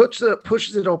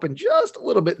 pushes it open just a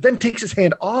little bit, then takes his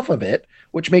hand off of it,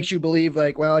 which makes you believe,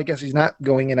 like, well, I guess he's not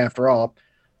going in after all.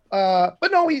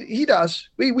 But no, he does.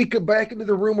 We go back into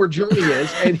the room where Joni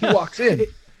is, and he walks in.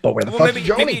 But where the fuck is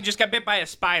Joni? Maybe he just got bit by a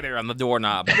spider on the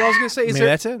doorknob. Well, I was going to say,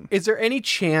 that's it. Is there any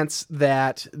chance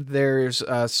that there's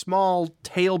a small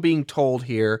tale being told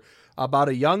here about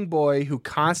a young boy who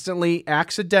constantly,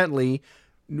 accidentally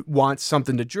wants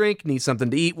something to drink, needs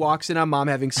something to eat, walks in on mom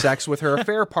having sex with her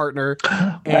affair partner,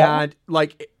 and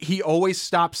like he always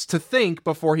stops to think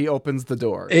before he opens the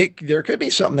door? There could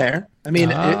be something there. I mean,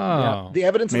 the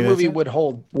evidence in the movie would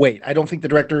hold weight. I don't think the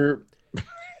director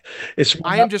is.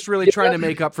 I am just really trying to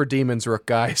make up for Demon's Rook,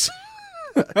 guys.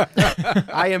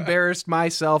 I embarrassed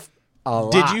myself a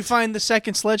lot. Did you find the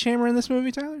second Sledgehammer in this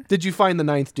movie, Tyler? Did you find the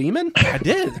ninth demon? I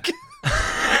did.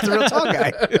 It's a real tall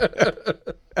guy.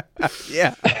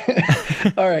 Yeah.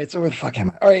 All right, so where the fuck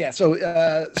am I? All right, yeah. So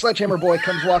Sledgehammer Boy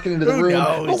comes walking into the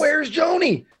room. But where's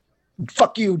Joni?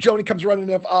 Fuck you. Joni comes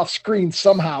running up off screen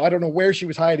somehow. I don't know where she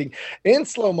was hiding. In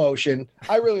slow motion.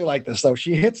 I really like this, though.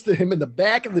 She hits him in the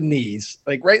back of the knees,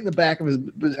 like right in the back of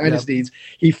his knees.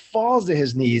 He falls to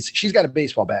his knees. She's got a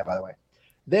baseball bat, by the way.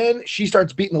 Then she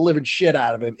starts beating the living shit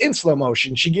out of him in slow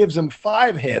motion. She gives him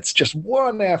 5 hits, just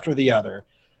one after the other.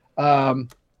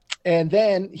 And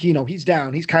then, he's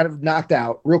down. He's kind of knocked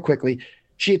out real quickly.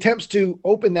 She attempts to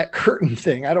open that curtain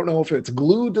thing. I don't know if it's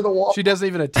glued to the wall. She doesn't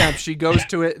even attempt. She goes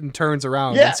to it and turns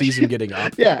around and sees him getting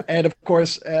up. Yeah, and of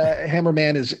course,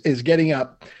 Hammerman is getting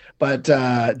up. But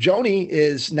Joni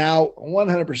is now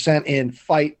 100% in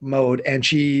fight mode, and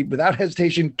she, without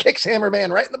hesitation, kicks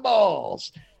Hammerman right in the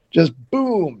balls. Just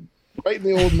boom, right in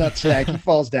the old nutsack. He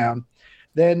falls down.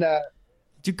 Then...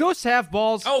 do ghosts have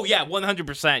balls? Oh, yeah,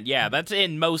 100%. Yeah, that's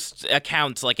in most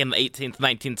accounts, like in the 18th,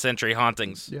 19th century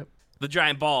hauntings. Yep. The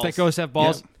giant balls. That ghosts have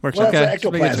balls? Well, that's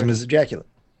ectoplasm is ejaculate.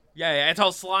 Yeah, it's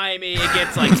all slimy. It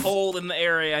gets, like, cold in the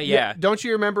area. Yeah. Don't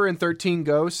you remember in 13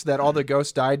 Ghosts that all the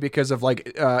ghosts died because of,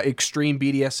 like, extreme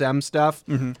BDSM stuff?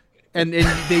 Mm-hmm. And they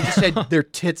just had their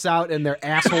tits out and their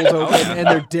assholes open and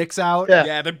their dicks out.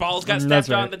 Yeah, their balls got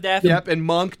stepped on to death. Yep, and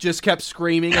Monk just kept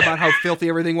screaming about how filthy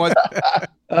everything was.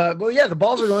 Well, yeah, the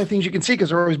balls are the only things you can see because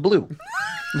they're always blue.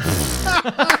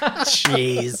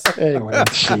 Jeez. Anyway,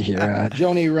 let's see here.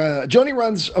 Joni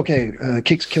runs. Okay,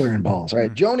 kicks killer in balls.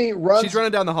 Right, Joni runs. She's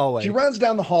running down the hallway. She runs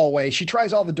down the hallway. She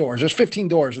tries all the doors. There's 15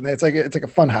 doors, and it's like a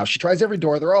fun house. She tries every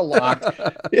door. They're all locked.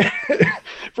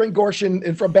 Frank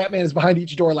Gorshin from Batman is behind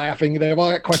each door laughing. They've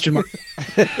all got question marks.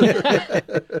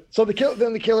 So the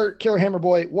killer Hammer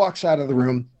Boy walks out of the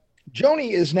room.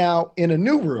 Joni is now in a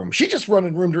new room. She's just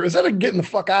running room to room. Instead of getting the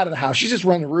fuck out of the house, she's just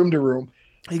running room to room.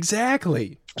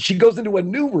 Exactly. She goes into a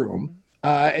new room,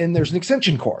 and there's an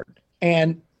extension cord.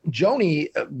 And Joni,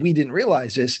 we didn't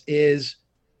realize this, is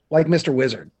like Mr.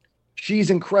 Wizard. She's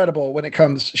incredible when it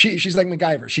comes. She's like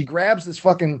MacGyver. She grabs this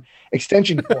fucking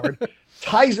extension cord,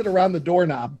 ties it around the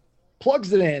doorknob,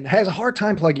 plugs it in, has a hard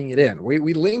time plugging it in.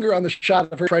 We linger on the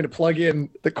shot of her trying to plug in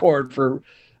the cord for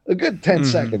a good 10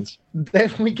 seconds.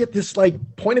 Then we get this like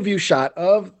point of view shot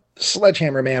of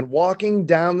Sledgehammer Man walking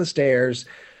down the stairs,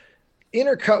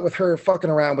 intercut with her fucking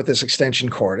around with this extension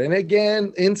cord. And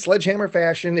again, in Sledgehammer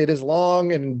fashion, it is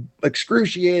long and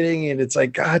excruciating, and it's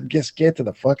like, God, just get to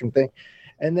the fucking thing.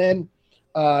 And then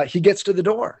he gets to the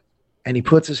door and he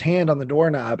puts his hand on the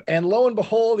doorknob, and lo and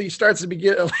behold, he starts to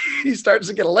get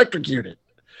electrocuted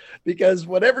because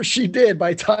whatever she did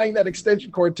by tying that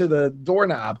extension cord to the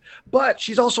doorknob, but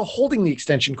she's also holding the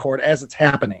extension cord as it's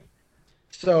happening.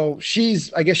 So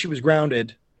I guess she was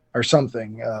grounded or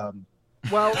something.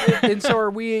 Well, and so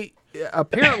are we.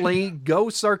 Apparently,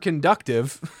 ghosts are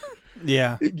conductive.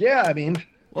 Yeah. Yeah, I mean,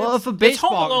 Well, if a Home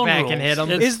baseball Alone bat rules. can hit him,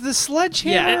 It's- Is the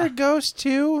sledgehammer a ghost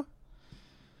too?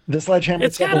 the sledgehammer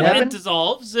It's type kind of of, weapon. it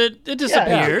dissolves. It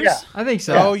disappears. yeah. I think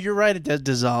so. Oh, you're right. It does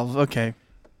dissolve. Okay.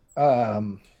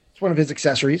 It's one of his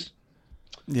accessories.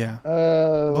 Yeah.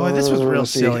 Boy, this was real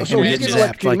let's see. silly. So He he gets gets zapped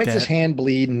electrocuted, like makes his that. hand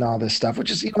bleed and all this stuff,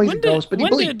 which is, he's a ghost, but he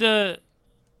bleeds.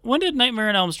 When did Nightmare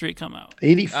on Elm Street come out?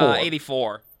 84.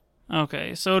 84.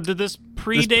 Okay, so did this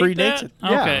predate predates that? it.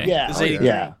 Yeah. Okay. Yeah, It's oh, 83.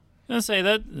 yeah. I was gonna say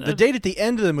that. The date at the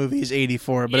end of the movie is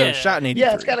 84, but it was Yeah. shot in 83.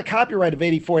 Yeah, it's got a copyright of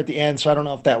 84 at the end, so I don't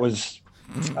know if that was.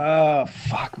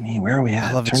 Fuck me, where are we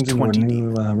at? I love It it's turns into a 20 new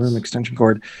room extension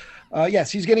cord.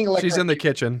 Yes, he's getting electrocuted. She's in the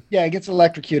kitchen. Yeah, he gets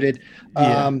electrocuted.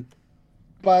 Yeah.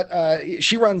 But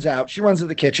she runs out. She runs to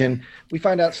the kitchen. We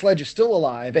find out Sledge is still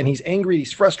alive, and he's angry.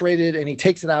 He's frustrated, and he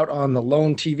takes it out on the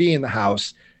lone TV in the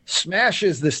house.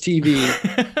 Smashes this TV.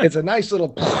 It's a nice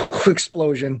little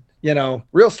explosion.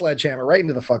 Real sledgehammer right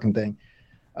into the fucking thing.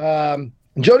 And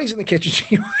Jodi's in the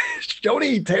kitchen.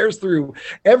 Jodi tears through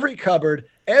every cupboard,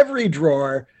 every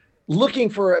drawer, looking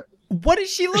for What is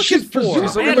she looking She's for? presumed-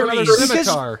 She's looking for another Because-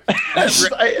 scimitar.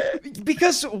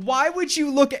 Because why would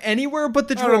you look anywhere but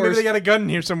the I don't know, maybe drawers? they got a gun in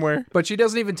here somewhere. But she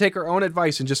doesn't even take her own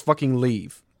advice and just fucking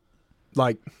leave.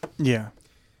 Like, Yeah.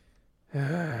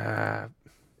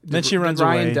 Then she did runs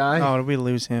Ryan away. die? Oh, did we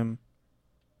lose him?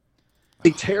 a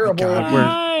terrible. God, we're-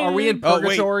 are we in Oh, wait.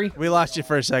 purgatory? We lost you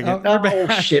for a second. Oh,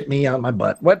 shit me on my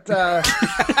butt. What?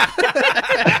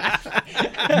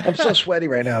 I'm so sweaty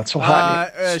right now. It's so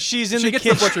hot. She's in She the gets the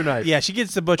kitchen. butcher knife. Yeah, she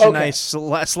gets the butcher Okay. knife,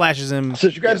 slashes him. So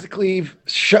she grabs the cleave,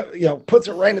 puts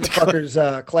it right into the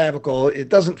fucker's clavicle. It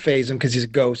doesn't phase him because he's a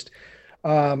ghost.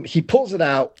 He pulls it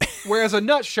out. Whereas a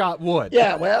nut shot would.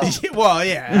 Yeah, well. Well,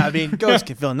 yeah. I mean, ghosts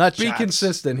can feel nut Be shots.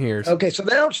 consistent here. Okay, so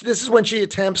now this is when she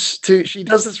attempts to. She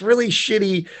does this really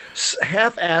shitty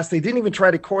half-ass. They didn't even try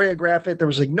to choreograph it. There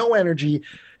was like no energy.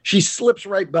 She slips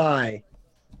right by.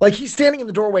 Like he's standing in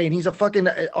the doorway and he's a fucking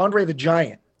Andre the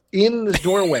Giant in this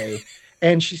doorway,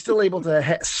 and she's still able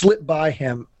to slip by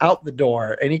him out the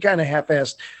door. And he kind of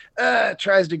half-assed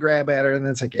tries to grab at her, and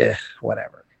then it's like,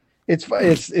 whatever. It's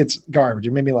garbage.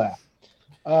 It made me laugh.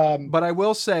 But I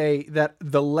will say that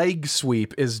the leg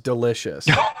sweep is delicious.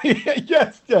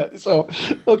 Yes, yeah. So,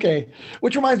 okay.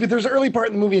 Which reminds me, there's an early part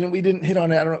in the movie, and we didn't hit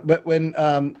on it. I don't know, but when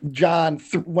John,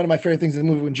 one of my favorite things in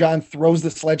the movie, when John throws the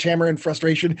sledgehammer in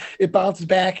frustration, it bounces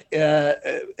back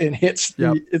and hits.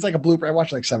 Yep. It's like a blooper. I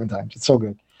watched it like 7 times. It's so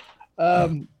good. All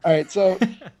right, so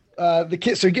the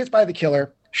kid. So he gets by the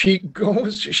killer. She's going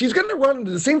to run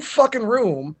into the same fucking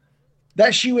room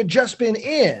that she had just been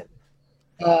in.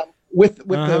 With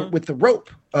the rope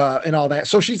and all that.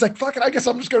 So she's like, fuck it, I guess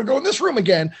I'm just going to go in this room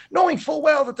again, knowing full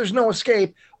well that there's no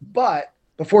escape. But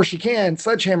before she can,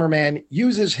 Sledgehammer Man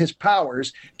uses his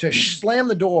powers to slam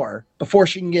the door before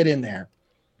she can get in there.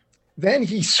 Then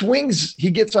he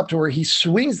gets up to her, he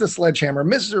swings the sledgehammer,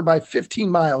 misses her by 15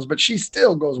 miles, but she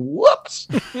still goes, whoops.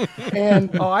 And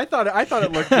Oh, I thought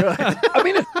it looked good. I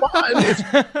mean, it's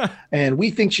fun. And we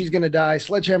think she's going to die.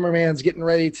 Sledgehammer Man's getting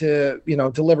ready to,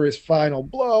 deliver his final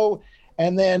blow.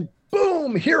 And then,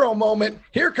 boom, hero moment.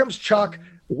 Here comes Chuck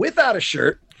without a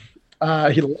shirt.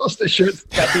 He lost his shirt,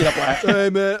 got beat up last. Hey,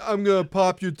 man, I'm going to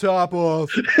pop your top off.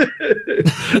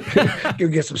 Go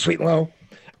get some sweet and low.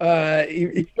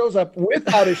 He shows up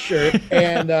without his shirt,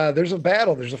 and there's a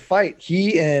battle. There's a fight.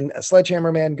 He and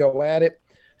Sledgehammer Man go at it.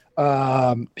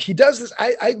 He does this.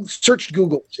 I searched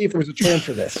Google to see if there was a term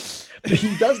for this. But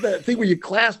he does that thing where you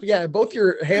clasp, both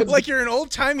your hands. Like you're an old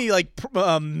timey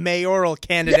mayoral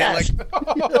candidate. Yes.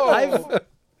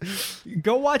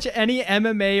 Go watch any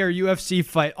MMA or UFC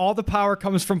fight. All the power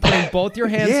comes from putting both your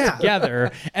hands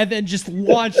together and then just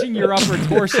launching your upper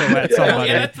torso at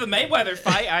somebody. Yeah, that's the Mayweather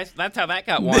fight. That's how that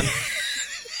got won.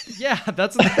 Yeah,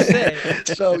 that's what they say.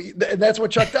 So that's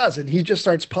what Chuck does, and he just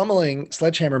starts pummeling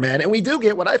Sledgehammer Man. And we do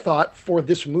get what I thought for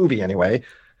this movie anyway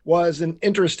was an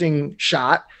interesting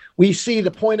shot. We see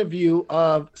the point of view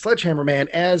of Sledgehammer Man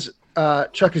as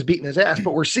Chuck is beating his ass,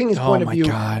 but we're seeing his point of view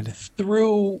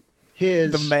through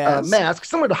his The mask. mask,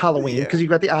 similar to Halloween, because you've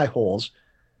got the eye holes.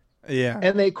 Yeah.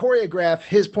 And they choreograph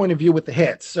his point of view with the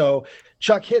hits. So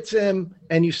Chuck hits him,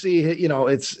 and you see,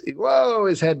 it's, whoa,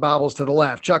 his head bobbles to the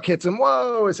left. Chuck hits him,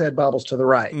 whoa, his head bobbles to the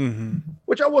right,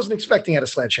 which I wasn't expecting at a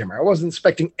Sledgehammer. I wasn't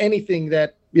expecting anything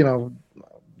that,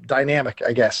 dynamic,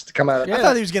 I guess, to come out. I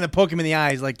thought he was going to poke him in the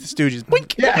eyes like the Stooges.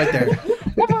 Boink! Yeah. Right there.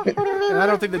 And I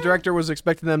don't think the director was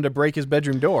expecting them to break his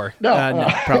bedroom door. No,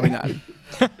 Probably not.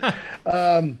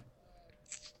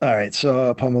 All right,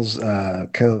 so Pummel's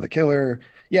kill the killer.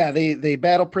 Yeah, they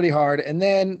battle pretty hard, and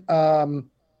then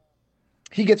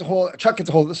Chuck gets a hold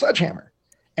of the sledgehammer,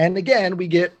 and again we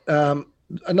get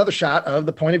another shot of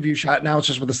the point of view shot. Now it's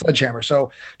just with the sledgehammer.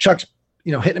 So Chuck's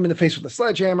hitting him in the face with the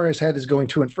sledgehammer. His head is going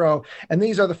to and fro, and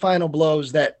these are the final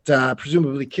blows that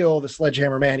presumably kill the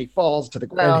sledgehammer man. He falls to the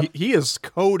ground. And he is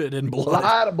coated in A blood.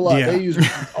 lot of blood. Yeah. They used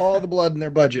all the blood in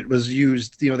their budget was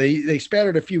used. They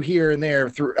spattered a few here and there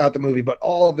throughout the movie, but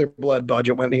all of their blood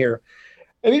budget went here.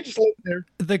 And he just lived there.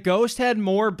 The ghost had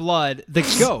more blood. The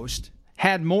ghost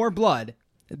had more blood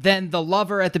than the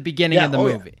lover at the beginning of the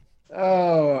movie.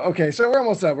 Oh, okay. So we're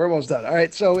almost done. All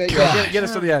right. So Get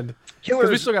us to the end.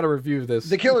 Because we still got to review this.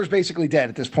 The killer's basically dead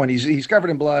at this point. He's covered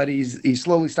in blood. He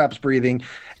slowly stops breathing,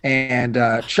 and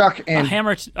Chuck and A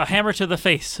hammer to the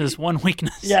face is one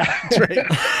weakness. yeah, that's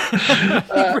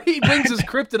right. He brings his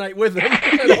kryptonite with him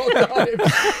at all times.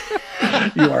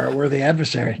 You are a worthy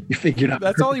adversary. You figured out.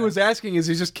 That's all he was asking is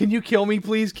he's just, can you kill me,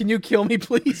 please? Can you kill me,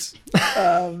 please?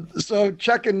 So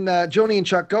Chuck and Joni and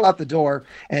Chuck go out the door,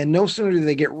 and no sooner do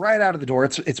they get right out of the door.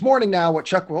 It's morning now. What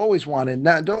Chuck will always wanted.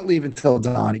 Don't leave until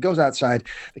dawn. He goes outside.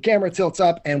 The camera tilts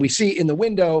up, and we see in the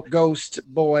window, Ghost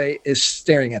Boy is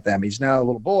staring at them. He's now a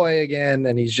little boy again,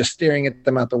 and he's just staring at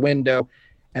them out the window.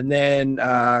 And then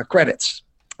credits.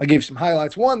 I gave some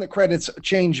highlights. One, the credits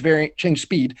change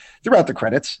speed throughout the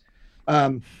credits.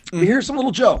 Here's some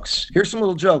little jokes.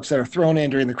 That are thrown in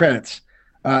during the credits.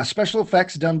 Special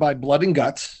effects done by Blood and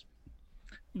Guts.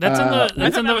 That's in I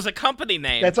the thought that was a company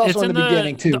name. That's also it's in the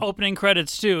beginning too. The opening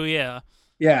credits too. Yeah.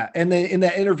 Yeah, and then in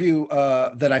that interview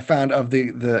that I found of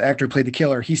the actor who played the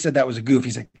killer, he said that was a goof.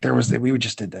 He's like, we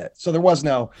just did that. So there was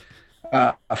no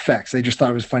effects. They just thought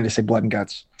it was funny to say Blood and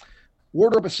Guts.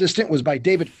 Wardrobe assistant was by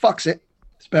David Fuxit,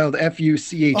 spelled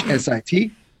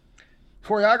Fuchsit.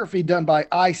 Choreography done by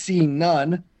IC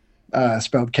Nunn,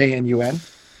 spelled KNUN.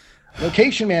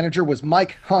 Location manager was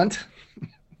Mike Hunt.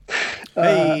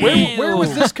 Where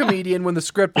was this comedian when the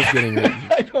script was getting written?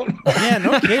 I don't know. Yeah,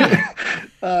 no kidding.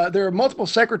 There are multiple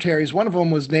secretaries. One of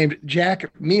them was named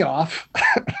Jack Meoff.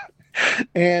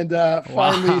 And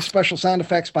finally, special sound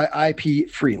effects by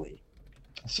IP Freely.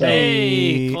 So,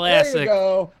 Hey, there you classic.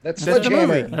 go. That's That's the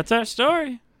Sledgehammer. movie. That's our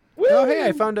story. Oh, hey,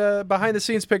 I found a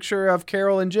behind-the-scenes picture of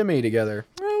Carol and Jimmy together.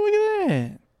 Oh, look at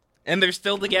that. And they're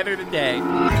still together today.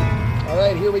 All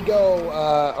right, here we go.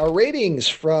 Our ratings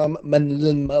from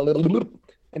Malevolent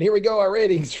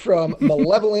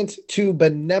to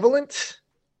Benevolent.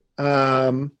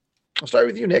 I'll start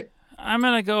with you, Nick. I'm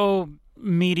gonna go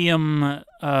medium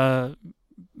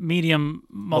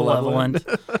malevolent.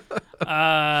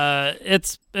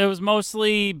 It was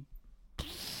mostly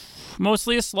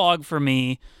a slog for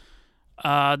me.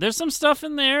 There's some stuff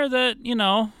in there that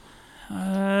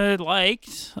I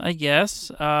liked, I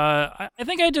guess. I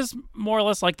think I just more or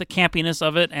less like the campiness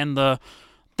of it and the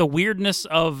weirdness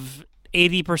of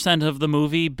 80% of the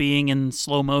movie being in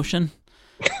slow motion.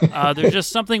 There's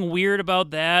just something weird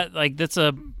about that. Like, that's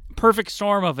a perfect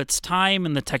storm of its time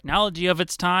and the technology of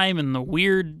its time and the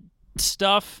weird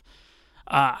stuff.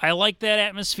 I like that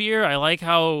atmosphere. I like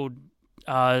how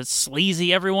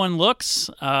sleazy everyone looks.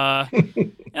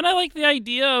 And I like the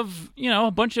idea of, a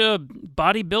bunch of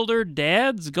bodybuilder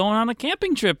dads going on a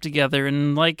camping trip together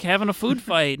and, like, having a food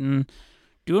fight and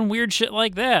doing weird shit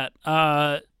like that.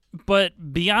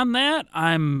 But beyond that,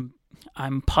 I'm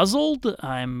puzzled.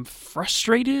 I'm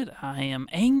frustrated. I am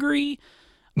angry.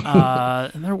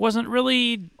 And there wasn't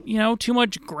really, too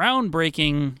much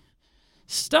groundbreaking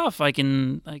stuff I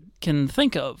can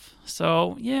think of.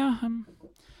 So yeah,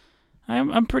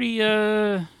 I'm pretty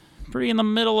in the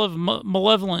middle of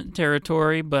malevolent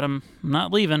territory, but I'm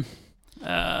not leaving.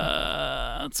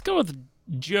 Let's go with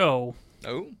Joe.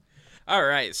 Oh, all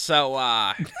right. So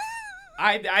I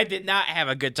did not have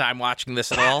a good time watching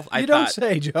this at all. Don't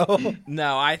say, Joe.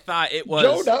 No, I thought it was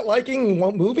Joe not liking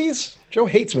movies? Joe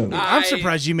hates movies. I'm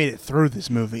surprised you made it through this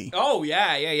movie. Oh,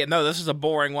 yeah. No, this is a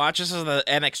boring watch. This is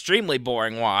an extremely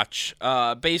boring watch.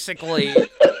 Basically,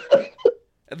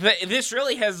 this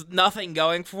really has nothing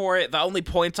going for it. The only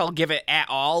points I'll give it at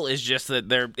all is just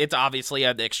that it's obviously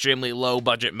an extremely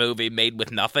low-budget movie made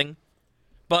with nothing.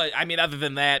 But I mean, other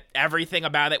than that, everything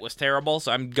about it was terrible.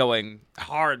 So I'm going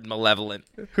hard Malevolent.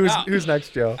 Who's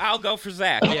next, Joe? I'll go for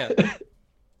Zach. Yeah.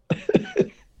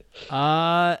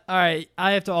 All right.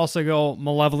 I have to also go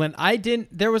Malevolent.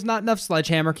 There was not enough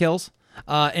sledgehammer kills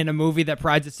in a movie that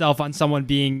prides itself on someone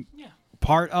being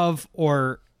part of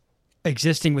or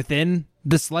existing within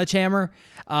the sledgehammer.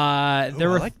 I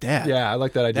like that. Yeah, I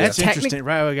like that idea. That's interesting.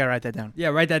 Right, we gotta write that down. Yeah,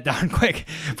 write that down quick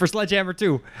for Sledgehammer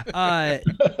 2.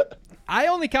 I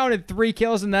only counted 3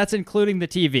 kills, and that's including the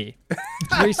TV.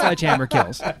 3 Sledgehammer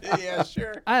kills. Yeah,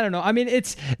 sure. I don't know. I mean,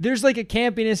 there's like a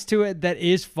campiness to it that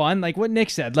is fun. Like what Nick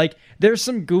said. Like there's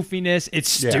some goofiness. It's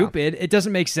stupid. It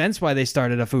doesn't make sense why they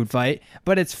started a food fight,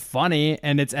 but it's funny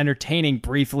and it's entertaining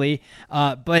briefly.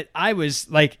 But I was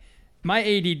like, my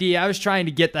ADD, I was trying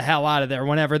to get the hell out of there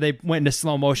whenever they went into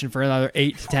slow motion for another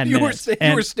 8 to 10 minutes.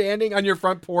 You were standing on your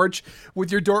front porch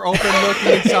with your door open,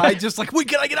 looking inside, just like, when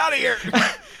can I get out of here?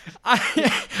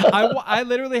 I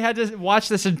literally had to watch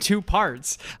this in 2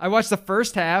 parts. I watched the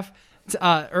first half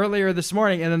earlier this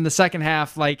morning, and then the second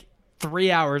half like 3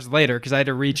 hours later because I had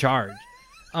to recharge.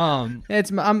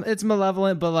 It's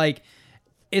Malevolent, but like,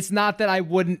 it's not that I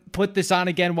wouldn't put this on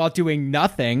again while doing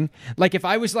nothing. Like if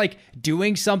I was like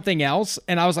doing something else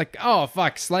and I was like, oh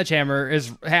fuck, Sledgehammer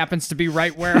happens to be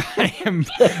right where I am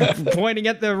pointing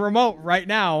at the remote right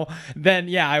now, then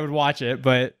yeah, I would watch it.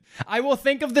 But I will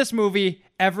think of this movie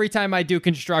every time I do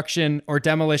construction or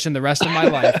demolition the rest of my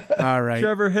life. All right.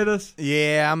 Trevor, hit us.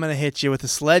 Yeah, I'm gonna hit you with a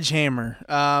sledgehammer.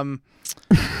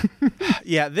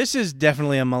 Yeah, this is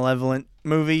definitely a Malevolent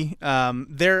movie.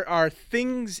 There are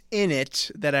things in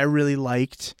it that I really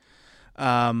liked.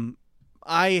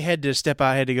 I had to step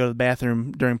out. I had to go to the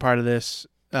bathroom during part of this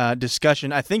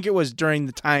discussion. I think it was during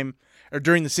the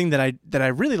scene that I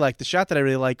really liked. The shot that I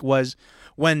really liked was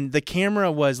when the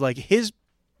camera was like his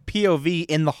POV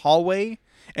in the hallway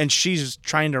and she's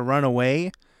trying to run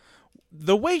away.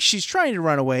 The way she's trying to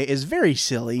run away is very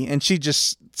silly, and she's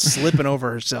just slipping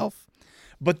over herself.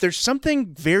 But there's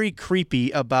something very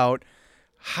creepy about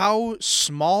how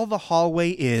small the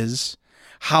hallway is,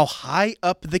 how high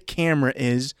up the camera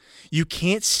is. You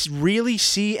can't really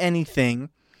see anything,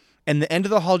 and the end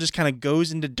of the hall just kind of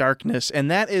goes into darkness.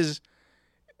 And that is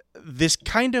this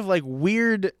kind of like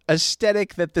weird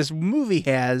aesthetic that this movie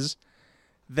has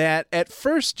that at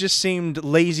first just seemed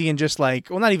lazy and just like,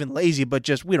 well, not even lazy, but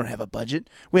just, we don't have a budget.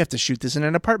 We have to shoot this in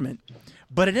an apartment.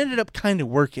 But it ended up kind of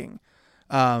working.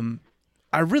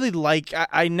 I really like,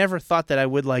 I never thought that I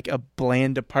would like a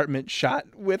bland apartment shot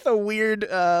with a weird,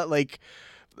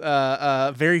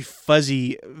 very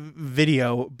fuzzy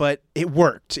video, but it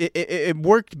worked. It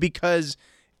worked because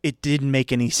it didn't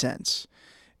make any sense.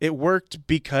 It worked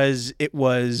because it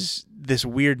was this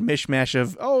weird mishmash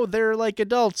of, oh, they're like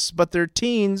adults, but they're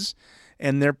teens,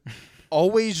 and they're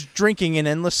always drinking an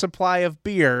endless supply of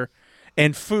beer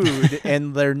and food,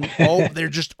 and they're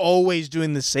just always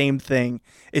doing the same thing.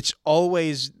 It's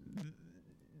always,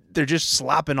 they're just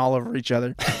slopping all over each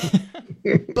other.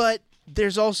 But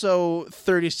there's also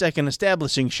 30-second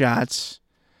establishing shots,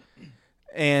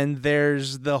 and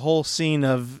there's the whole scene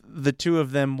of the two of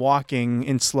them walking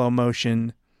in slow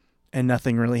motion, and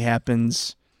nothing really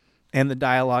happens, and the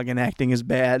dialogue and acting is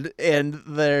bad, and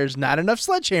there's not enough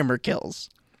sledgehammer kills.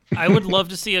 I would love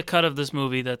to see a cut of this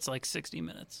movie that's like 60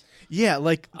 minutes. Yeah,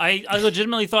 like I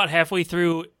legitimately thought halfway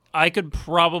through I could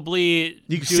probably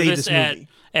do this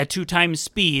at 2 times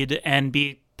speed and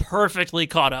be perfectly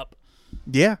caught up.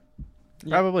 Yeah,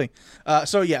 probably.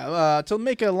 To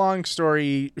make a long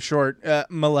story short,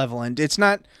 Malevolent. It's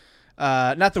not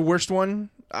the worst one.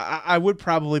 I would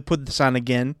probably put this on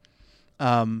again.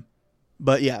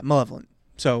 But yeah, Malevolent.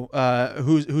 So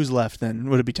who's left then?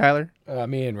 Would it be Tyler?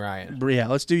 Me and Ryan. Yeah,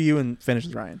 let's do you and finish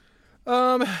with Ryan.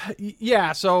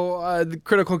 Yeah, so the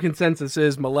critical consensus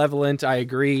is Malevolent. I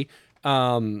agree.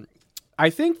 I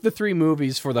think the 3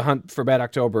 movies for the Hunt for Bad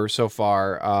October so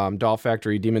far, Doll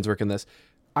Factory, Demons Work in This,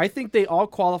 I think they all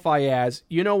qualify as,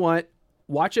 you know what,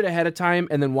 watch it ahead of time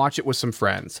and then watch it with some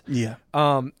friends. Yeah.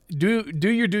 Do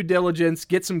your due diligence,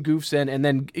 get some goofs in, and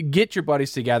then get your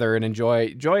buddies together and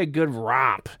enjoy a good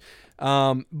romp.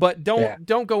 But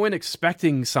don't go in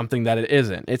expecting something that it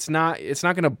isn't. It's not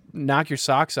going to knock your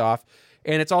socks off,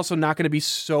 and it's also not going to be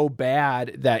so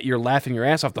bad that you're laughing your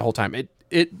ass off the whole time.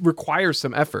 It requires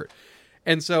some effort.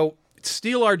 And so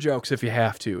steal our jokes if you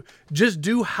have to. Just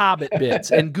do Hobbit bits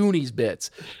and Goonies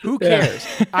bits. Who cares?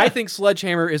 I think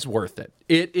Sledgehammer is worth it.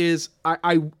 It is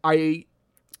I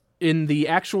in the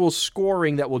actual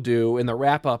scoring that we'll do in the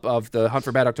wrap up of the Hunt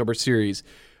for Bad October series,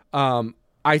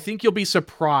 I think you'll be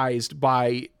surprised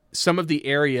by some of the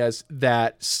areas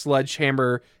that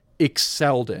Sledgehammer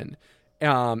excelled in.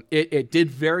 It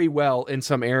did very well in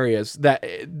some areas that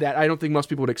I don't think most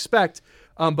people would expect,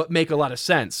 but make a lot of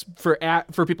sense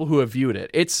for people who have viewed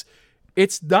it.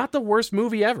 It's not the worst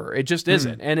movie ever. It just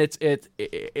isn't, and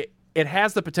it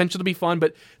has the potential to be fun.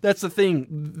 But that's the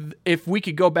thing. If we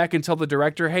could go back and tell the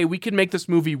director, "Hey, we can make this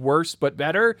movie worse but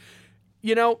better,"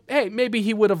 hey, maybe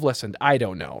he would have listened. I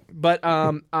don't know, but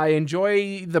I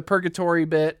enjoy the purgatory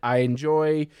bit. I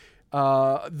enjoy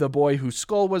the boy whose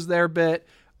skull was there bit.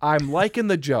 I'm liking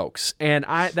the jokes, and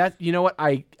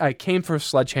I came for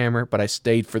Sledgehammer, but I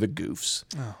stayed for the goofs.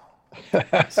 Oh.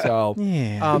 So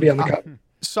yeah.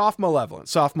 Soft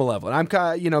Malevolent.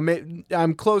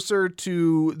 I'm closer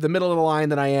to the middle of the line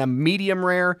than I am medium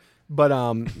rare, but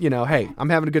hey, I'm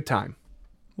having a good time.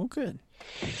 Well, good.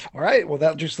 All right. Well,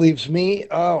 that just leaves me.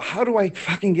 How do I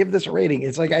fucking give this a rating?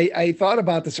 It's like I thought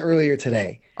about this earlier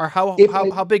today. Or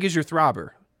how big is your throbber?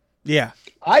 Yeah.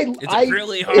 It's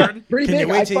really hard. It's pretty big.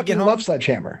 I fucking love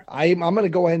Sledgehammer. I'm going to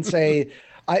go ahead and say,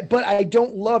 but I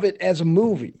don't love it as a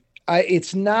movie.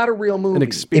 It's not a real movie. An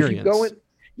experience.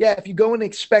 If you go in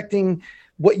expecting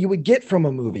what you would get from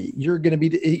a movie, you're going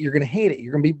to hate it.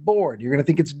 You're going to be bored. You're going to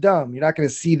think it's dumb. You're not going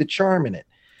to see the charm in it.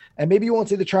 And maybe you won't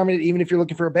see the charm in it even if you're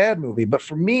looking for a bad movie. But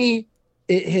for me,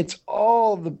 it hits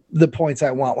all the points I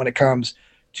want when it comes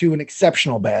to an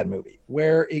exceptional bad movie,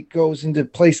 where it goes into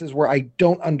places where I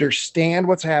don't understand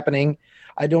what's happening.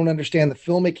 I don't understand the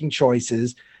filmmaking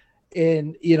choices.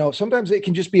 And, sometimes it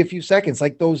can just be a few seconds.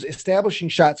 Like those establishing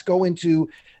shots go into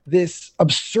this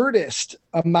absurdist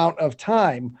amount of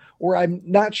time where I'm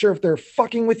not sure if they're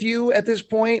fucking with you at this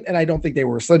point. And I don't think they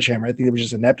were a Sledgehammer. I think it was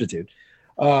just ineptitude.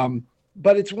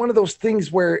 But it's one of those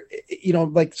things where,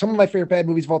 like some of my favorite bad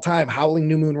movies of all time, Howling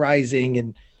New Moon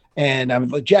Rising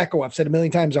and like Jacko, I've said a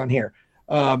million times on here.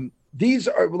 These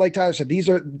are, like Tyler said,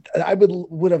 I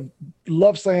would have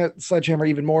loved Sledgehammer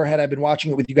even more had I been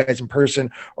watching it with you guys in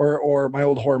person or my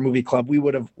old horror movie club. We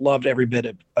would have loved every bit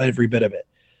of it.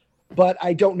 But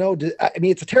I don't know.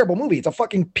 It's a terrible movie. It's a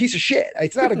fucking piece of shit.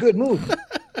 It's not a good movie.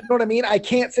 You know what I mean? I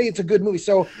can't say it's a good movie.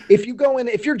 So if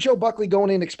you're Joe Buckley going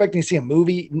in expecting to see a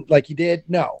movie like you did,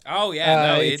 no. Oh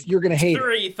yeah, you're gonna hate it.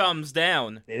 3 thumbs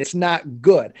down. It's not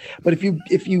good. But if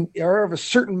you are of a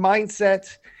certain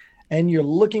mindset and you're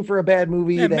looking for a bad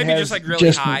movie that maybe has just like really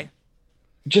high,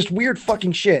 just weird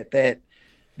fucking shit that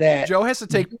Joe has to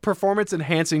take performance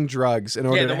enhancing drugs in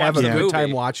order to have a good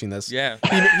time watching this. Yeah,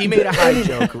 he made a high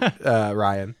joke,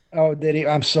 Ryan. Oh, did he?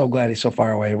 I'm so glad he's so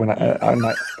far away on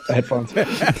my headphones.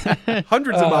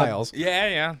 Hundreds of miles.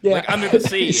 Yeah. Like under the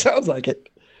sea. He sounds like it.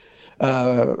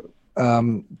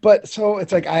 But so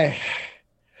it's like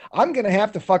I'm gonna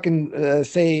have to fucking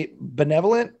say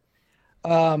Benevolent.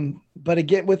 But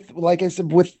again, like I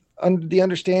said, with the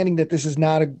understanding that this is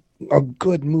not a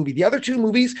good movie. The other two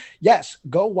movies, yes,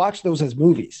 go watch those as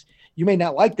movies. You may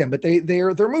not like them, but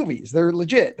they're movies. They're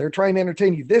legit. They're trying to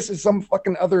entertain you. This is some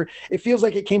fucking other. It feels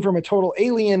like it came from a total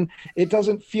alien. It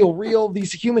doesn't feel real.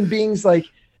 These human beings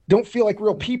don't feel like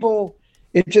real people.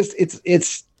 It just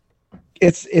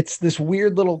it's this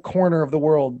weird little corner of the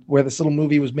world where this little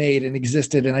movie was made and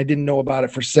existed, and I didn't know about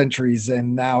it for centuries,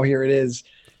 and now here it is.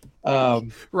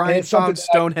 Ryan found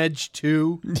Stonehenge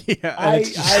 2. Yeah,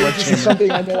 this is something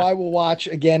I know I will watch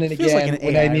again and again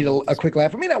when I need a quick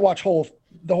laugh. I may not watch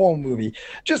the whole movie,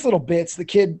 just little bits. The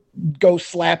kid goes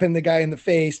slapping the guy in the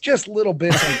face, just little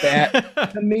bits like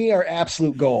that. To me, are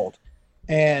absolute gold.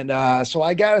 And so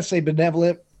I gotta say,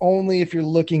 Benevolent only if you're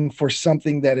looking for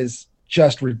something that is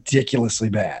just ridiculously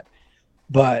bad.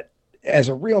 But as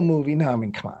a real movie, no, I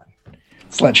mean, come on,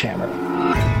 Sledgehammer.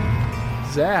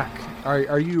 Zach,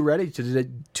 are you ready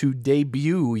to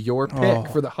debut your pick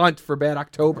for the hunt for Bad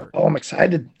October? Oh, I'm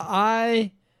excited.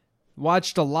 I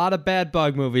watched a lot of bad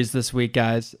bug movies this week,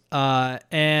 guys.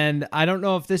 And I don't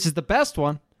know if this is the best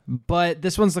one, but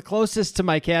this one's the closest to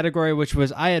my category, which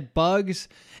was I had bugs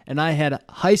and I had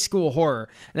high school horror.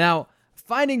 Now,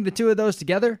 finding the two of those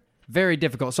together, very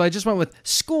difficult. So I just went with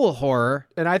school horror.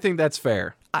 And I think that's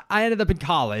fair. I ended up in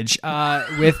college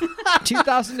with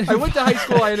 2000. I went to high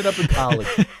school. I ended up in college.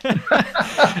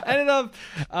 I ended up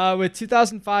with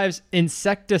 2005's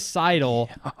Insecticidal.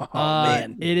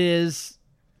 Man. It is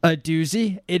a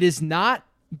doozy. It is not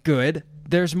good.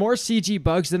 There's more CG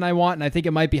bugs than I want, and I think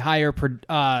it might be higher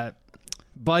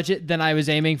budget than I was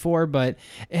aiming for, but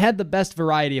it had the best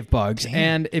variety of bugs. Damn.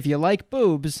 And if you like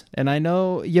boobs, and I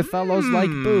know you fellows like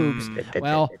boobs,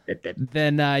 well,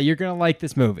 then you're going to like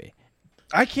this movie.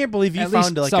 I can't believe you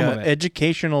found like an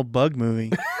educational bug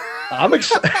movie. I'm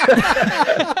excited.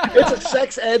 It's a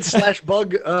sex ed /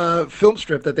 bug film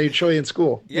strip that they show you in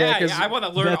school. Yeah, I want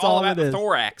to learn all about the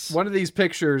thorax. One of these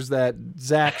pictures that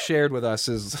Zach shared with us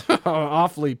is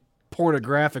awfully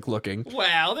pornographic looking.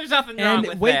 Well, there's nothing wrong And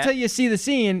with wait that. till you see the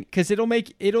scene, because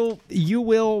you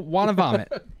will want to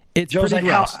vomit. It's Joe's pretty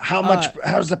like, gross.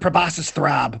 how's the proboscis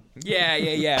throb?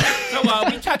 Yeah. So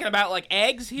we talking about like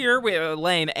eggs here? We're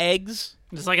laying eggs.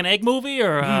 Is this like an egg movie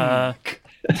or?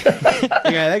 You got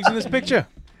eggs in this picture.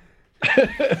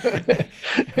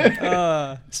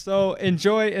 So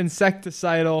enjoy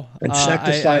Insecticidal.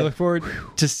 Insecticide. I look forward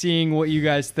to seeing what you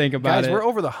guys think about Guys, it. we're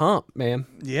over the hump, man.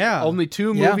 Yeah. Only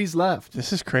 2 Yeah. movies left.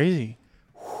 This is crazy.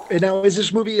 And now, is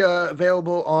this movie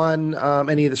available on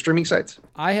any of the streaming sites?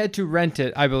 I had to rent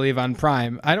it, I believe, on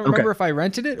Prime. I don't remember if I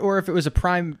rented it or if it was a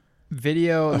Prime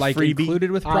Video freebie?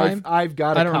 included with Prime. I've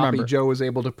got I a don't copy. remember. Joe was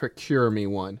able to procure me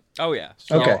one. Oh yeah.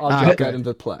 So Okay. I'll jump that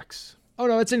into Plex. Oh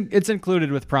no, it's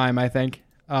included with Prime, I think.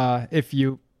 If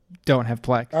you don't have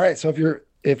Plex. All right, so if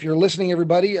you're listening,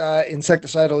 everybody,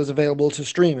 Insecticidal is available to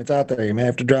stream. It's out there. You may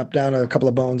have to drop down a couple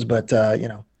of bones, but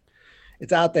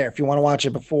it's out there if you want to watch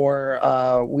it before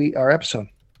our episode.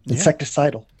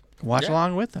 Insecticidal. Watch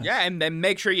along with us. Yeah, and then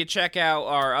make sure you check out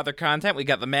our other content. We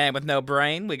got The Man with No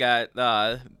Brain. We got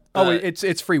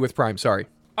It's free with Prime. Sorry.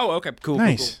 Oh, okay, cool.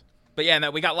 Nice. Cool. But yeah,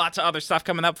 no, we got lots of other stuff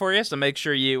coming up for you. So make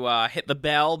sure you hit the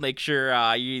bell. Make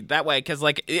sure you that way, because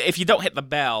like if you don't hit the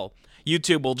bell,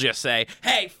 YouTube will just say,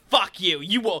 "Hey, fuck you!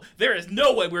 You will. There is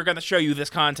no way we're going to show you this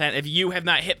content if you have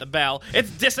not hit the bell. It's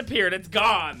disappeared. It's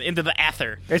gone into the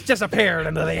ether." It's disappeared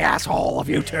into the asshole of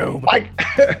YouTube.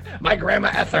 My grandma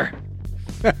Ether.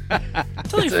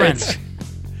 Tell your friends.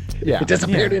 Yeah. It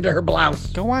disappeared into her blouse.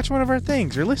 Go watch one of our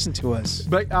things or listen to us.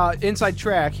 But inside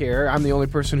track here, I'm the only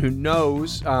person who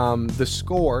knows the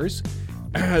scores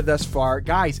thus far.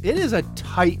 Guys, it is a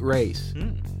tight race.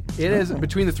 It is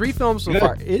between the 3 films so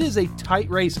far. It is a tight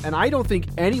race, and I don't think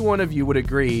any one of you would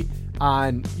agree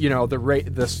on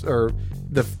the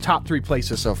top 3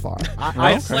 places so far.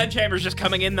 Sledgehammer's just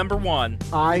coming in number 1.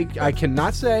 I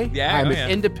cannot say. Yeah, I'm go an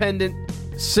ahead. independent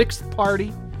 6th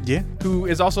party Yeah. who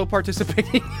is also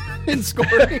participating in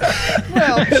scoring.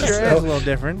 Well, sure, it's a little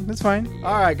different. That's fine.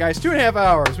 All right, guys, 2.5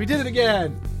 hours. We did it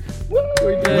again. We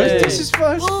did it. This is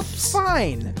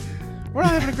fine. We're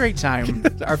not having a great time.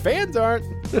 Our fans aren't.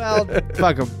 Well,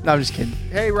 fuck them. No, I'm just kidding.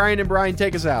 Hey, Ryan and Brian,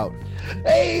 take us out.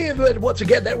 Hey, but once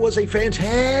again, that was a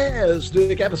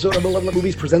fantastic episode of Malevolent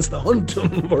Movies Presents The Hunt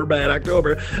for Bad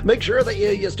October. Make sure that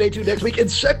you stay tuned next week.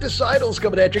 Insecticidal's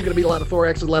coming at you. Going to be a lot of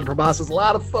thorax, a lot of proboscis, a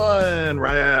lot of fun.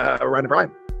 Ryan and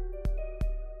Brian.